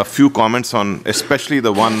 A few comments on especially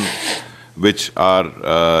the one which our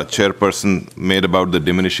chairperson made about the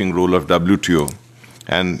diminishing role of WTO.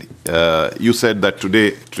 And you said that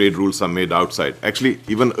today trade rules are made outside. Actually,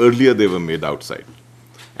 even earlier they were made outside.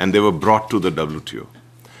 And they were brought to the WTO.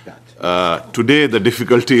 Today the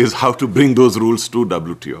difficulty is how to bring those rules to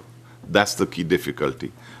WTO. That's the key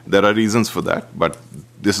difficulty. There are reasons for that, but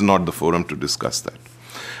this is not the forum to discuss that.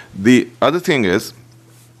 The other thing is,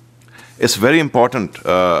 it's very important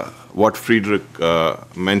what Friedrich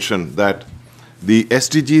mentioned, that the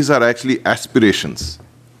SDGs are actually aspirations,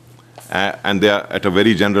 and they are at a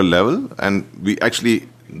very general level. And we actually,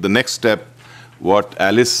 the next step, what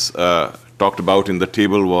Alice talked about in the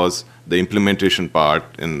table was the implementation part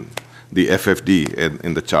in the FfD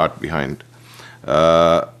in the chart behind,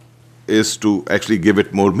 is to actually give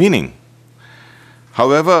it more meaning.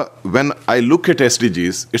 However, when I look at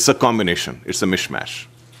SDGs, it's a combination, it's a mishmash.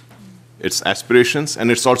 It's aspirations,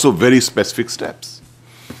 and it's also very specific steps.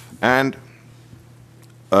 And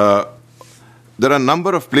there are a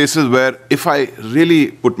number of places where if I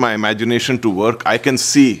really put my imagination to work, I can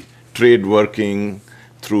see trade working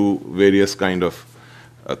through various kind of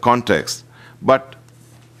contexts. But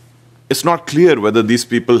it's not clear whether these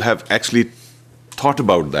people have actually thought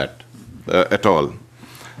about that at all.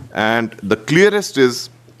 And the clearest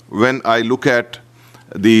is when I look at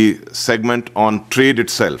the segment on trade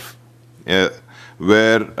itself,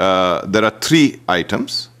 where there are 3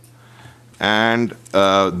 items, and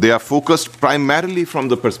they are focused primarily from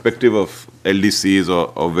the perspective of LDCs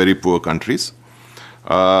or very poor countries.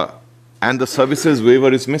 And the services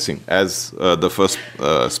waiver is missing, as the first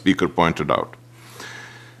speaker pointed out.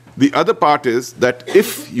 The other part is that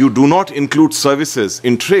if you do not include services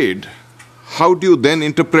in trade, how do you then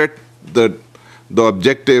interpret the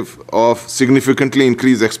objective of significantly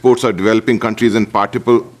increase exports of developing countries, in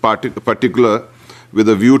particular with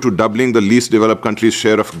a view to doubling the least developed countries'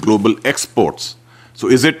 share of global exports? So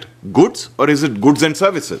is it goods or is it goods and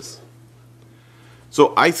services?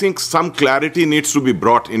 So I think some clarity needs to be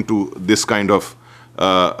brought into this kind of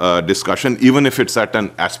discussion, even if it's at an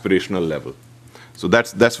aspirational level. So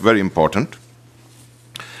that's very important.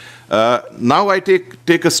 Now I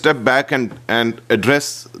take a step back and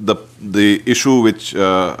address the issue which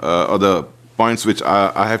or the points which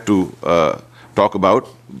I have to talk about,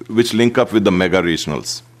 which link up with the mega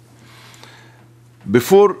regionals.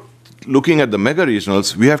 Before looking at the mega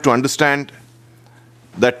regionals, we have to understand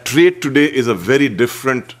that trade today is a very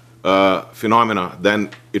different phenomena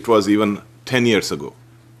than it was even 10 years ago.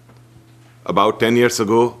 About 10 years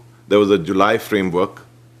ago, there was a July framework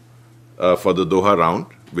for the Doha round,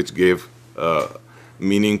 which gave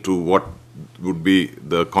meaning to what would be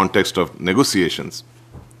the context of negotiations.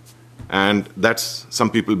 And some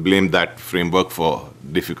people blame that framework for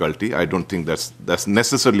difficulty. I don't think that's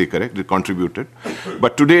necessarily correct. It contributed.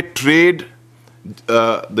 But today, trade,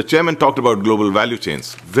 the chairman talked about global value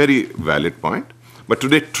chains. Very valid point. But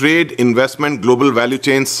today, trade, investment, global value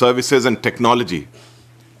chains, services, and technology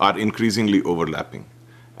are increasingly overlapping.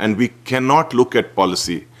 And we cannot look at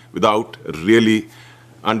policy without really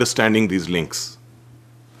understanding these links.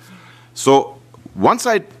 So once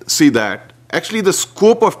I see that, actually the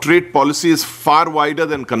scope of trade policy is far wider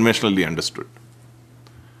than conventionally understood.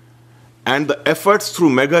 And the efforts through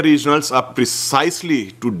mega-regionals are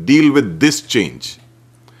precisely to deal with this change.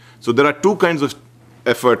 So there are two kinds of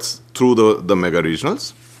efforts through the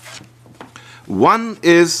mega-regionals. One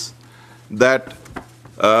is that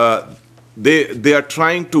they are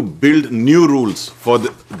trying to build new rules for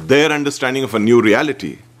their understanding of a new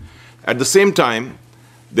reality. At the same time,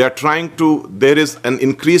 there is an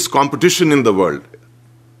increased competition in the world.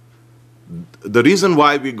 The reason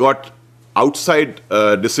why we got outside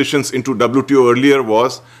decisions into WTO earlier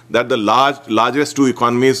was that the largest two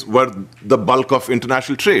economies were the bulk of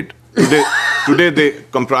international trade. Today they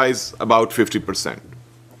comprise about 50%.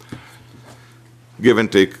 Give and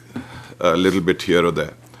take a little bit here or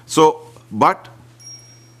there. So, but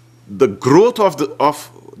the growth of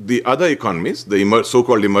the other economies, the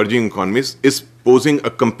so-called emerging economies, is posing a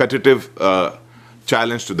competitive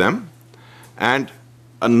challenge to them. And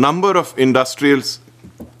a number of industrials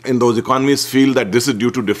in those economies feel that this is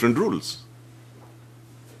due to different rules.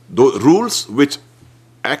 Those rules which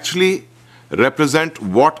actually represent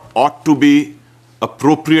what ought to be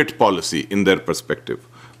appropriate policy in their perspective,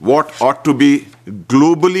 what ought to be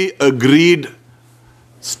globally agreed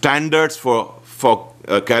standards for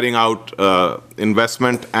carrying out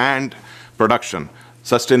investment and production,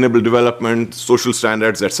 sustainable development, social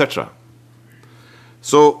standards, etc.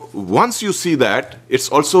 So once you see that, it's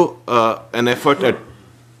also an effort at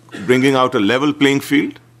bringing out a level playing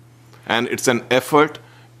field, and it's an effort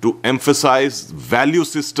to emphasize value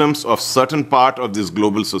systems of certain part of this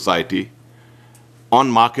global society on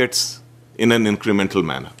markets in an incremental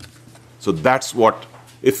manner. So that's what,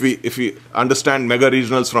 if we understand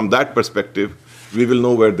mega-regionals from that perspective, we will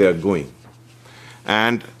know where they are going.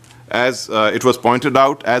 And as it was pointed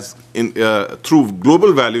out, through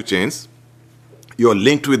global value chains, you're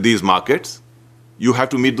linked with these markets, you have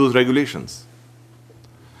to meet those regulations.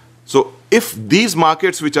 So if these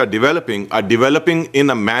markets which are developing in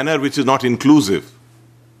a manner which is not inclusive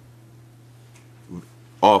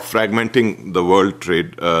of fragmenting the world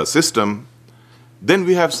trade system, then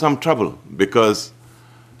we have some trouble, because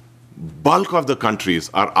bulk of the countries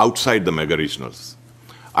are outside the mega-regionals.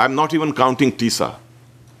 I'm not even counting TISA,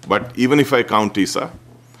 but even if I count TISA,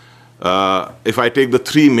 if I take the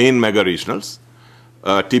three main mega-regionals,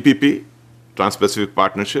 TPP, Trans-Pacific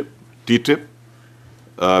Partnership, TTIP,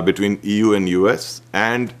 between EU and US,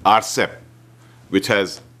 and RCEP, which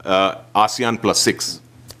has ASEAN plus 6.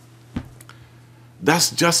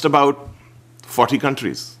 That's just about 40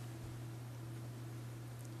 countries.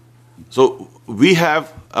 So we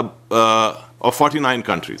have, of 49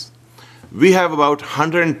 countries, we have about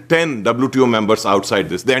 110 WTO members outside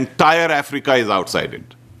this. The entire Africa is outside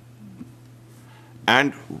it.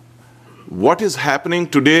 And what is happening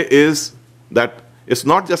today is that it's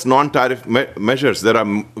not just non-tariff measures. There are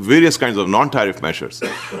various kinds of non-tariff measures.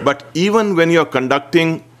 But even when you're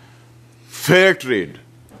conducting fair trade,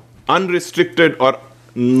 unrestricted or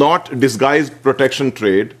not disguised protection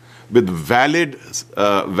trade with valid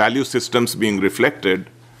value systems being reflected,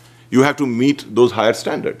 you have to meet those higher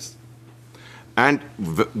standards. And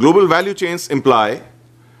global value chains imply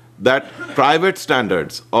that private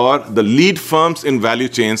standards or the lead firms in value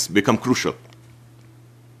chains become crucial.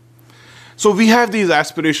 So we have these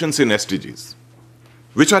aspirations in SDGs,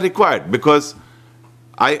 which are required, because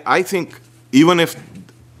I think even if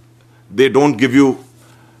they don't give you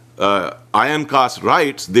iron cast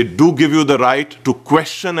rights, they do give you the right to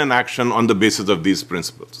question an action on the basis of these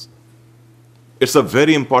principles. It's a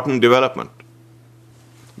very important development,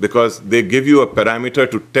 because they give you a parameter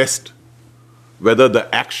to test whether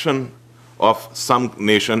the action of some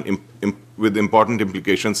nation with important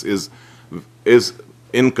implications is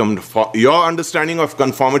in your understanding of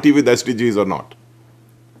conformity with SDGs or not.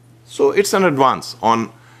 So it's an advance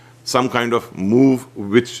on some kind of move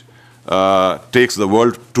which takes the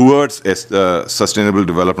world towards sustainable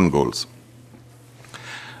development goals.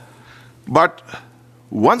 But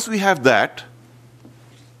once we have that,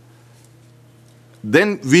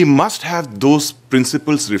 then we must have those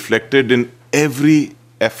principles reflected in every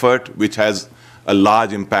effort which has a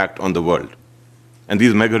large impact on the world. And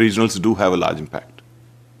these mega-regionals do have a large impact.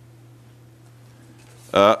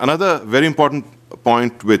 Another very important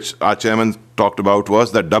point which our chairman talked about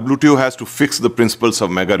was that WTO has to fix the principles of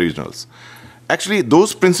mega-regionals. Actually,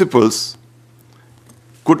 those principles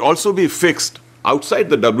could also be fixed outside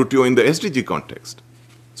the WTO in the SDG context.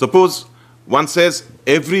 Suppose one says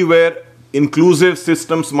everywhere inclusive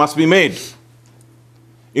systems must be made.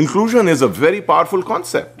 Inclusion is a very powerful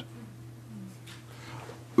concept.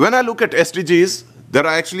 When I look at SDGs, there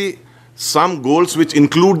are actually some goals which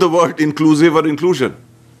include the word inclusive or inclusion.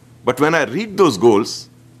 But when I read those goals,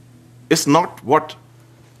 it's not what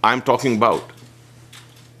I'm talking about.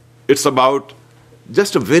 It's about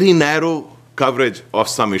just a very narrow coverage of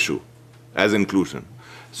some issue as inclusion.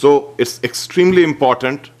 So it's extremely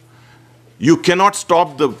important. You cannot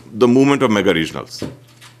stop the movement of mega-regionals.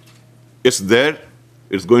 It's there,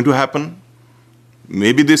 it's going to happen,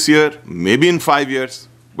 maybe this year, maybe in 5 years,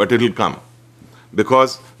 but it'll come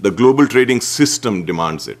because the global trading system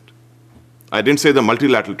demands it. I didn't say the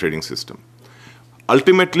multilateral trading system.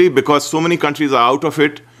 Ultimately, because so many countries are out of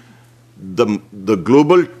it, the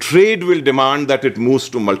global trade will demand that it moves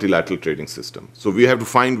to multilateral trading system. So we have to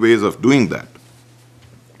find ways of doing that.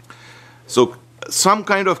 So some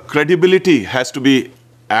kind of credibility has to be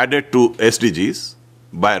added to SDGs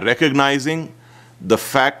by recognizing the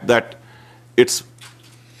fact that it's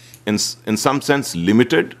in some sense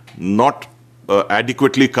limited, not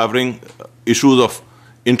adequately covering issues of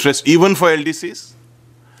interest even for LDCs.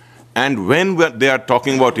 And when they are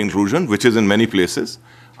talking about inclusion, which is in many places,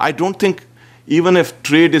 I don't think even if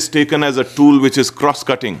trade is taken as a tool which is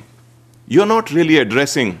cross-cutting, you're not really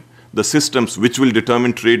addressing the systems which will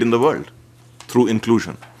determine trade in the world through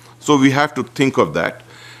inclusion. So we have to think of that.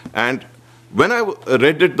 And when I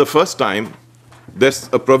read it the first time, there's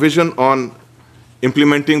a provision on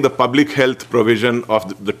implementing the public health provision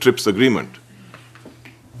of the TRIPS agreement.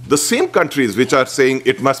 The same countries which are saying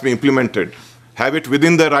it must be implemented have it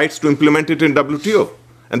within their rights to implement it in WTO,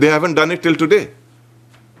 and they haven't done it till today.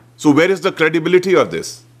 So where is the credibility of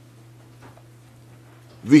this?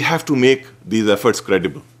 We have to make these efforts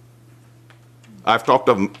credible. I've talked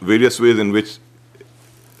of various ways in which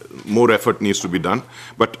more effort needs to be done,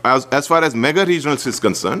 but as far as mega-regionals is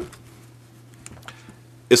concerned,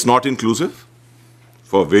 it's not inclusive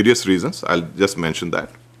for various reasons. I'll just mention that.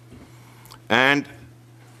 And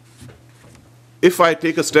if I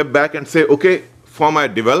take a step back and say, okay, for my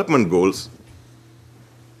development goals,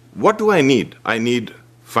 what do I need? I need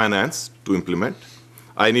finance to implement.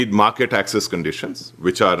 I need market access conditions,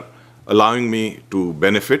 which are allowing me to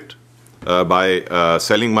benefit by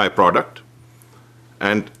selling my product.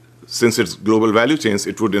 And since it's global value chains,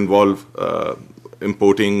 it would involve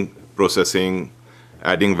importing, processing,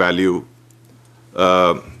 adding value,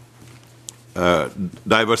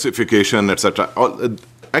 diversification, etc.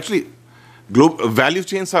 Actually, value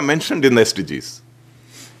chains are mentioned in the SDGs.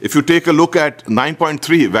 If you take a look at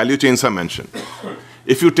 9.3, value chains are mentioned.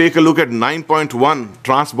 If you take a look at 9.1,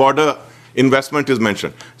 trans-border investment is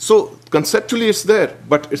mentioned. So conceptually it's there,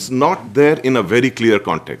 but it's not there in a very clear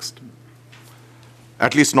context.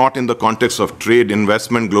 At least not in the context of trade,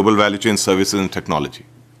 investment, global value chain, services, and technology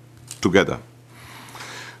together.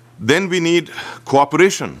 Then we need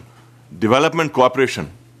cooperation, development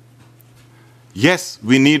cooperation. Yes,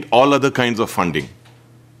 we need all other kinds of funding,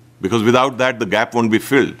 because without that, the gap won't be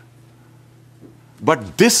filled.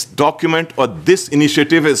 But this document or this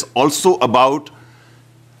initiative is also about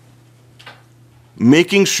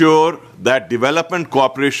making sure that development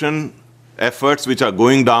cooperation efforts which are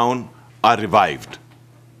going down are revived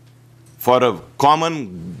for a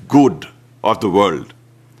common good of the world.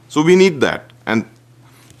 So we need that. And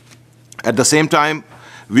at the same time,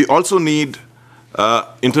 we also need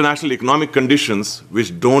international economic conditions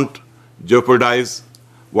which don't jeopardize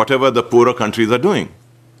whatever the poorer countries are doing.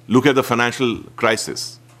 Look at the financial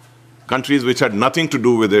crisis. Countries which had nothing to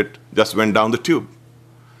do with it just went down the tube.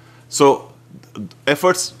 So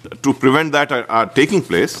efforts to prevent that are taking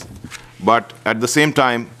place, but at the same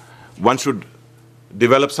time, one should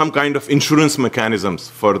develop some kind of insurance mechanisms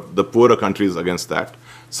for the poorer countries against that.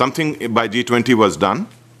 Something by G20 was done,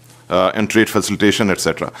 and trade facilitation,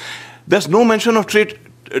 etc. There's no mention of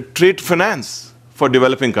trade finance for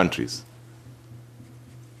developing countries.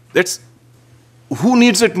 Who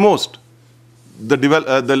needs it most?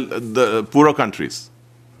 The poorer countries.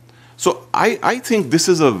 So I think this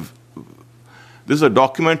is a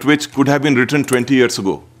document which could have been written 20 years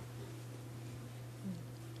ago.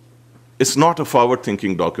 It's not a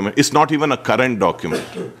forward-thinking document. It's not even a current document.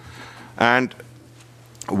 And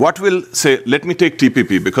what will say, let me take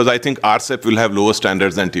TPP, because I think RCEP will have lower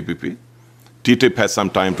standards than TPP. TTIP has some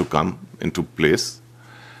time to come into place.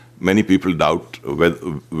 many people doubt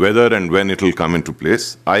whether and when it will come into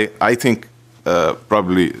place. I think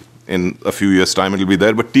probably in a few years' time it will be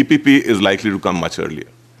there, but TPP is likely to come much earlier.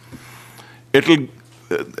 It will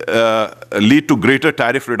lead to greater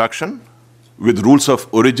tariff reduction with rules of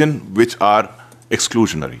origin which are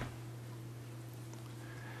exclusionary.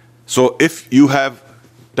 So if you have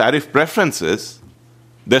tariff preferences,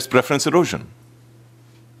 there's preference erosion.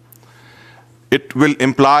 It will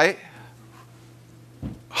imply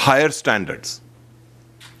higher standards.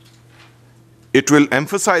 It will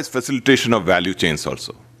emphasize facilitation of value chains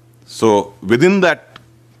also. So within that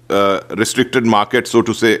restricted market, so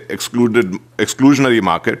to say, exclusionary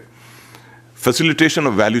market, facilitation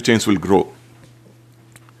of value chains will grow.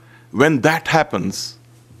 When that happens,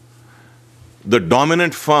 the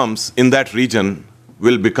dominant firms in that region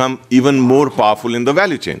will become even more powerful in the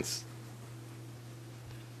value chains.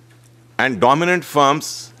 And dominant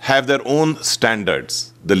firms have their own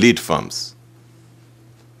standards, the lead firms.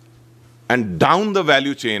 And down the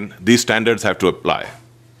value chain, these standards have to apply.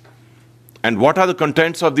 And what are the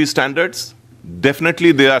contents of these standards?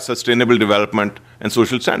 Definitely they are sustainable development and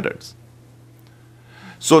social standards.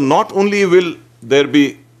 So not only will there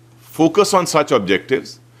be focus on such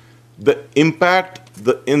objectives, the impact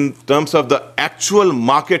in terms of the actual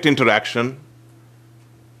market interaction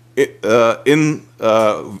in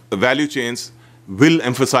value chains will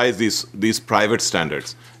emphasize these private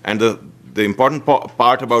standards. And the important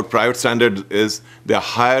part about private standards is they are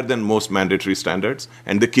higher than most mandatory standards,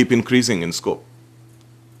 and they keep increasing in scope.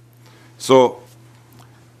 So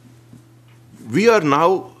we are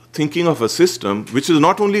now thinking of a system which is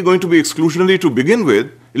not only going to be exclusionary to begin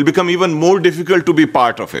with, it will become even more difficult to be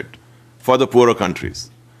part of it for the poorer countries.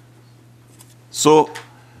 So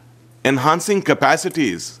enhancing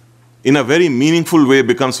capacities in a very meaningful way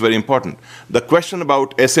becomes very important. The question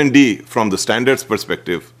about S&D from the standards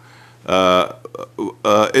perspective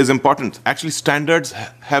is important. Actually, standards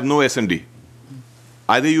have no S&D.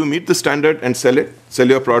 Either you meet the standard and sell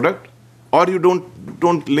your product, or you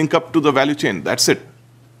don't link up to the value chain. That's it.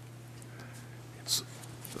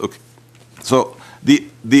 Okay. So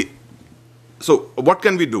so what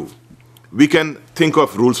can we do? We can think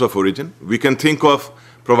of rules of origin. We can think of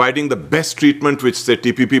providing the best treatment which, say,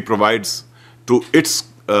 TPP provides to its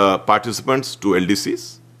participants, to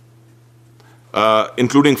LDCs,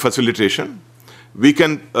 including facilitation. We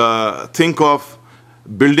can think of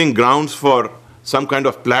building grounds for some kind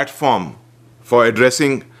of platform for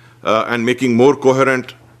addressing and making more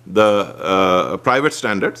coherent the private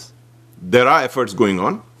standards. There are efforts going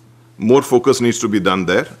on. More focus needs to be done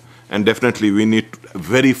there. And definitely we need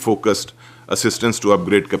very focused assistance to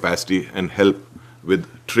upgrade capacity and help with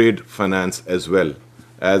trade finance as well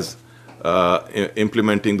as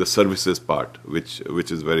implementing the services part,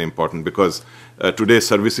 which is very important, because today's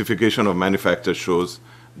servicification of manufacture shows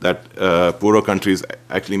that poorer countries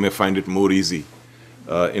actually may find it more easy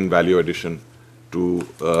in value addition to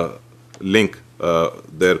link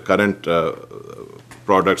their current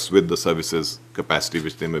products with the services capacity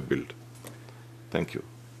which they may build. Thank you.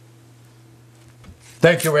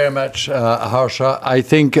 Thank you very much, Harsha. I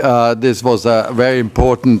think this was a very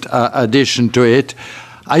important addition to it.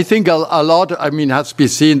 I think a lot, has been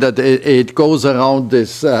seen that it goes around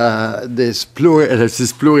this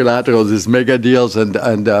plurilateral, these mega deals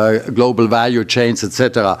and global value chains,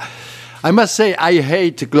 etc. I must say I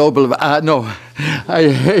hate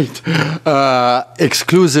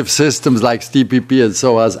exclusive systems like TPP and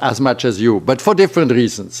so as much as you, but for different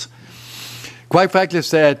reasons. Quite frankly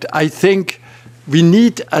said, I think we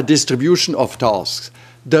need a distribution of tasks.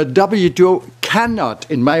 The WTO cannot,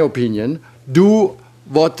 in my opinion, do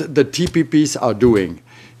what the TPPs are doing.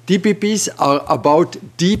 TPPs are about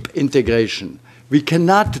deep integration. We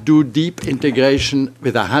cannot do deep integration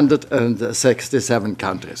with 167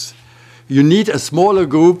 countries. You need a smaller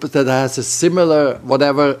group that has a similar,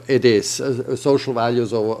 whatever it is, social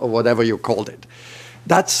values or whatever you called it.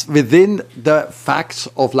 That's within the facts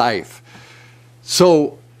of life.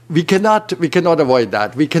 So we cannot avoid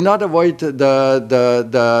that. We cannot avoid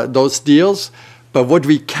those deals. But what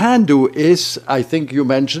we can do is, I think you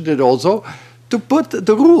mentioned it also, to put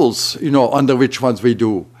the rules, under which ones we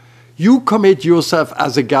do. You commit yourself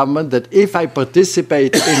as a government that if I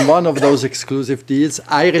participate in one of those exclusive deals,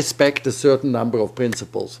 I respect a certain number of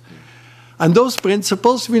principles. And those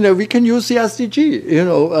principles, we can use the SDG,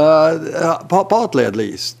 partly at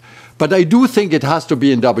least. But I do think it has to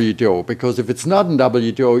be in WTO, because if it's not in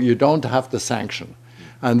WTO, you don't have the sanction.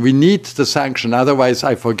 And we need the sanction, otherwise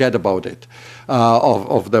I forget about it,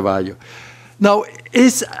 of the value. Now,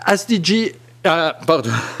 is SDG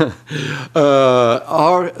Pardon.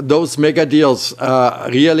 Are those mega deals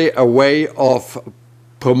really a way of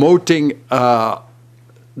promoting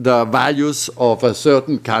the values of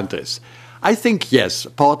certain countries? I think yes,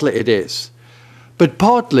 partly it is. But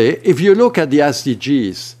partly, if you look at the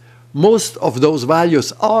SDGs, most of those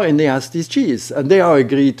values are in the SDGs, and they are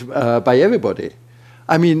agreed by everybody.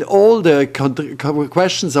 I mean, all the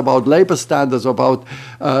questions about labor standards, about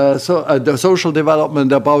the social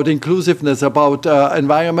development, about inclusiveness, about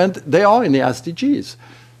environment, they are in the SDGs.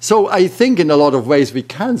 So I think in a lot of ways we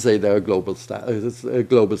can say they are global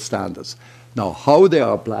standards. Now, how they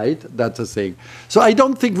are applied, that's a thing. So I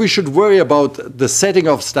don't think we should worry about the setting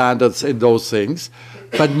of standards in those things,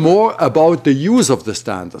 but more about the use of the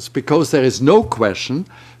standards, because there is no question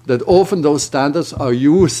that often those standards are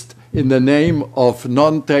used in the name of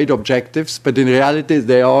non-trade objectives, but in reality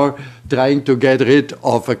they are trying to get rid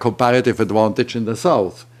of a comparative advantage in the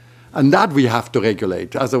South. And that we have to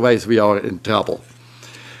regulate, otherwise we are in trouble.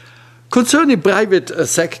 Concerning private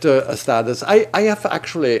sector standards, I have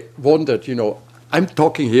actually wondered, I'm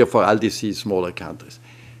talking here for LDC, smaller countries.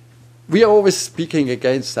 We are always speaking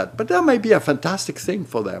against that, but that may be a fantastic thing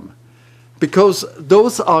for them, because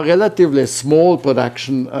those are relatively small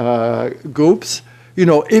production groups.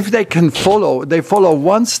 If they can follow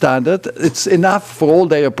one standard, it's enough for all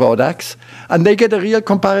their products, and they get a real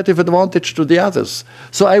comparative advantage to the others.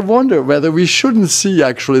 So I wonder whether we shouldn't see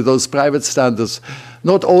actually those private standards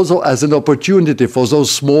not also as an opportunity for those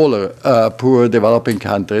smaller, poor developing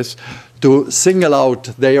countries to single out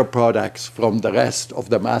their products from the rest of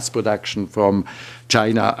the mass production from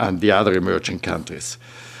China and the other emerging countries.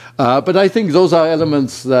 But I think those are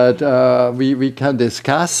elements that we can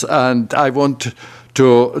discuss, and I want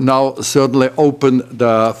to now certainly open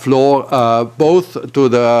the floor both to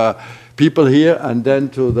the people here and then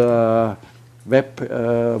to the web,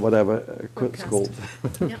 whatever it's called.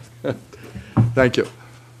 Yep. Thank you.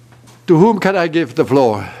 To whom can I give the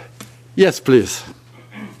floor? Yes, please.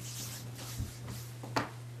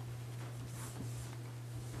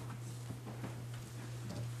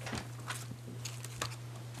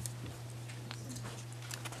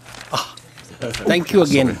 Thank you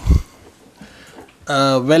again.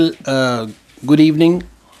 Good evening.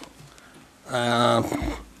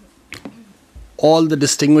 All the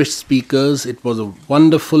distinguished speakers, it was a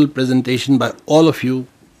wonderful presentation by all of you,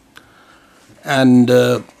 and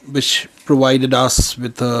which provided us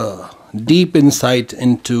with a deep insight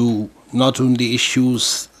into not only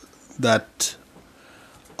issues that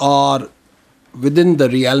are within the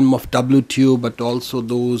realm of WTO, but also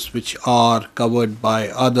those which are covered by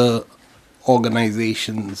other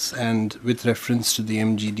organizations and with reference to the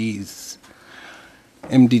MDGs.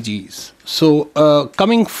 So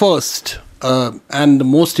coming first, and the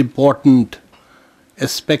most important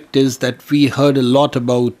aspect is that we heard a lot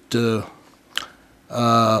about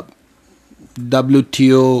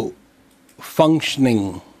WTO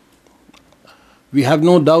functioning. We have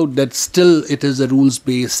no doubt that still it is a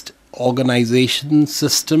rules-based organization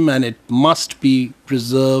system, and it must be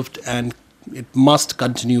preserved and it must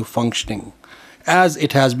continue functioning as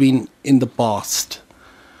it has been in the past.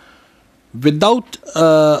 Without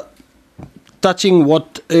touching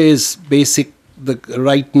what is basic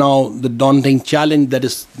right now, the daunting challenge that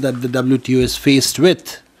the WTO is faced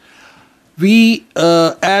with, we,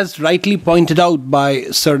 as rightly pointed out by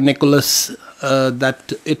Sir Nicholas,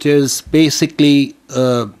 that it is basically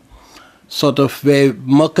sort of where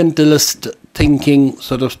mercantilist thinking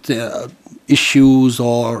sort of issues,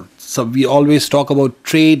 or so we always talk about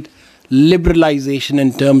trade liberalization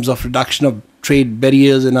in terms of reduction of trade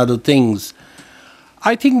barriers and other things.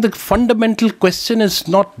 I think the fundamental question is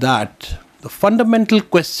not that. The fundamental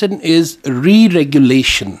question is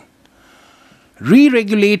re-regulation.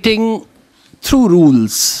 Re-regulating through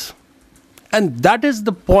rules. And that is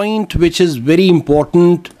the point which is very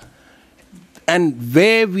important, and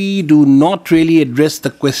where we do not really address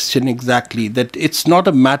the question exactly, that it's not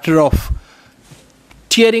a matter of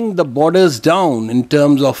tearing the borders down in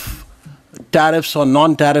terms of tariffs or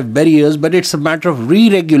non-tariff barriers, but it's a matter of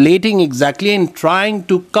re-regulating exactly and trying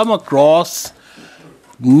to come across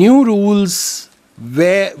new rules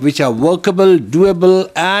which are workable,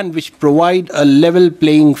 doable, and which provide a level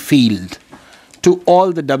playing field to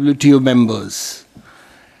all the WTO members.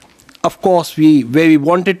 Of course, where we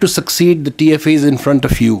wanted to succeed, the TFA is in front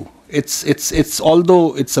of you. It's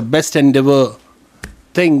although it's a best endeavor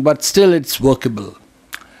thing, but still it's workable.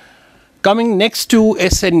 Coming next to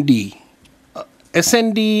SND.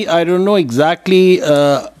 SND, I don't know exactly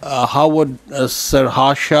how would Sir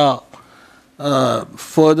Harsha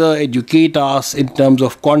further educate us in terms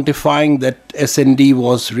of quantifying that SND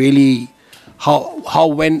was really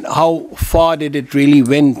how far did it really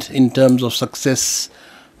went in terms of success?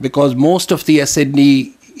 Because most of the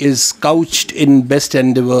SND is couched in best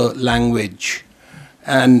endeavor language,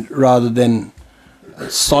 and rather than a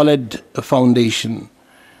solid foundation.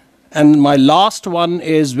 And my last one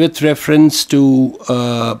is with reference to,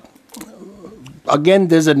 again,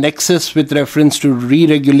 there's a nexus with reference to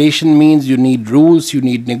re-regulation means you need rules, you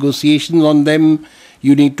need negotiations on them,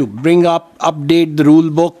 you need to update the rule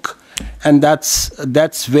book, and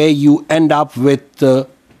that's where you end up with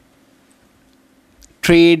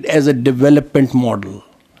trade as a development model.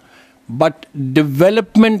 But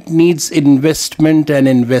development needs investment and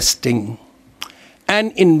investing.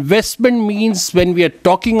 And investment means, when we are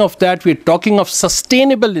talking of that, we are talking of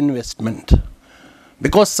sustainable investment.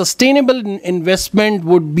 Because sustainable investment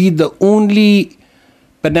would be the only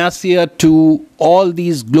panacea to all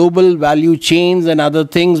these global value chains and other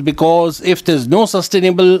things, because if there's no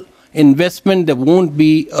sustainable investment, there won't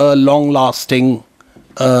be a long-lasting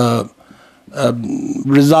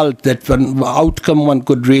result, outcome one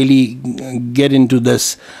could really get into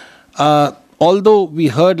this. Although we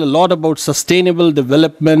heard a lot about sustainable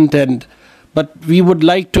development, but we would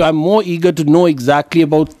like to, I'm more eager to know exactly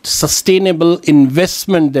about sustainable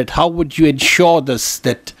investment, that how would you ensure this,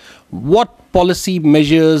 that what policy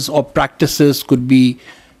measures or practices could be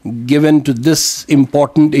given to this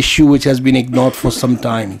important issue which has been ignored for some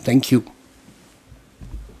time. Thank you.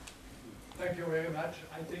 Thank you very much.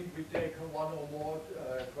 I think we take one or more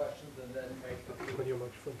questions and then make the... On your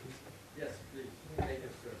microphone, please. Yes, please. Take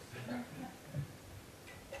it first.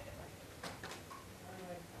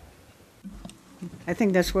 I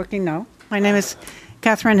think that's working now. My name is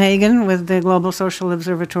Catherine Hagan with the Global Social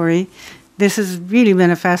Observatory. This has really been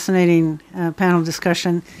a fascinating panel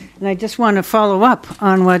discussion, and I just want to follow up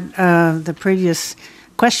on what the previous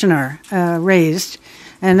questioner raised,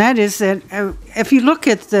 and that is that if you look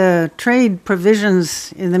at the trade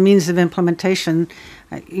provisions in the means of implementation,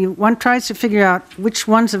 one tries to figure out which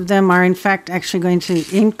ones of them are in fact actually going to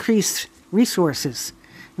increase resources.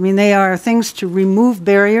 I mean, they are things to remove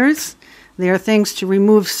barriers, they are things to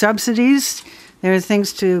remove subsidies, there are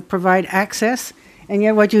things to provide access, and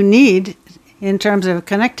yet what you need in terms of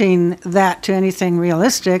connecting that to anything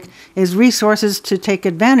realistic is resources to take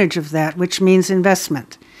advantage of that, which means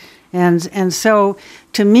investment. And so,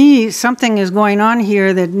 to me, something is going on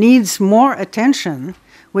here that needs more attention,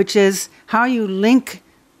 which is how you link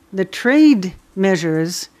the trade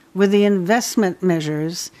measures with the investment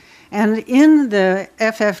measures. And in the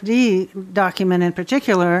FfD document in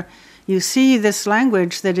particular, you see this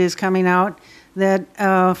language that is coming out that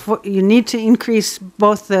you need to increase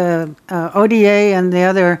both the ODA and the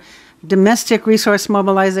other domestic resource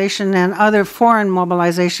mobilization and other foreign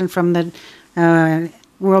mobilization from the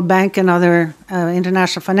World Bank and other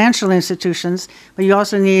international financial institutions, but you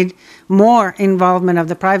also need more involvement of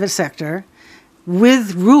the private sector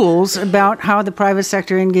with rules about how the private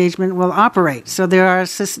sector engagement will operate. So there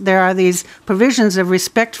are these provisions of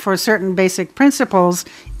respect for certain basic principles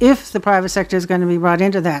if the private sector is going to be brought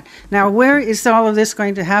into that. Now, where is all of this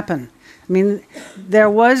going to happen? I mean, there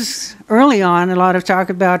was early on a lot of talk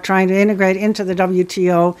about trying to integrate into the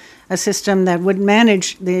WTO a system that would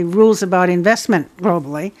manage the rules about investment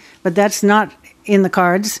globally, but that's not in the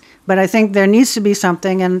cards. But I think there needs to be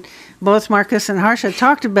something, and both Marcus and Harsha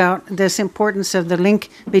talked about this importance of the link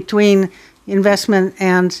between investment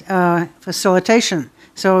and facilitation.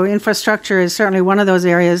 So infrastructure is certainly one of those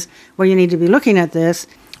areas where you need to be looking at this.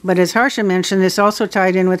 But as Harsha mentioned, it's also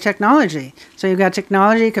tied in with technology. So you've got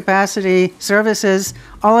technology, capacity, services,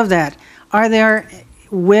 all of that. Are there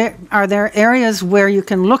areas where you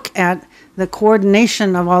can look at the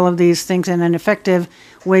coordination of all of these things in an effective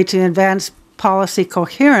way to advance policy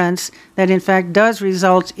coherence that in fact does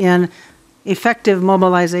result in effective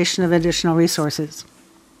mobilization of additional resources?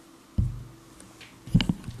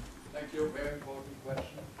 Thank you. Very important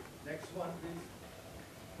question. Next one,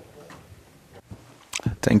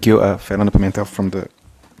 please. Thank you, Fernando Pimentel from the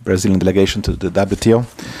Brazilian delegation to the WTO.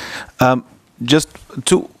 Just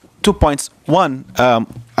two points. One,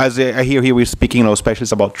 as I hear here, we're speaking, especially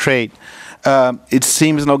about trade. It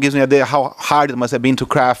seems, gives me an idea how hard it must have been to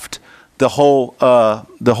craft the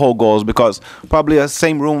whole goals, because probably the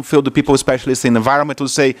same room filled with people specialists in environment will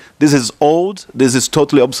say this is old, this is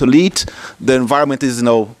totally obsolete, the environment is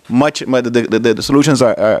much, the solutions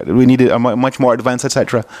are we need are much more advanced,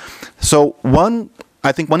 etc. So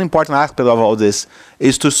I think one important aspect of all this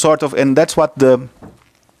is to sort of, and that's what the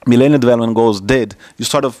Millennium Development Goals did, you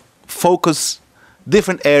sort of focus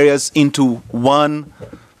different areas into one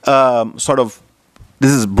sort of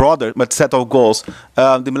this is broader, but set of goals.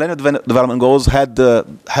 The Millennium Development Goals had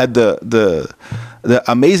the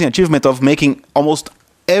amazing achievement of making almost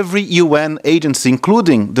every UN agency,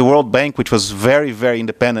 including the World Bank, which was very, very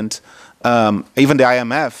independent, even the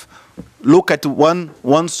IMF, look at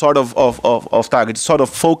one sort of target, sort of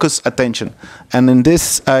focus attention. And in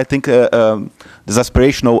this, I think this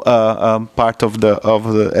aspirational part of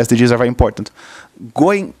the SDGs are very important.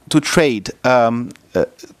 Going to trade,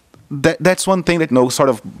 that's one thing that sort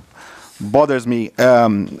of bothers me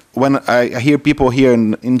when I hear people here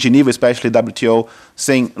in Geneva, especially WTO,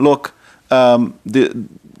 saying, look,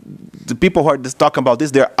 the people who are just talking about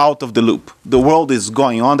this, they're out of the loop. The world is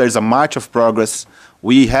going on. There's a march of progress.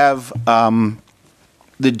 We have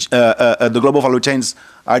the global value chains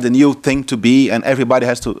are the new thing to be, and everybody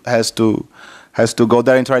has to go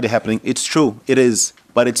there and try to happening. It's true, it is,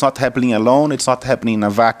 but it's not happening alone. It's not happening in a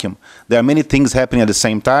vacuum. There are many things happening at the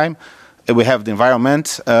same time. We have the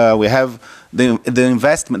environment. We have the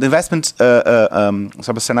investment. The investment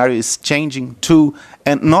sort of scenario is changing too,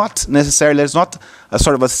 and not necessarily. There's not a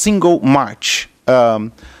sort of a single march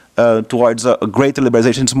towards a greater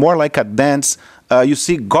liberalization. It's more like a dance. You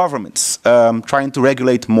see governments trying to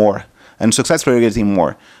regulate more and successfully regulating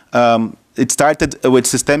more. It started with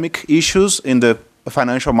systemic issues in the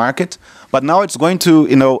financial market, but now it's going to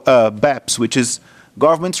BEPS, which is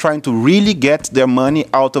governments trying to really get their money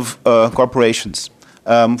out of corporations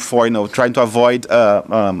for trying to avoid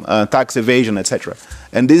tax evasion, etc.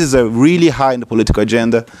 And this is a really high in the political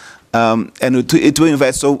agenda, and it will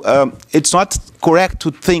invest. So it's not correct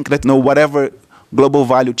to think that whatever global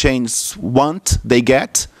value chains want, they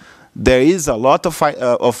get. There is a lot of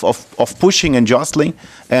pushing and jostling,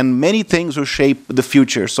 and many things will shape the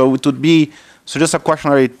future. So it would be just a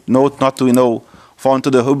cautionary note not to fall into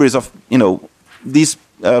the hubris of these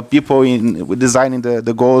people designing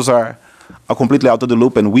the goals are completely out of the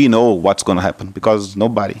loop, and we know what's going to happen because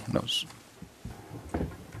nobody knows.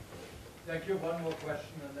 Thank you. One more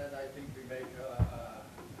question, and then I think we make a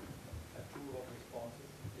tour of responses.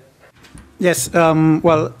 Yes.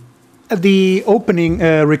 Well, at the opening,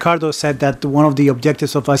 Ricardo said that one of the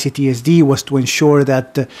objectives of ICTSD was to ensure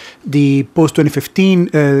that the post-2015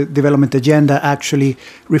 development agenda actually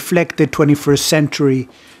reflected 21st century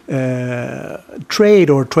trade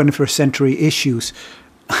or 21st century issues.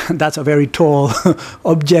 That's a very tall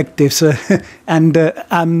objective, and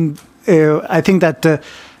I think that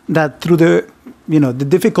that through the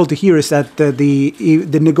difficulty here is that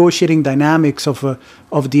the negotiating dynamics of the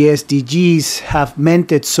SDGs have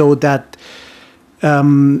meant it so that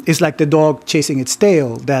it's like the dog chasing its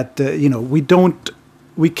tail. That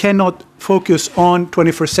we cannot focus on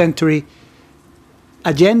 21st century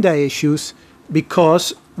agenda issues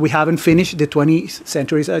because we haven't finished the 20th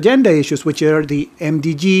century's agenda issues, which are the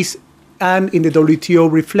MDGs, and in the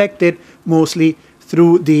WTO reflected mostly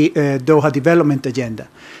through the Doha Development Agenda.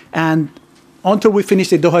 And until we finish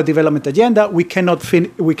the Doha Development Agenda, we cannot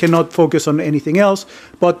focus on anything else,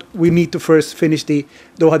 but we need to first finish the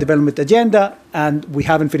Doha Development Agenda, and we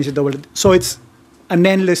haven't finished the Doha. So it's an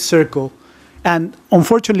endless circle. And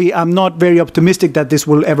unfortunately, I'm not very optimistic that this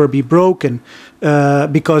will ever be broken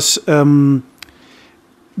because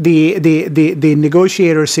the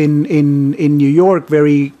negotiators in New York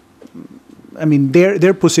their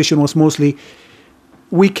position was mostly,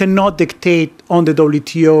 we cannot dictate on the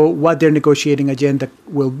WTO what their negotiating agenda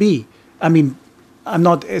will be. I'm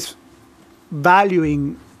not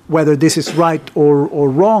valuing whether this is right or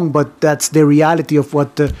wrong, but that's the reality of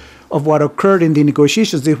what occurred in the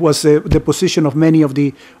negotiations. It was the position of many of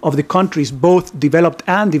the countries, both developed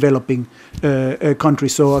and developing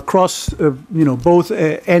countries. So across both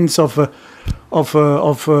ends of the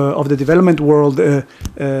development world,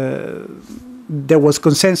 there was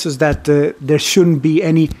consensus that there shouldn't be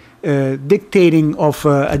any dictating of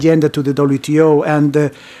agenda to the WTO. And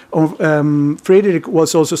Frederick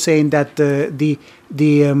was also saying that the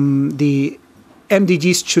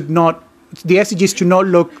MDGs should not. The SDGs should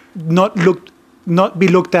not be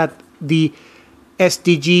looked at the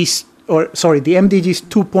SDGs the MDGs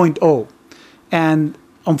 2.0, and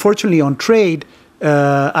unfortunately on trade,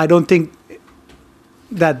 I don't think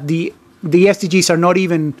that the SDGs are not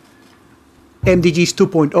even MDGs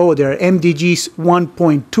 2.0. They're MDGs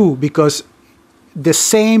 1.2 because the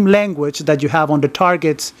same language that you have on the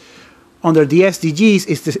targets under the SDGs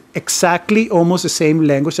is exactly almost the same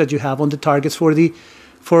language that you have on the targets for the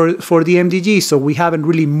MDGs. So we haven't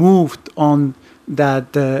really moved on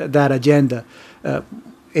that agenda.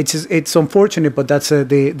 It's unfortunate, but that's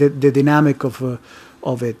the dynamic of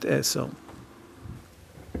it.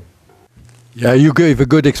 Yeah, you gave a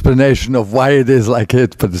good explanation of why it is like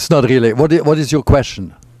it, but it's not really. What is your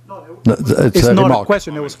question? No, It's a not remark. a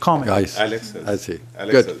question, it was a comment. Guys, Alex I see.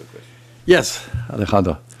 Alex Good. has a question. Yes,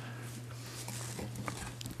 Alejandro.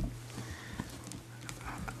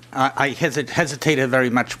 I hesitated very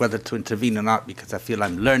much whether to intervene or not because I feel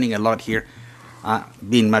I'm learning a lot here.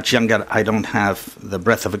 Being much younger, I don't have the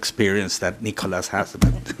breadth of experience that Nicolas has.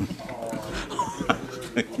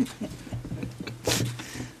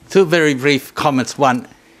 Two very brief comments. One,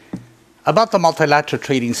 about the multilateral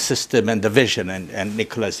trading system and the vision, and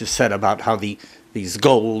Nicolas, you said about how these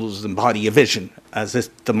goals embody a vision, as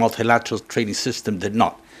if the multilateral trading system did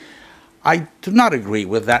not. I do not agree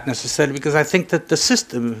with that necessarily because I think that the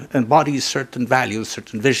system embodies certain values,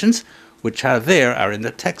 certain visions, which are in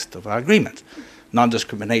the text of our agreement.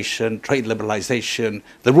 Non-discrimination, trade liberalization,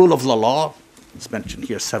 the rule of the law, it's mentioned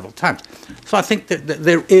here several times. So I think that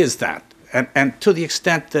there is that. And to the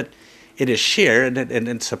extent that it is shared and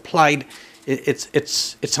it's applied,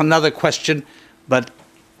 it's another question, but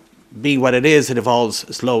being what it is, it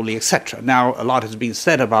evolves slowly, etc. Now, a lot has been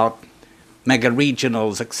said about mega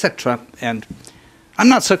regionals, etc. And I'm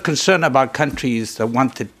not so concerned about countries that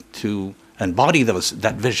wanted to embody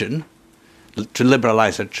that vision, to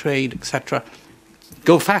liberalize their trade, etc.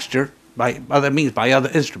 Go faster by other means, by other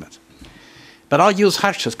instruments. But I'll use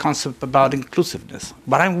Harsh's concept about inclusiveness.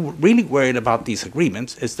 What I'm really worried about these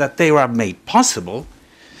agreements is that they are made possible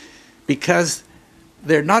because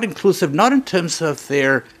they're not inclusive, not in terms of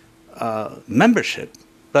their membership,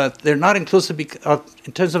 but they're not inclusive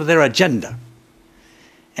in terms of their agenda.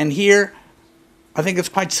 And here, I think it's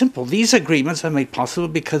quite simple. These agreements are made possible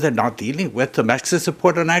because they're not dealing with domestic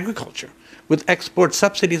support on agriculture, with export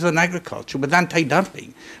subsidies on agriculture, with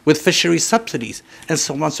anti-dumping, with fishery subsidies, and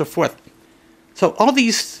so on and so forth. So all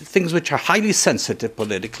these things which are highly sensitive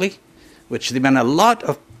politically, which demand a lot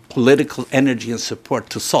of political energy and support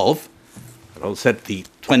to solve, I said the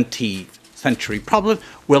 20th century problem,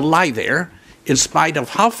 will lie there in spite of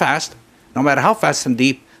how fast, no matter how fast and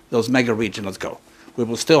deep, those mega regionals go. We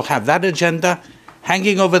will still have that agenda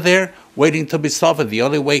hanging over there, waiting to be solved. And the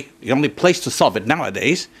only place to solve it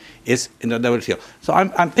nowadays is in the WTO. So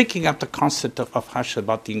I'm picking up the concept of Harsh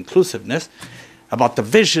about the inclusiveness, about the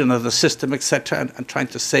vision of the system, etc., and trying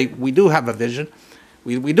to say we do have a vision.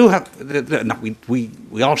 We do have,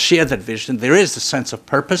 we all share that vision. There is a sense of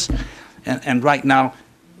purpose, and right now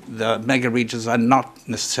the mega regions are not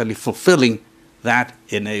necessarily fulfilling that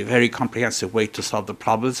in a very comprehensive way to solve the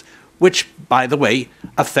problems, which, by the way,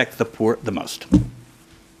 affect the poor the most.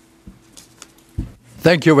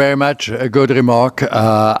 Thank you very much. A good remark.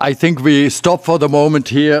 I think we stop for the moment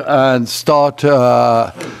here and start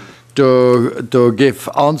to give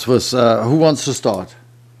answers. Who wants to start?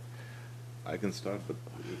 I can start, but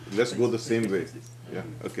let's go the same way. Yeah,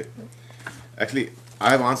 okay. Actually, I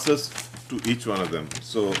have answers to each one of them,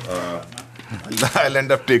 so I'll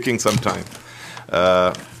end up taking some time.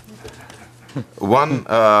 One,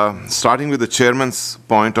 starting with the chairman's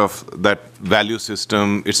point of that value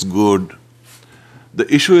system, it's good. The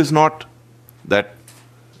issue is not that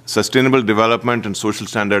sustainable development and social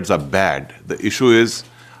standards are bad. The issue is,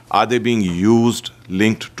 are they being used,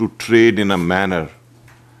 linked to trade in a manner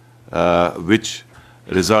which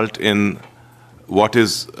result in what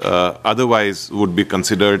is otherwise would be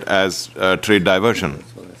considered as trade diversion?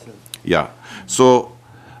 Yeah. So,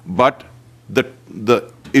 but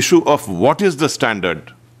the issue of what is the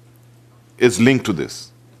standard is linked to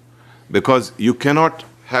this, because you cannot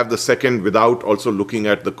have the second without also looking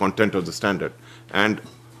at the content of the standard. And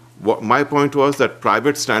what my point was that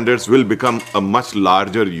private standards will become a much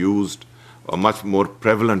larger used, a much more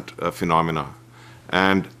prevalent phenomena.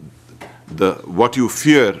 And what you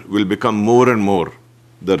fear will become more and more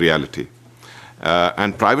the reality.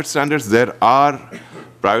 And private standards, there are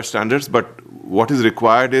private standards, but what is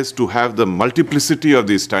required is to have the multiplicity of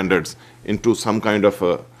these standards into some kind of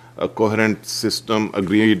a coherent system,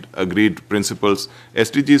 agreed principles.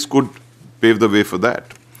 SDGs could pave the way for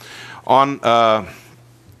that. On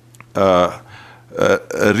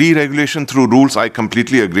re-regulation through rules, I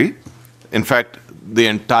completely agree. In fact, the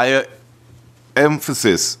entire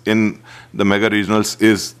emphasis in the mega regionals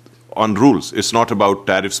is on rules. It's not about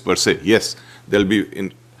tariffs per se. Yes, there'll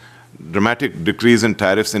be dramatic decrease in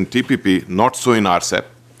tariffs in TPP, not so in RCEP,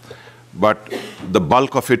 but the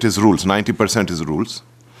bulk of it is rules, 90% is rules.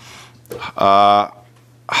 How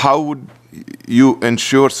would you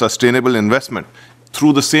ensure sustainable investment?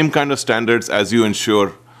 Through the same kind of standards as you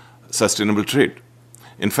ensure sustainable trade.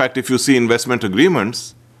 In fact, if you see investment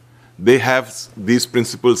agreements, they have these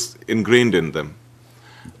principles ingrained in them.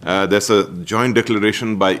 There's a joint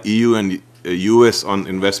declaration by EU and US on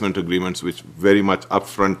investment agreements, which very much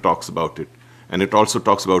upfront talks about it. And it also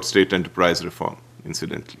talks about state enterprise reform,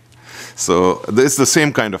 incidentally. So it's the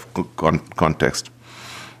same kind of context.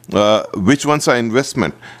 Which ones are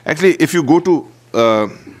investment? Actually, if you go to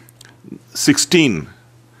 16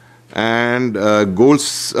 and goals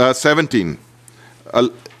 17,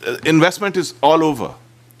 investment is all over,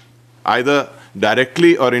 either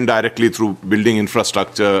directly or indirectly through building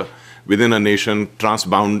infrastructure within a nation,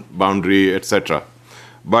 transboundary, etc.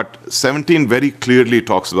 But 17 very clearly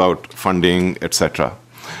talks about funding, etc.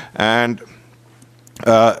 And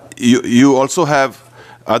you also have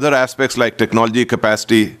other aspects like technology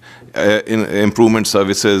capacity, improvement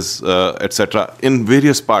services, etc., in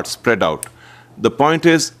various parts spread out. The point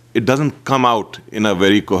is, it doesn't come out in a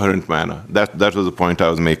very coherent manner. That was the point I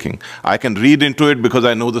was making. I can read into it because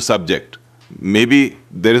I know the subject. Maybe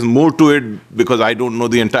there is more to it because I don't know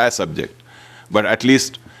the entire subject. But at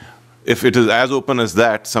least if it is as open as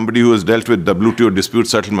that, somebody who has dealt with WTO dispute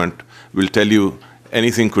settlement will tell you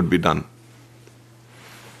anything could be done.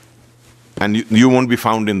 And you won't be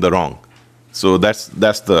found in the wrong. So that's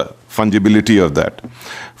the fungibility of that.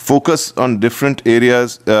 Focus on different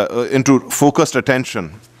areas, into focused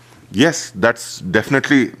attention. Yes, that's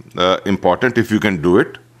definitely important if you can do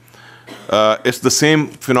it. It's the same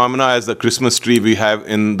phenomena as the Christmas tree we have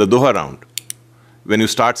in the Doha round. When you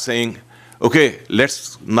start saying, okay,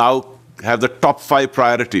 let's now have the top 5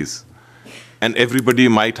 priorities. And everybody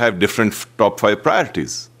might have different top 5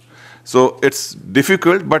 priorities. So it's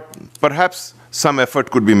difficult, but perhaps some effort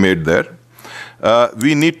could be made there.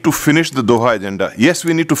 We need to finish the Doha agenda. Yes,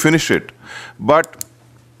 we need to finish it. But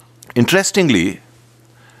interestingly,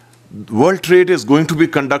 world trade is going to be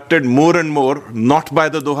conducted more and more not by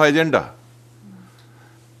the Doha agenda.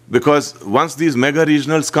 Because once these mega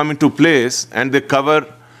regionals come into place and they cover,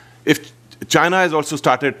 if China has also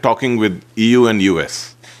started talking with EU and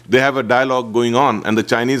US. They have a dialogue going on, and the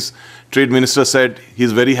Chinese trade minister said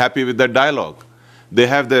he's very happy with that dialogue. They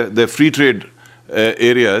have the free trade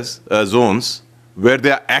areas, zones, where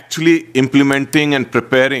they are actually implementing and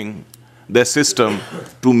preparing their system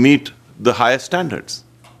to meet the highest standards.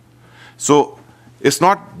 So it's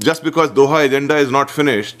not just because Doha agenda is not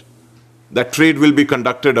finished that trade will be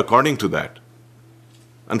conducted according to that.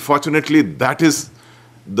 Unfortunately, that is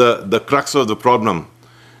the crux of the problem.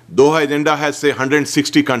 Doha agenda has, say,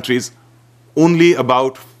 160 countries. Only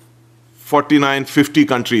about 49, 50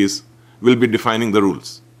 countries will be defining the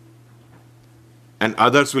rules. And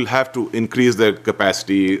others will have to increase their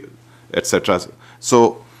capacity, etc.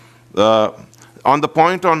 So on the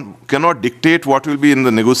point on cannot dictate what will be in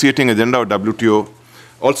the negotiating agenda of WTO,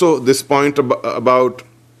 also this point about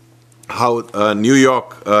how New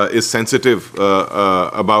York is sensitive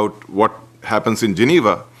about what happens in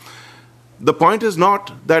Geneva. The point is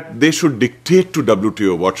not that they should dictate to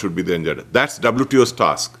WTO what should be the agenda. That's WTO's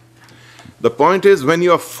task. The point is when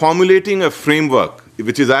you are formulating a framework,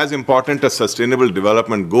 which is as important as sustainable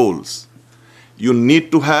development goals, you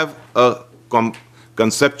need to have a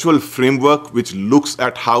conceptual framework which looks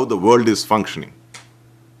at how the world is functioning.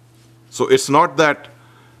 So it's not that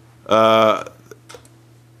the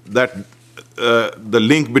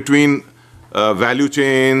link between value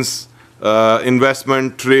chains,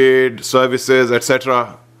 investment, trade, services,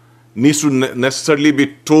 etc., needs to necessarily be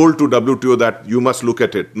told to WTO that you must look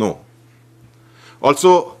at it. No.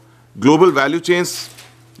 Also, global value chains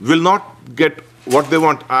will not get what they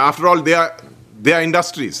want. After all, they are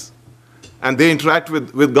industries, and they interact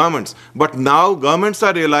with governments. But now governments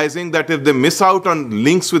are realizing that if they miss out on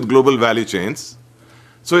links with global value chains,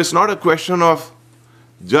 so it's not a question of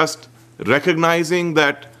just recognizing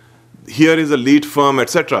that here is a lead firm,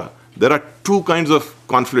 etc. There are two kinds of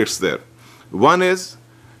conflicts there. One is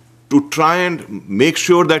to try and make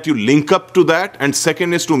sure that you link up to that, and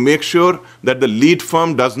second is to make sure that the lead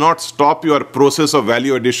firm does not stop your process of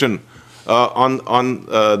value addition on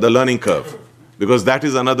the learning curve, because that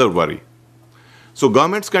is another worry. So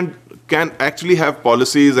governments can actually have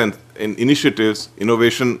policies and initiatives,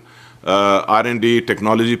 innovation, R&D,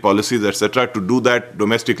 technology policies, etc., to do that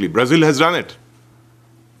domestically. Brazil has done it.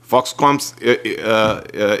 Foxcom's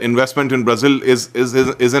investment in Brazil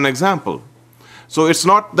is an example. So it's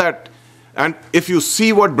not that, and if you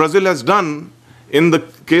see what Brazil has done in the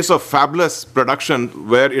case of fabless production,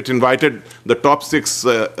 where it invited the top 6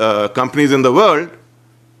 companies in the world,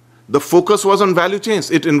 the focus was on value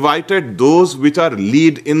chains. It invited those which are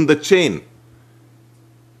lead in the chain.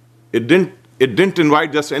 It didn't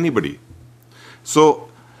invite just anybody. So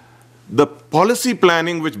the policy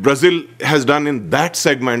planning which Brazil has done in that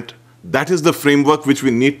segment, that is the framework which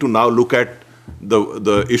we need to now look at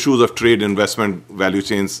the issues of trade, investment, value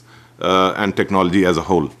chains and technology as a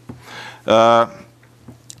whole.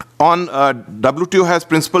 WTO has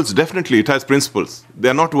principles, definitely it has principles. They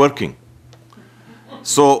are not working.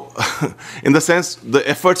 So, in the sense, the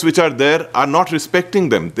efforts which are there are not respecting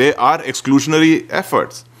them. They are exclusionary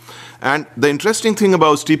efforts. And the interesting thing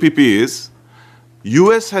about TPP is,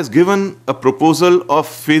 US has given a proposal of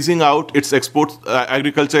phasing out its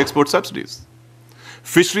agriculture export subsidies.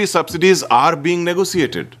 Fishery subsidies are being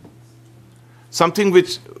negotiated. Something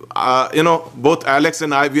which, both Alex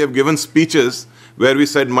and I, we have given speeches where we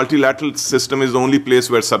said multilateral system is the only place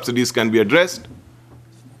where subsidies can be addressed.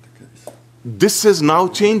 This is now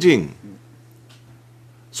changing.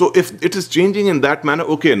 So if it is changing in that manner,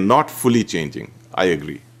 okay, not fully changing, I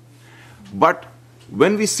agree. But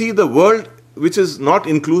when we see the world which is not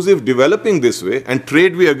inclusive developing this way, and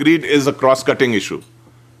trade, we agreed, is a cross-cutting issue.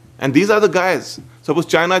 And these are the guys. Suppose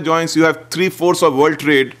China joins, you have 3/4 of world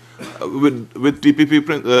trade with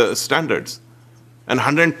TPP standards. And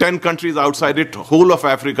 110 countries outside it, whole of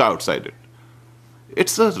Africa outside it.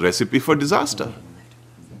 It's a recipe for disaster.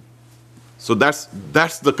 So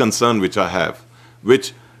that's the concern which I have,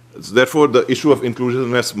 which, therefore, the issue of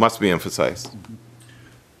inclusiveness must be emphasized.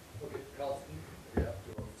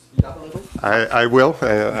 I will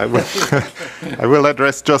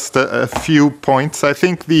address just a few points. I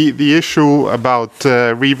think the issue about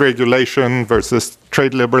re-regulation versus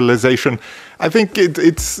trade liberalization, I think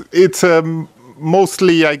it's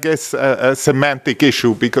mostly, I guess, a semantic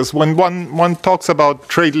issue, because when one talks about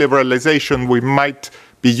trade liberalization, we might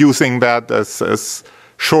be using that as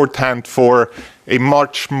shorthand for a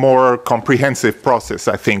much more comprehensive process,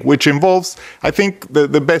 I think, which involves, I think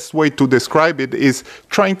the best way to describe it is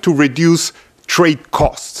trying to reduce trade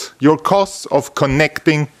costs, your costs of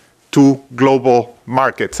connecting to global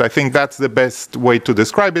markets. I think that's the best way to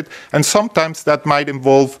describe it. And sometimes that might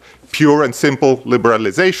involve pure and simple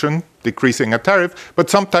liberalization, decreasing a tariff, but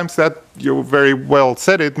sometimes that, you very well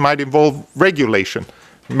said it, might involve regulation.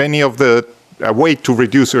 Many of the way to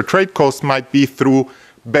reduce your trade costs might be through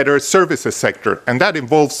better services sector, and that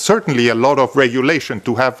involves certainly a lot of regulation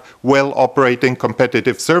to have well-operating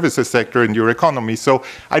competitive services sector in your economy. So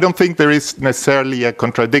I don't think there is necessarily a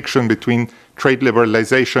contradiction between trade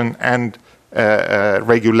liberalization and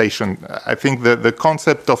regulation. I think the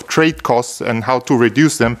concept of trade costs and how to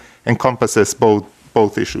reduce them encompasses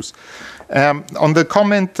both issues. On the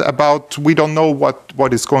comment about we don't know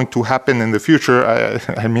what is going to happen in the future,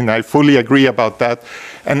 I mean, I fully agree about that.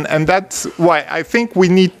 And that's why I think we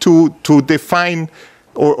need to define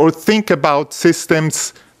or think about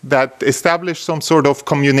systems that establish some sort of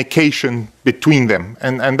communication between them.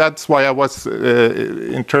 And that's why I was,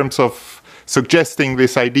 in terms of suggesting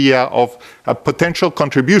this idea of a potential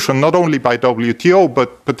contribution, not only by WTO,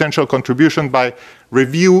 but potential contribution by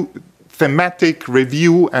thematic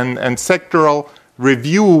review and sectoral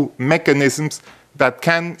review mechanisms that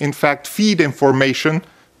can, in fact, feed information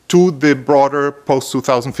to the broader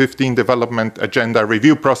post-2015 development agenda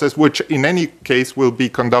review process, which in any case will be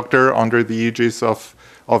conducted under the aegis of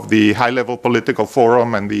the high-level political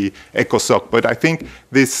forum and the ECOSOC. But I think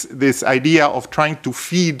this idea of trying to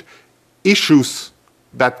feed issues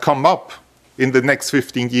that come up in the next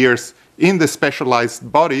 15 years in the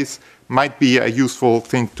specialized bodies might be a useful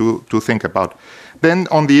thing to think about. Then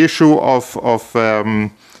on the issue of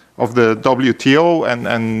the WTO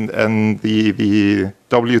and the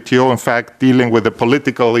WTO, in fact, dealing with the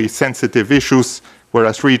politically sensitive issues,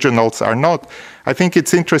 whereas regionals are not, I think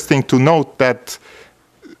it's interesting to note that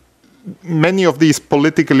many of these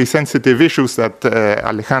politically sensitive issues that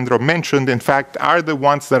Alejandro mentioned, in fact, are the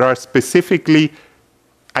ones that are specifically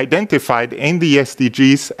identified in the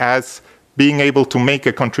SDGs as being able to make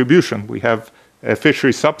a contribution. We have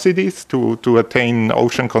fishery subsidies to attain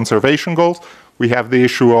ocean conservation goals. We have the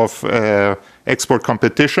issue of export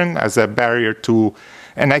competition as a barrier to,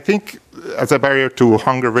 and I think as a barrier to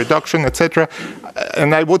hunger reduction, etc.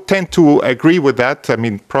 And I would tend to agree with that. I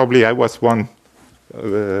mean, probably I was one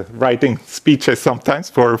writing speeches sometimes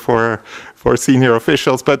for senior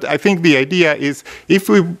officials, but I think the idea is if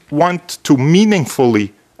we want to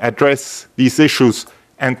meaningfully address these issues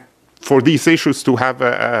and for these issues to have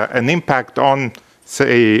an impact on,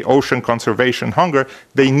 say, ocean conservation, hunger,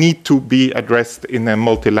 they need to be addressed in a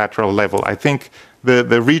multilateral level. I think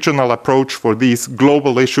the regional approach for these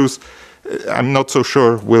global issues, I'm not so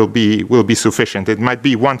sure will be sufficient. It might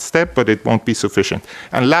be one step, but it won't be sufficient.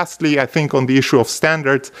 And lastly, I think on the issue of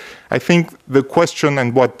standards, I think the question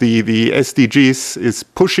and what the SDGs is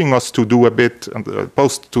pushing us to do a bit, and the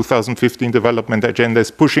post-2015 development agenda is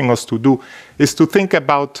pushing us to do, is to think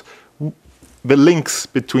about the links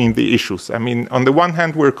between the issues. I mean, on the one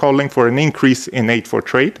hand, we're calling for an increase in aid for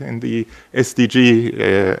trade in the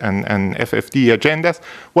SDG and FfD agendas.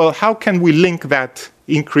 Well, how can we link that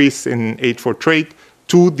increase in aid for trade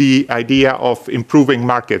to the idea of improving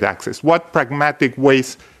market access? What pragmatic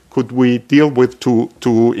ways could we deal with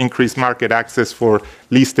to increase market access for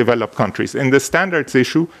least developed countries? In the standards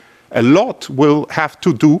issue, a lot will have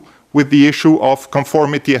to do with the issue of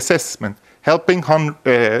conformity assessment, helping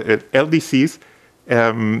LDCs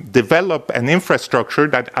develop an infrastructure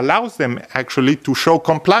that allows them actually to show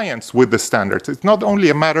compliance with the standards. It's not only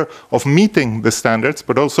a matter of meeting the standards,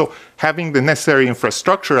 but also having the necessary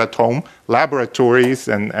infrastructure at home, laboratories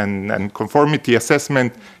and conformity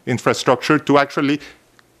assessment infrastructure to actually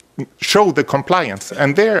show the compliance.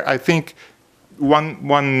 And there, I think,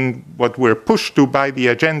 what we're pushed to by the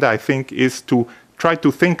agenda, I think, is to try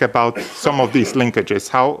to think about some of these linkages,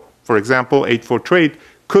 how, for example, aid for trade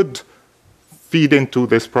could feed into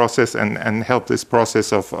this process and help this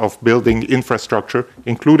process of building infrastructure,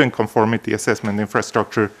 including conformity assessment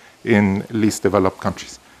infrastructure in least developed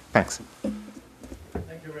countries. Thanks.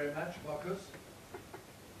 Thank you very much. Marcus?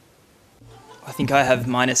 I think I have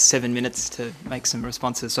minus 7 minutes to make some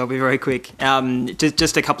responses, so I'll be very quick.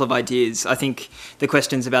 Just a couple of ideas. I think the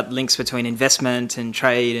questions about links between investment and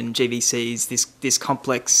trade and GVCs, this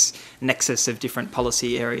complex nexus of different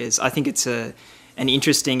policy areas, I think it's an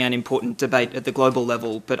interesting and important debate at the global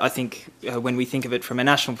level, but I think when we think of it from a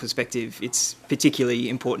national perspective, it's particularly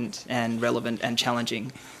important and relevant and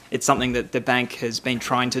challenging. It's something that the bank has been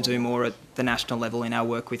trying to do more at the national level in our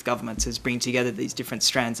work with governments, is bring together these different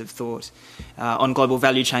strands of thought. On global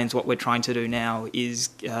value chains, what we're trying to do now is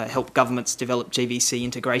help governments develop GVC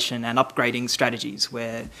integration and upgrading strategies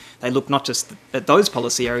where they look not just at those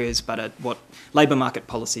policy areas, but at what labour market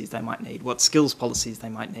policies they might need, what skills policies they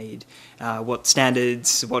might need, what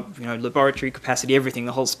standards, what laboratory capacity, everything,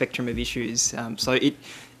 the whole spectrum of issues. So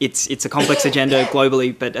it's a complex agenda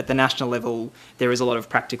globally, but at the national level, there is a lot of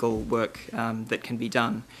practical work that can be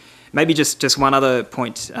done. Maybe just one other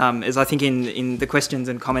point is I think in the questions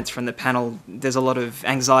and comments from the panel, there's a lot of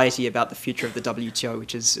anxiety about the future of the WTO,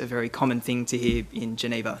 which is a very common thing to hear in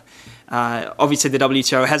Geneva. Obviously, the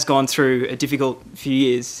WTO has gone through a difficult few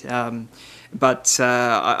years, but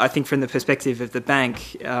I think from the perspective of the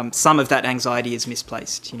bank, some of that anxiety is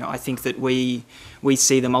misplaced. I think that we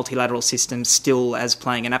see the multilateral system still as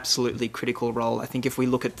playing an absolutely critical role. I think if we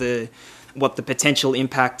look at what the potential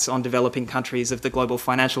impacts on developing countries of the global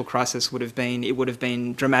financial crisis would have been, it would have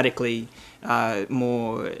been dramatically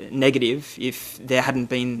more negative if there hadn't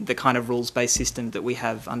been the kind of rules-based system that we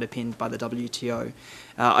have underpinned by the WTO.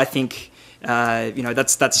 I think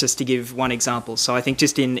that's just to give one example. So I think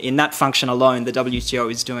just in that function alone, the WTO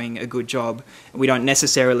is doing a good job. We don't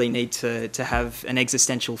necessarily need to have an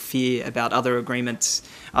existential fear about other agreements,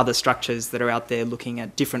 other structures that are out there looking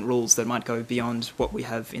at different rules that might go beyond what we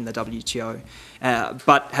have in the WTO.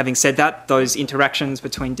 But having said that, those interactions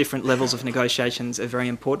between different levels of negotiations are very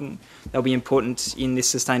important. They'll be important in this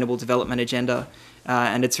Sustainable Development Agenda,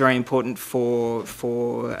 and it's very important for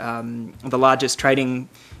the largest trading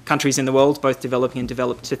countries in the world, both developing and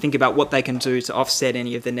developed, to think about what they can do to offset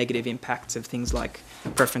any of the negative impacts of things like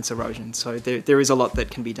preference erosion. So there is a lot that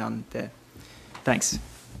can be done there. Thanks.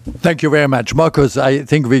 Thank you very much. Marcus, I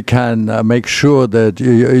think we can make sure that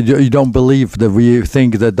you don't believe that we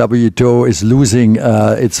think that WTO is losing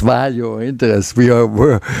its value or interest.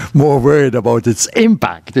 We're more worried about its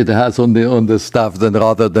impact it has on the stuff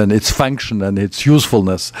rather than its function and its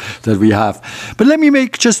usefulness that we have. But let me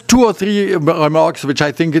make just 2 or 3 remarks which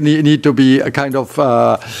I think need to be kind of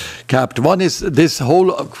capped. One is this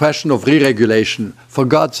whole question of re-regulation. For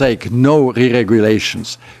God's sake, no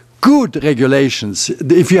re-regulations. Good regulations.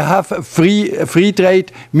 If you have free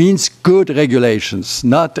trade, means good regulations,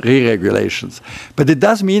 not re-regulations. But it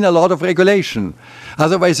does mean a lot of regulation.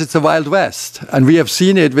 Otherwise, it's a Wild West. And we have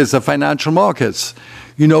seen it with the financial markets.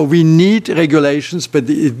 We need regulations, but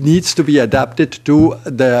it needs to be adapted to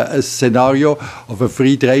the scenario of a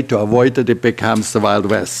free trade to avoid that it becomes the Wild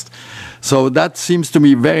West. So that seems to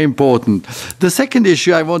me very important. The second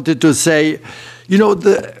issue I wanted to say,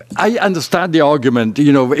 I understand the argument,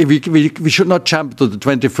 we should not jump to the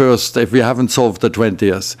 21st if we haven't solved the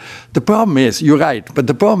 20th. The problem is, you're right, but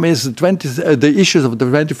the problem is the issues of the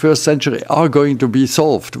 21st century are going to be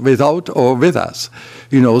solved without or with us.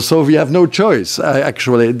 So we have no choice,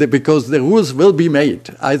 actually, because the rules will be made,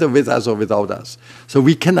 either with us or without us. So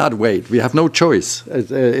we cannot wait. We have no choice.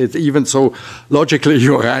 It's even so, logically,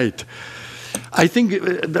 you're right. I think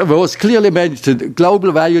it was clearly mentioned,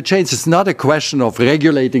 global value chains is not a question of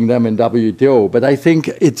regulating them in WTO, but I think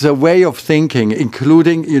it's a way of thinking,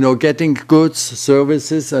 including, getting goods,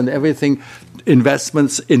 services, and everything,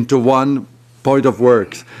 investments into one point of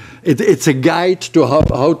work. It's a guide to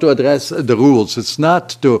how to address the rules. It's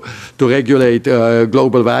not to regulate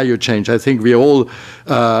global value change. I think we all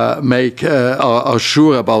are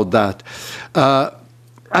sure about that.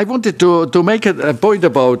 I wanted to make a point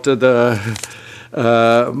about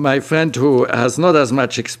my friend who has not as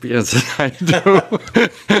much experience as I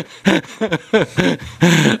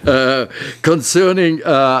do, concerning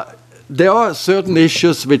there are certain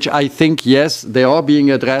issues which I think, yes, they are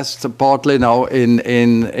being addressed partly now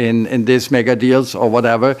in these mega deals or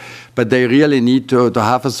whatever, but they really need to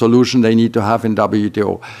have a solution they need to have in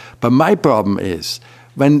WTO. But my problem is,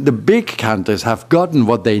 when the big countries have gotten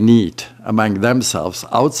what they need among themselves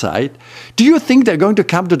outside, do you think they're going to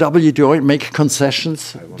come to WTO and make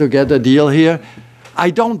concessions to get a deal here? I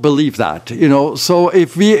don't believe that, So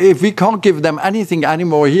if we can't give them anything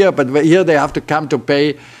anymore here, but here they have to come to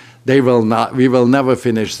pay, we will never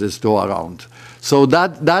finish this go around. So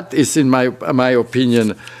that is, in my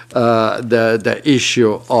opinion, the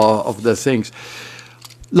issue of the things.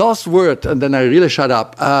 Last word, and then I really shut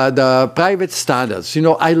up. The private standards.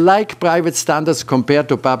 I like private standards compared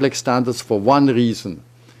to public standards for one reason.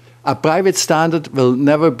 A private standard will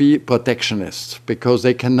never be protectionist because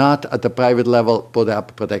they cannot, at the private level, put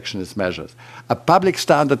up protectionist measures. A public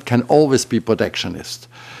standard can always be protectionist.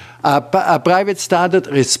 A private standard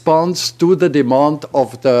responds to the demand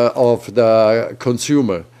of the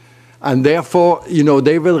consumer. And therefore,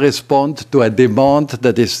 they will respond to a demand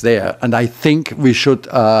that is there. And I think we should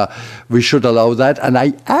allow that. And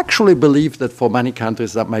I actually believe that for many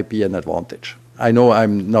countries that might be an advantage. I know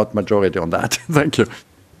I'm not majority on that. Thank you.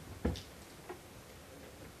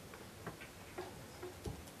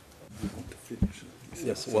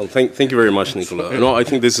 Yes, well, thank you very much, Nicola. No, I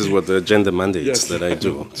think this is what the agenda mandates that I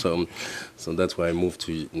do. So that's why I moved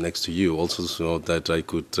next to you, also so that I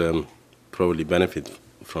could probably benefit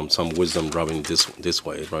from some wisdom driving this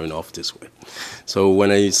way, driving off this way. So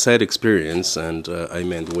when I said experience, and I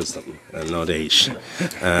meant wisdom and not age,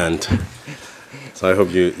 and so I hope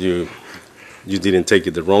you didn't take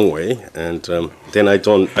it the wrong way. And then I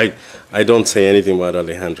don't say anything about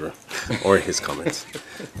Alejandro or his comments.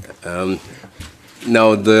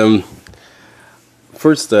 Now,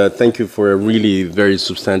 first, thank you for a really very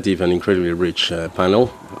substantive and incredibly rich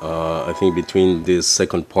panel. I think between this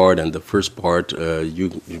second part and the first part,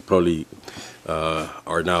 you probably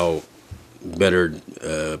are now better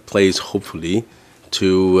placed, hopefully,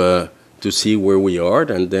 to see where we are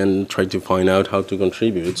and then try to find out how to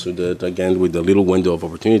contribute so that, again, with the little window of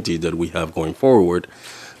opportunity that we have going forward,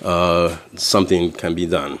 something can be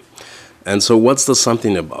done. And so what's the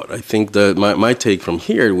something about? I think that my take from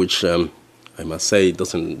here, which I must say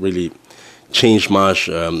doesn't really change much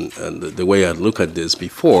the way I look at this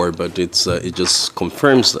before, but it just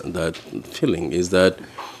confirms that feeling, is that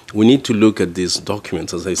we need to look at these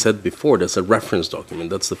documents. As I said before, that's a reference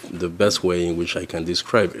document. That's the best way in which I can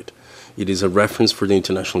describe it. It is a reference for the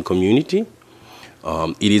international community.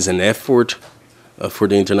 It is an effort for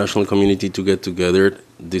the international community to get together,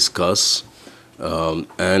 discuss,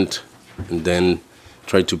 and then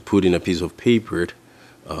try to put in a piece of paper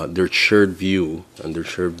their shared view and their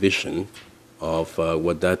shared vision of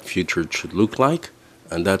what that future should look like.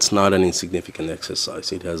 And that's not an insignificant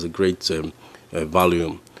exercise. It has a great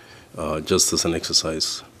volume, just as an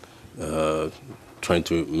exercise, trying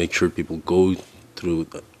to make sure people go through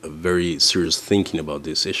a very serious thinking about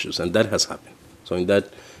these issues. And that has happened. So in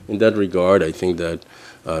that regard, I think that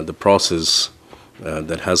the process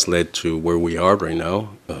that has led to where we are right now,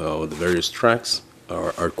 the various tracks,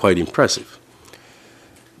 are quite impressive.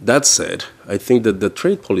 That said, I think that the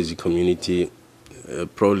trade policy community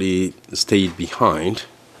probably stayed behind,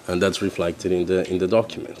 and that's reflected in the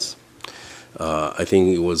documents. I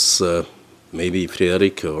think it was maybe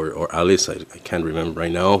Frederick or Alice, I can't remember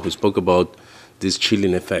right now, who spoke about this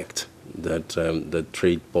chilling effect that the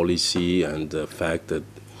trade policy and the fact that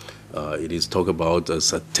it is talked about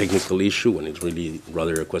as a technical issue when it's really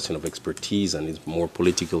rather a question of expertise and it's more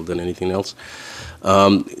political than anything else,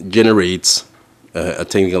 generates a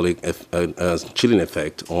technical chilling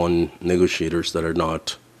effect on negotiators that are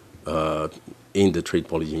not in the trade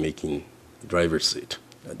policy making driver's seat.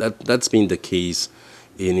 That's been the case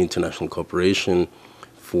in international cooperation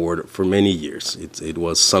for many years. It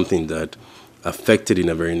was something that affected in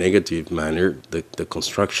a very negative manner the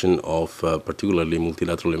construction of particularly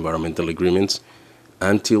multilateral environmental agreements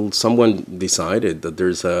until someone decided that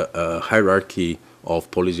there's a hierarchy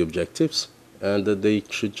of policy objectives and that they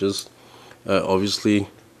should just obviously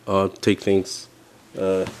take things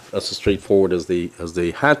as straightforward as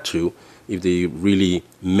they had to, if they really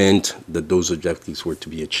meant that those objectives were to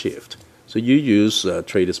be achieved. So you use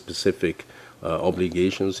trade-specific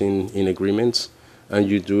obligations in agreements, and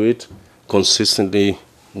you do it consistently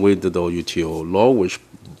with the WTO law, which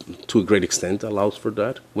to a great extent allows for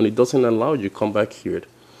that. When it doesn't allow, you come back here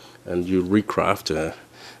and you recraft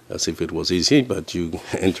as if it was easy, but you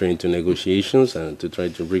enter into negotiations and to try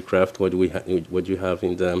to recraft what you have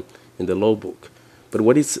in the law book. But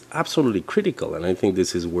what is absolutely critical, and I think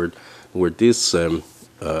this is where this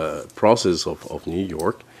process of New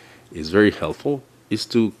York is very helpful, is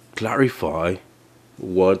to clarify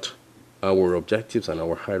what our objectives and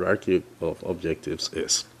our hierarchy of objectives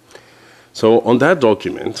is. So on that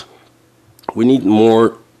document, we need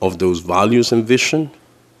more of those values and vision.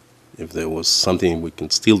 If there was something we can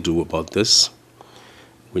still do about this,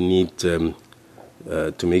 we need to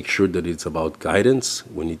make sure that it's about guidance.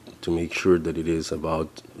 We need to make sure that it is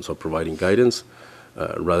about providing guidance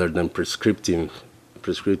rather than prescripting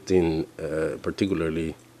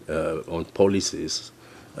particularly on policies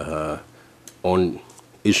on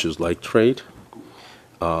issues like trade,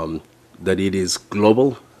 that it is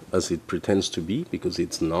global as it pretends to be, because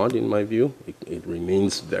it's not, in my view. It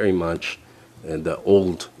remains very much the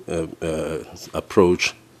old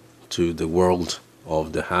approach to the world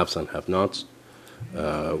of the haves and have-nots,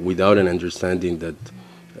 without an understanding that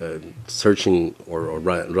searching, or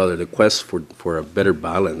rather the quest for a better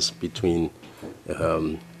balance between,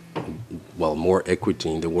 more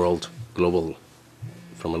equity in the world, global,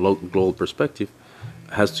 from a global perspective,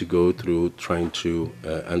 has to go through trying to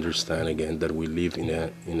understand again that we live in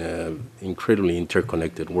a incredibly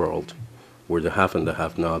interconnected world, where the have and the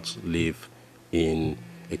have-nots live in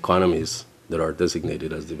economies that are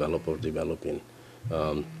designated as developed or developing,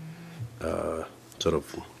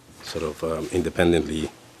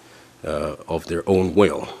 independently of their own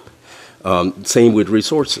will. Same with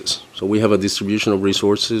resources. So we have a distribution of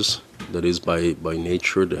resources that is by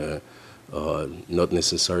nature not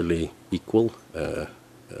necessarily equal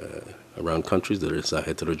around countries. There is a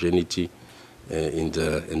heterogeneity in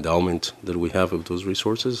the endowment that we have of those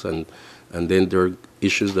resources, and then there are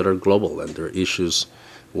issues that are global, and there are issues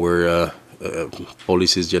where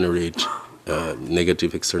policies generate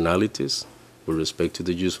negative externalities with respect to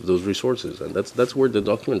the use of those resources, and that's where the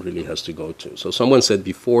document really has to go to. So someone said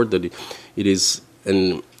before that it is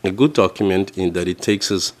a good document in that it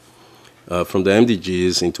takes us from the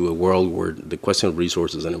MDGs into a world where the question of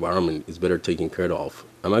resources and environment is better taken care of.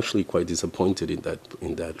 I'm actually quite disappointed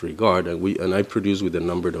in that regard, and I produced with a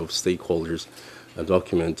number of stakeholders a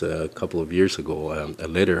document a couple of years ago, a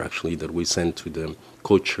letter actually that we sent to the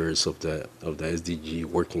co-chairs of the SDG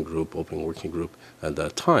working group, Open Working Group at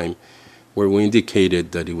that time, where we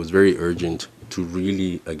indicated that it was very urgent to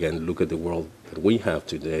really, again, look at the world that we have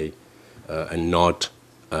today and not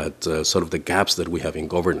at sort of the gaps that we have in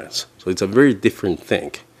governance. So it's a very different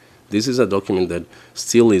thing. This is a document that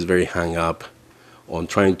still is very hung up on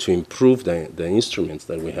trying to improve the instruments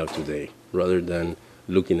that we have today, rather than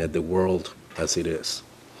looking at the world as it is.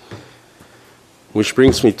 Which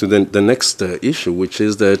brings me to the next issue, which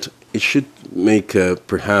is that it should make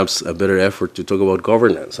perhaps a better effort to talk about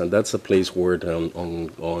governance, and that's a place where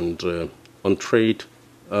on trade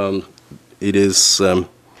it is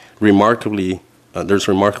remarkably there's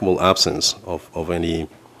remarkable absence of any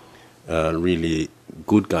really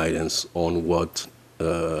good guidance on what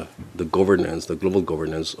the governance, the global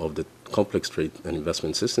governance of the complex trade and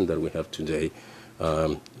investment system that we have today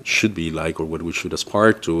should be like, or what we should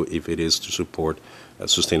aspire to if it is to support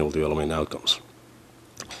sustainable development outcomes.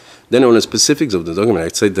 Then on the specifics of the document,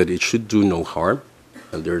 I'd say that it should do no harm,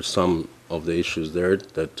 and there are some of the issues there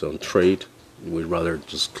that on trade, we'd rather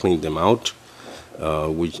just clean them out.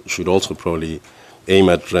 We should also probably aim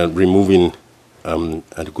at removing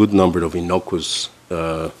a good number of innocuous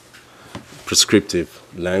prescriptive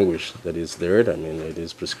language that is there. I mean, it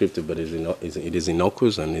is prescriptive, but it is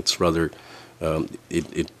innocuous, and it's rather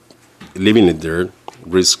leaving it there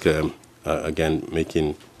risk again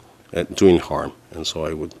doing harm. And so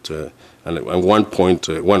I would, and one point,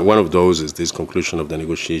 one of those is this conclusion of the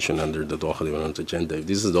negotiation under the Doha Development Agenda. If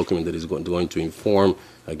this is a document that is going to inform,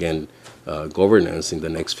 again, governance in the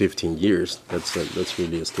next 15 years, that's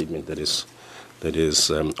really a statement that is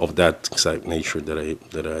of that exact nature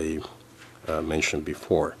that I mentioned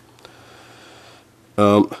before.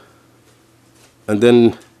 And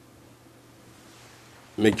then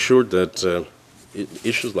make sure that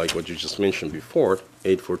issues like what you just mentioned before,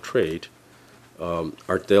 aid for trade,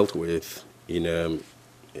 are dealt with in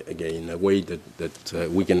again, in a way that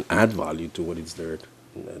we can add value to what is there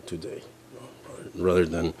today, rather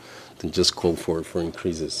than just call for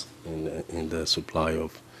increases in the supply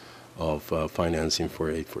of financing for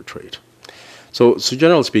aid for trade. So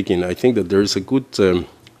generally speaking, I think that there is a good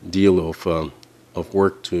deal of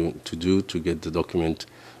work to do to get the document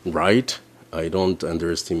right. I don't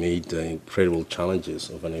underestimate the incredible challenges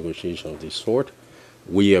of a negotiation of this sort.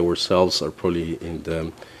 We ourselves are probably in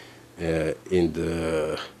the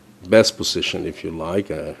best position, if you like,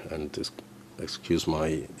 and excuse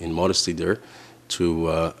my immodesty there, to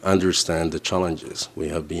understand the challenges. We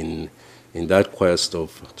have been in that quest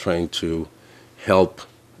of trying to help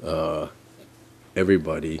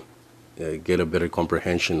everybody get a better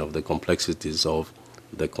comprehension of the complexities of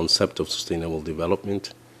the concept of sustainable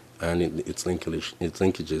development and its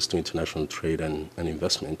linkages to international trade and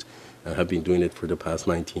investment, and have been doing it for the past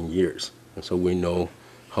 19 years. And so we know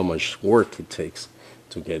how much work it takes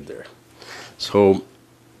to get there. So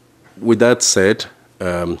with that said,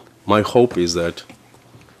 my hope is that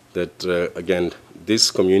again,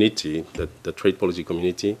 this community, that the trade policy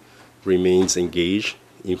community, remains engaged,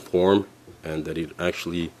 informed, and that it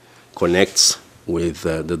actually connects with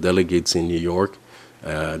the delegates in New York,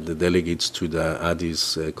 the delegates to the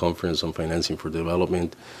Addis Conference on Financing for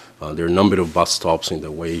Development. There are a number of bus stops in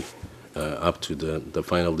the way up to the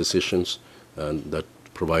final decisions that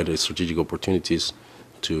provide strategic opportunities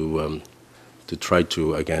to try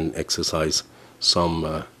to, again, exercise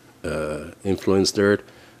some influence there.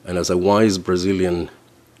 And as a wise Brazilian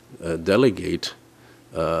delegate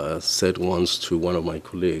said once to one of my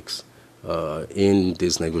colleagues, in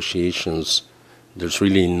these negotiations, there's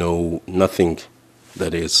really nothing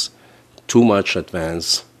that is too much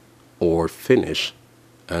advanced or finished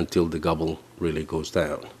until the gobble really goes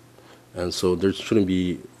down. And so there shouldn't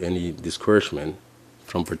be any discouragement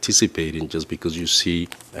from participating just because you see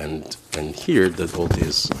and hear that all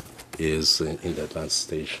this is in the advanced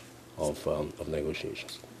stage of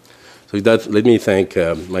negotiations. So with that, let me thank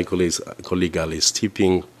my colleague Alice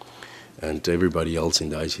Tipping and everybody else in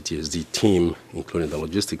the ICTSD team, including the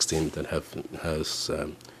logistics team that has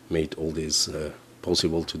made all this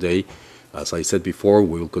possible today. As I said before,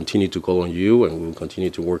 we will continue to call on you, and we will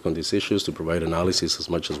continue to work on these issues to provide analysis as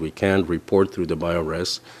much as we can, report through the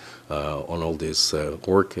BioRes on all this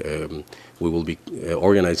work. We will be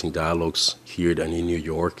organizing dialogues here and in New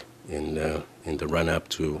York in the run-up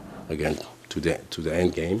to, again, to the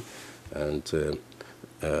end game, and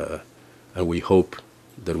we hope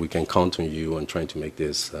that we can count on you on trying to make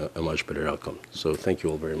this a much better outcome. So thank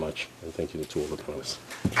you all very much, and thank you to all the panelists.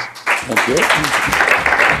 Thank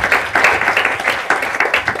you.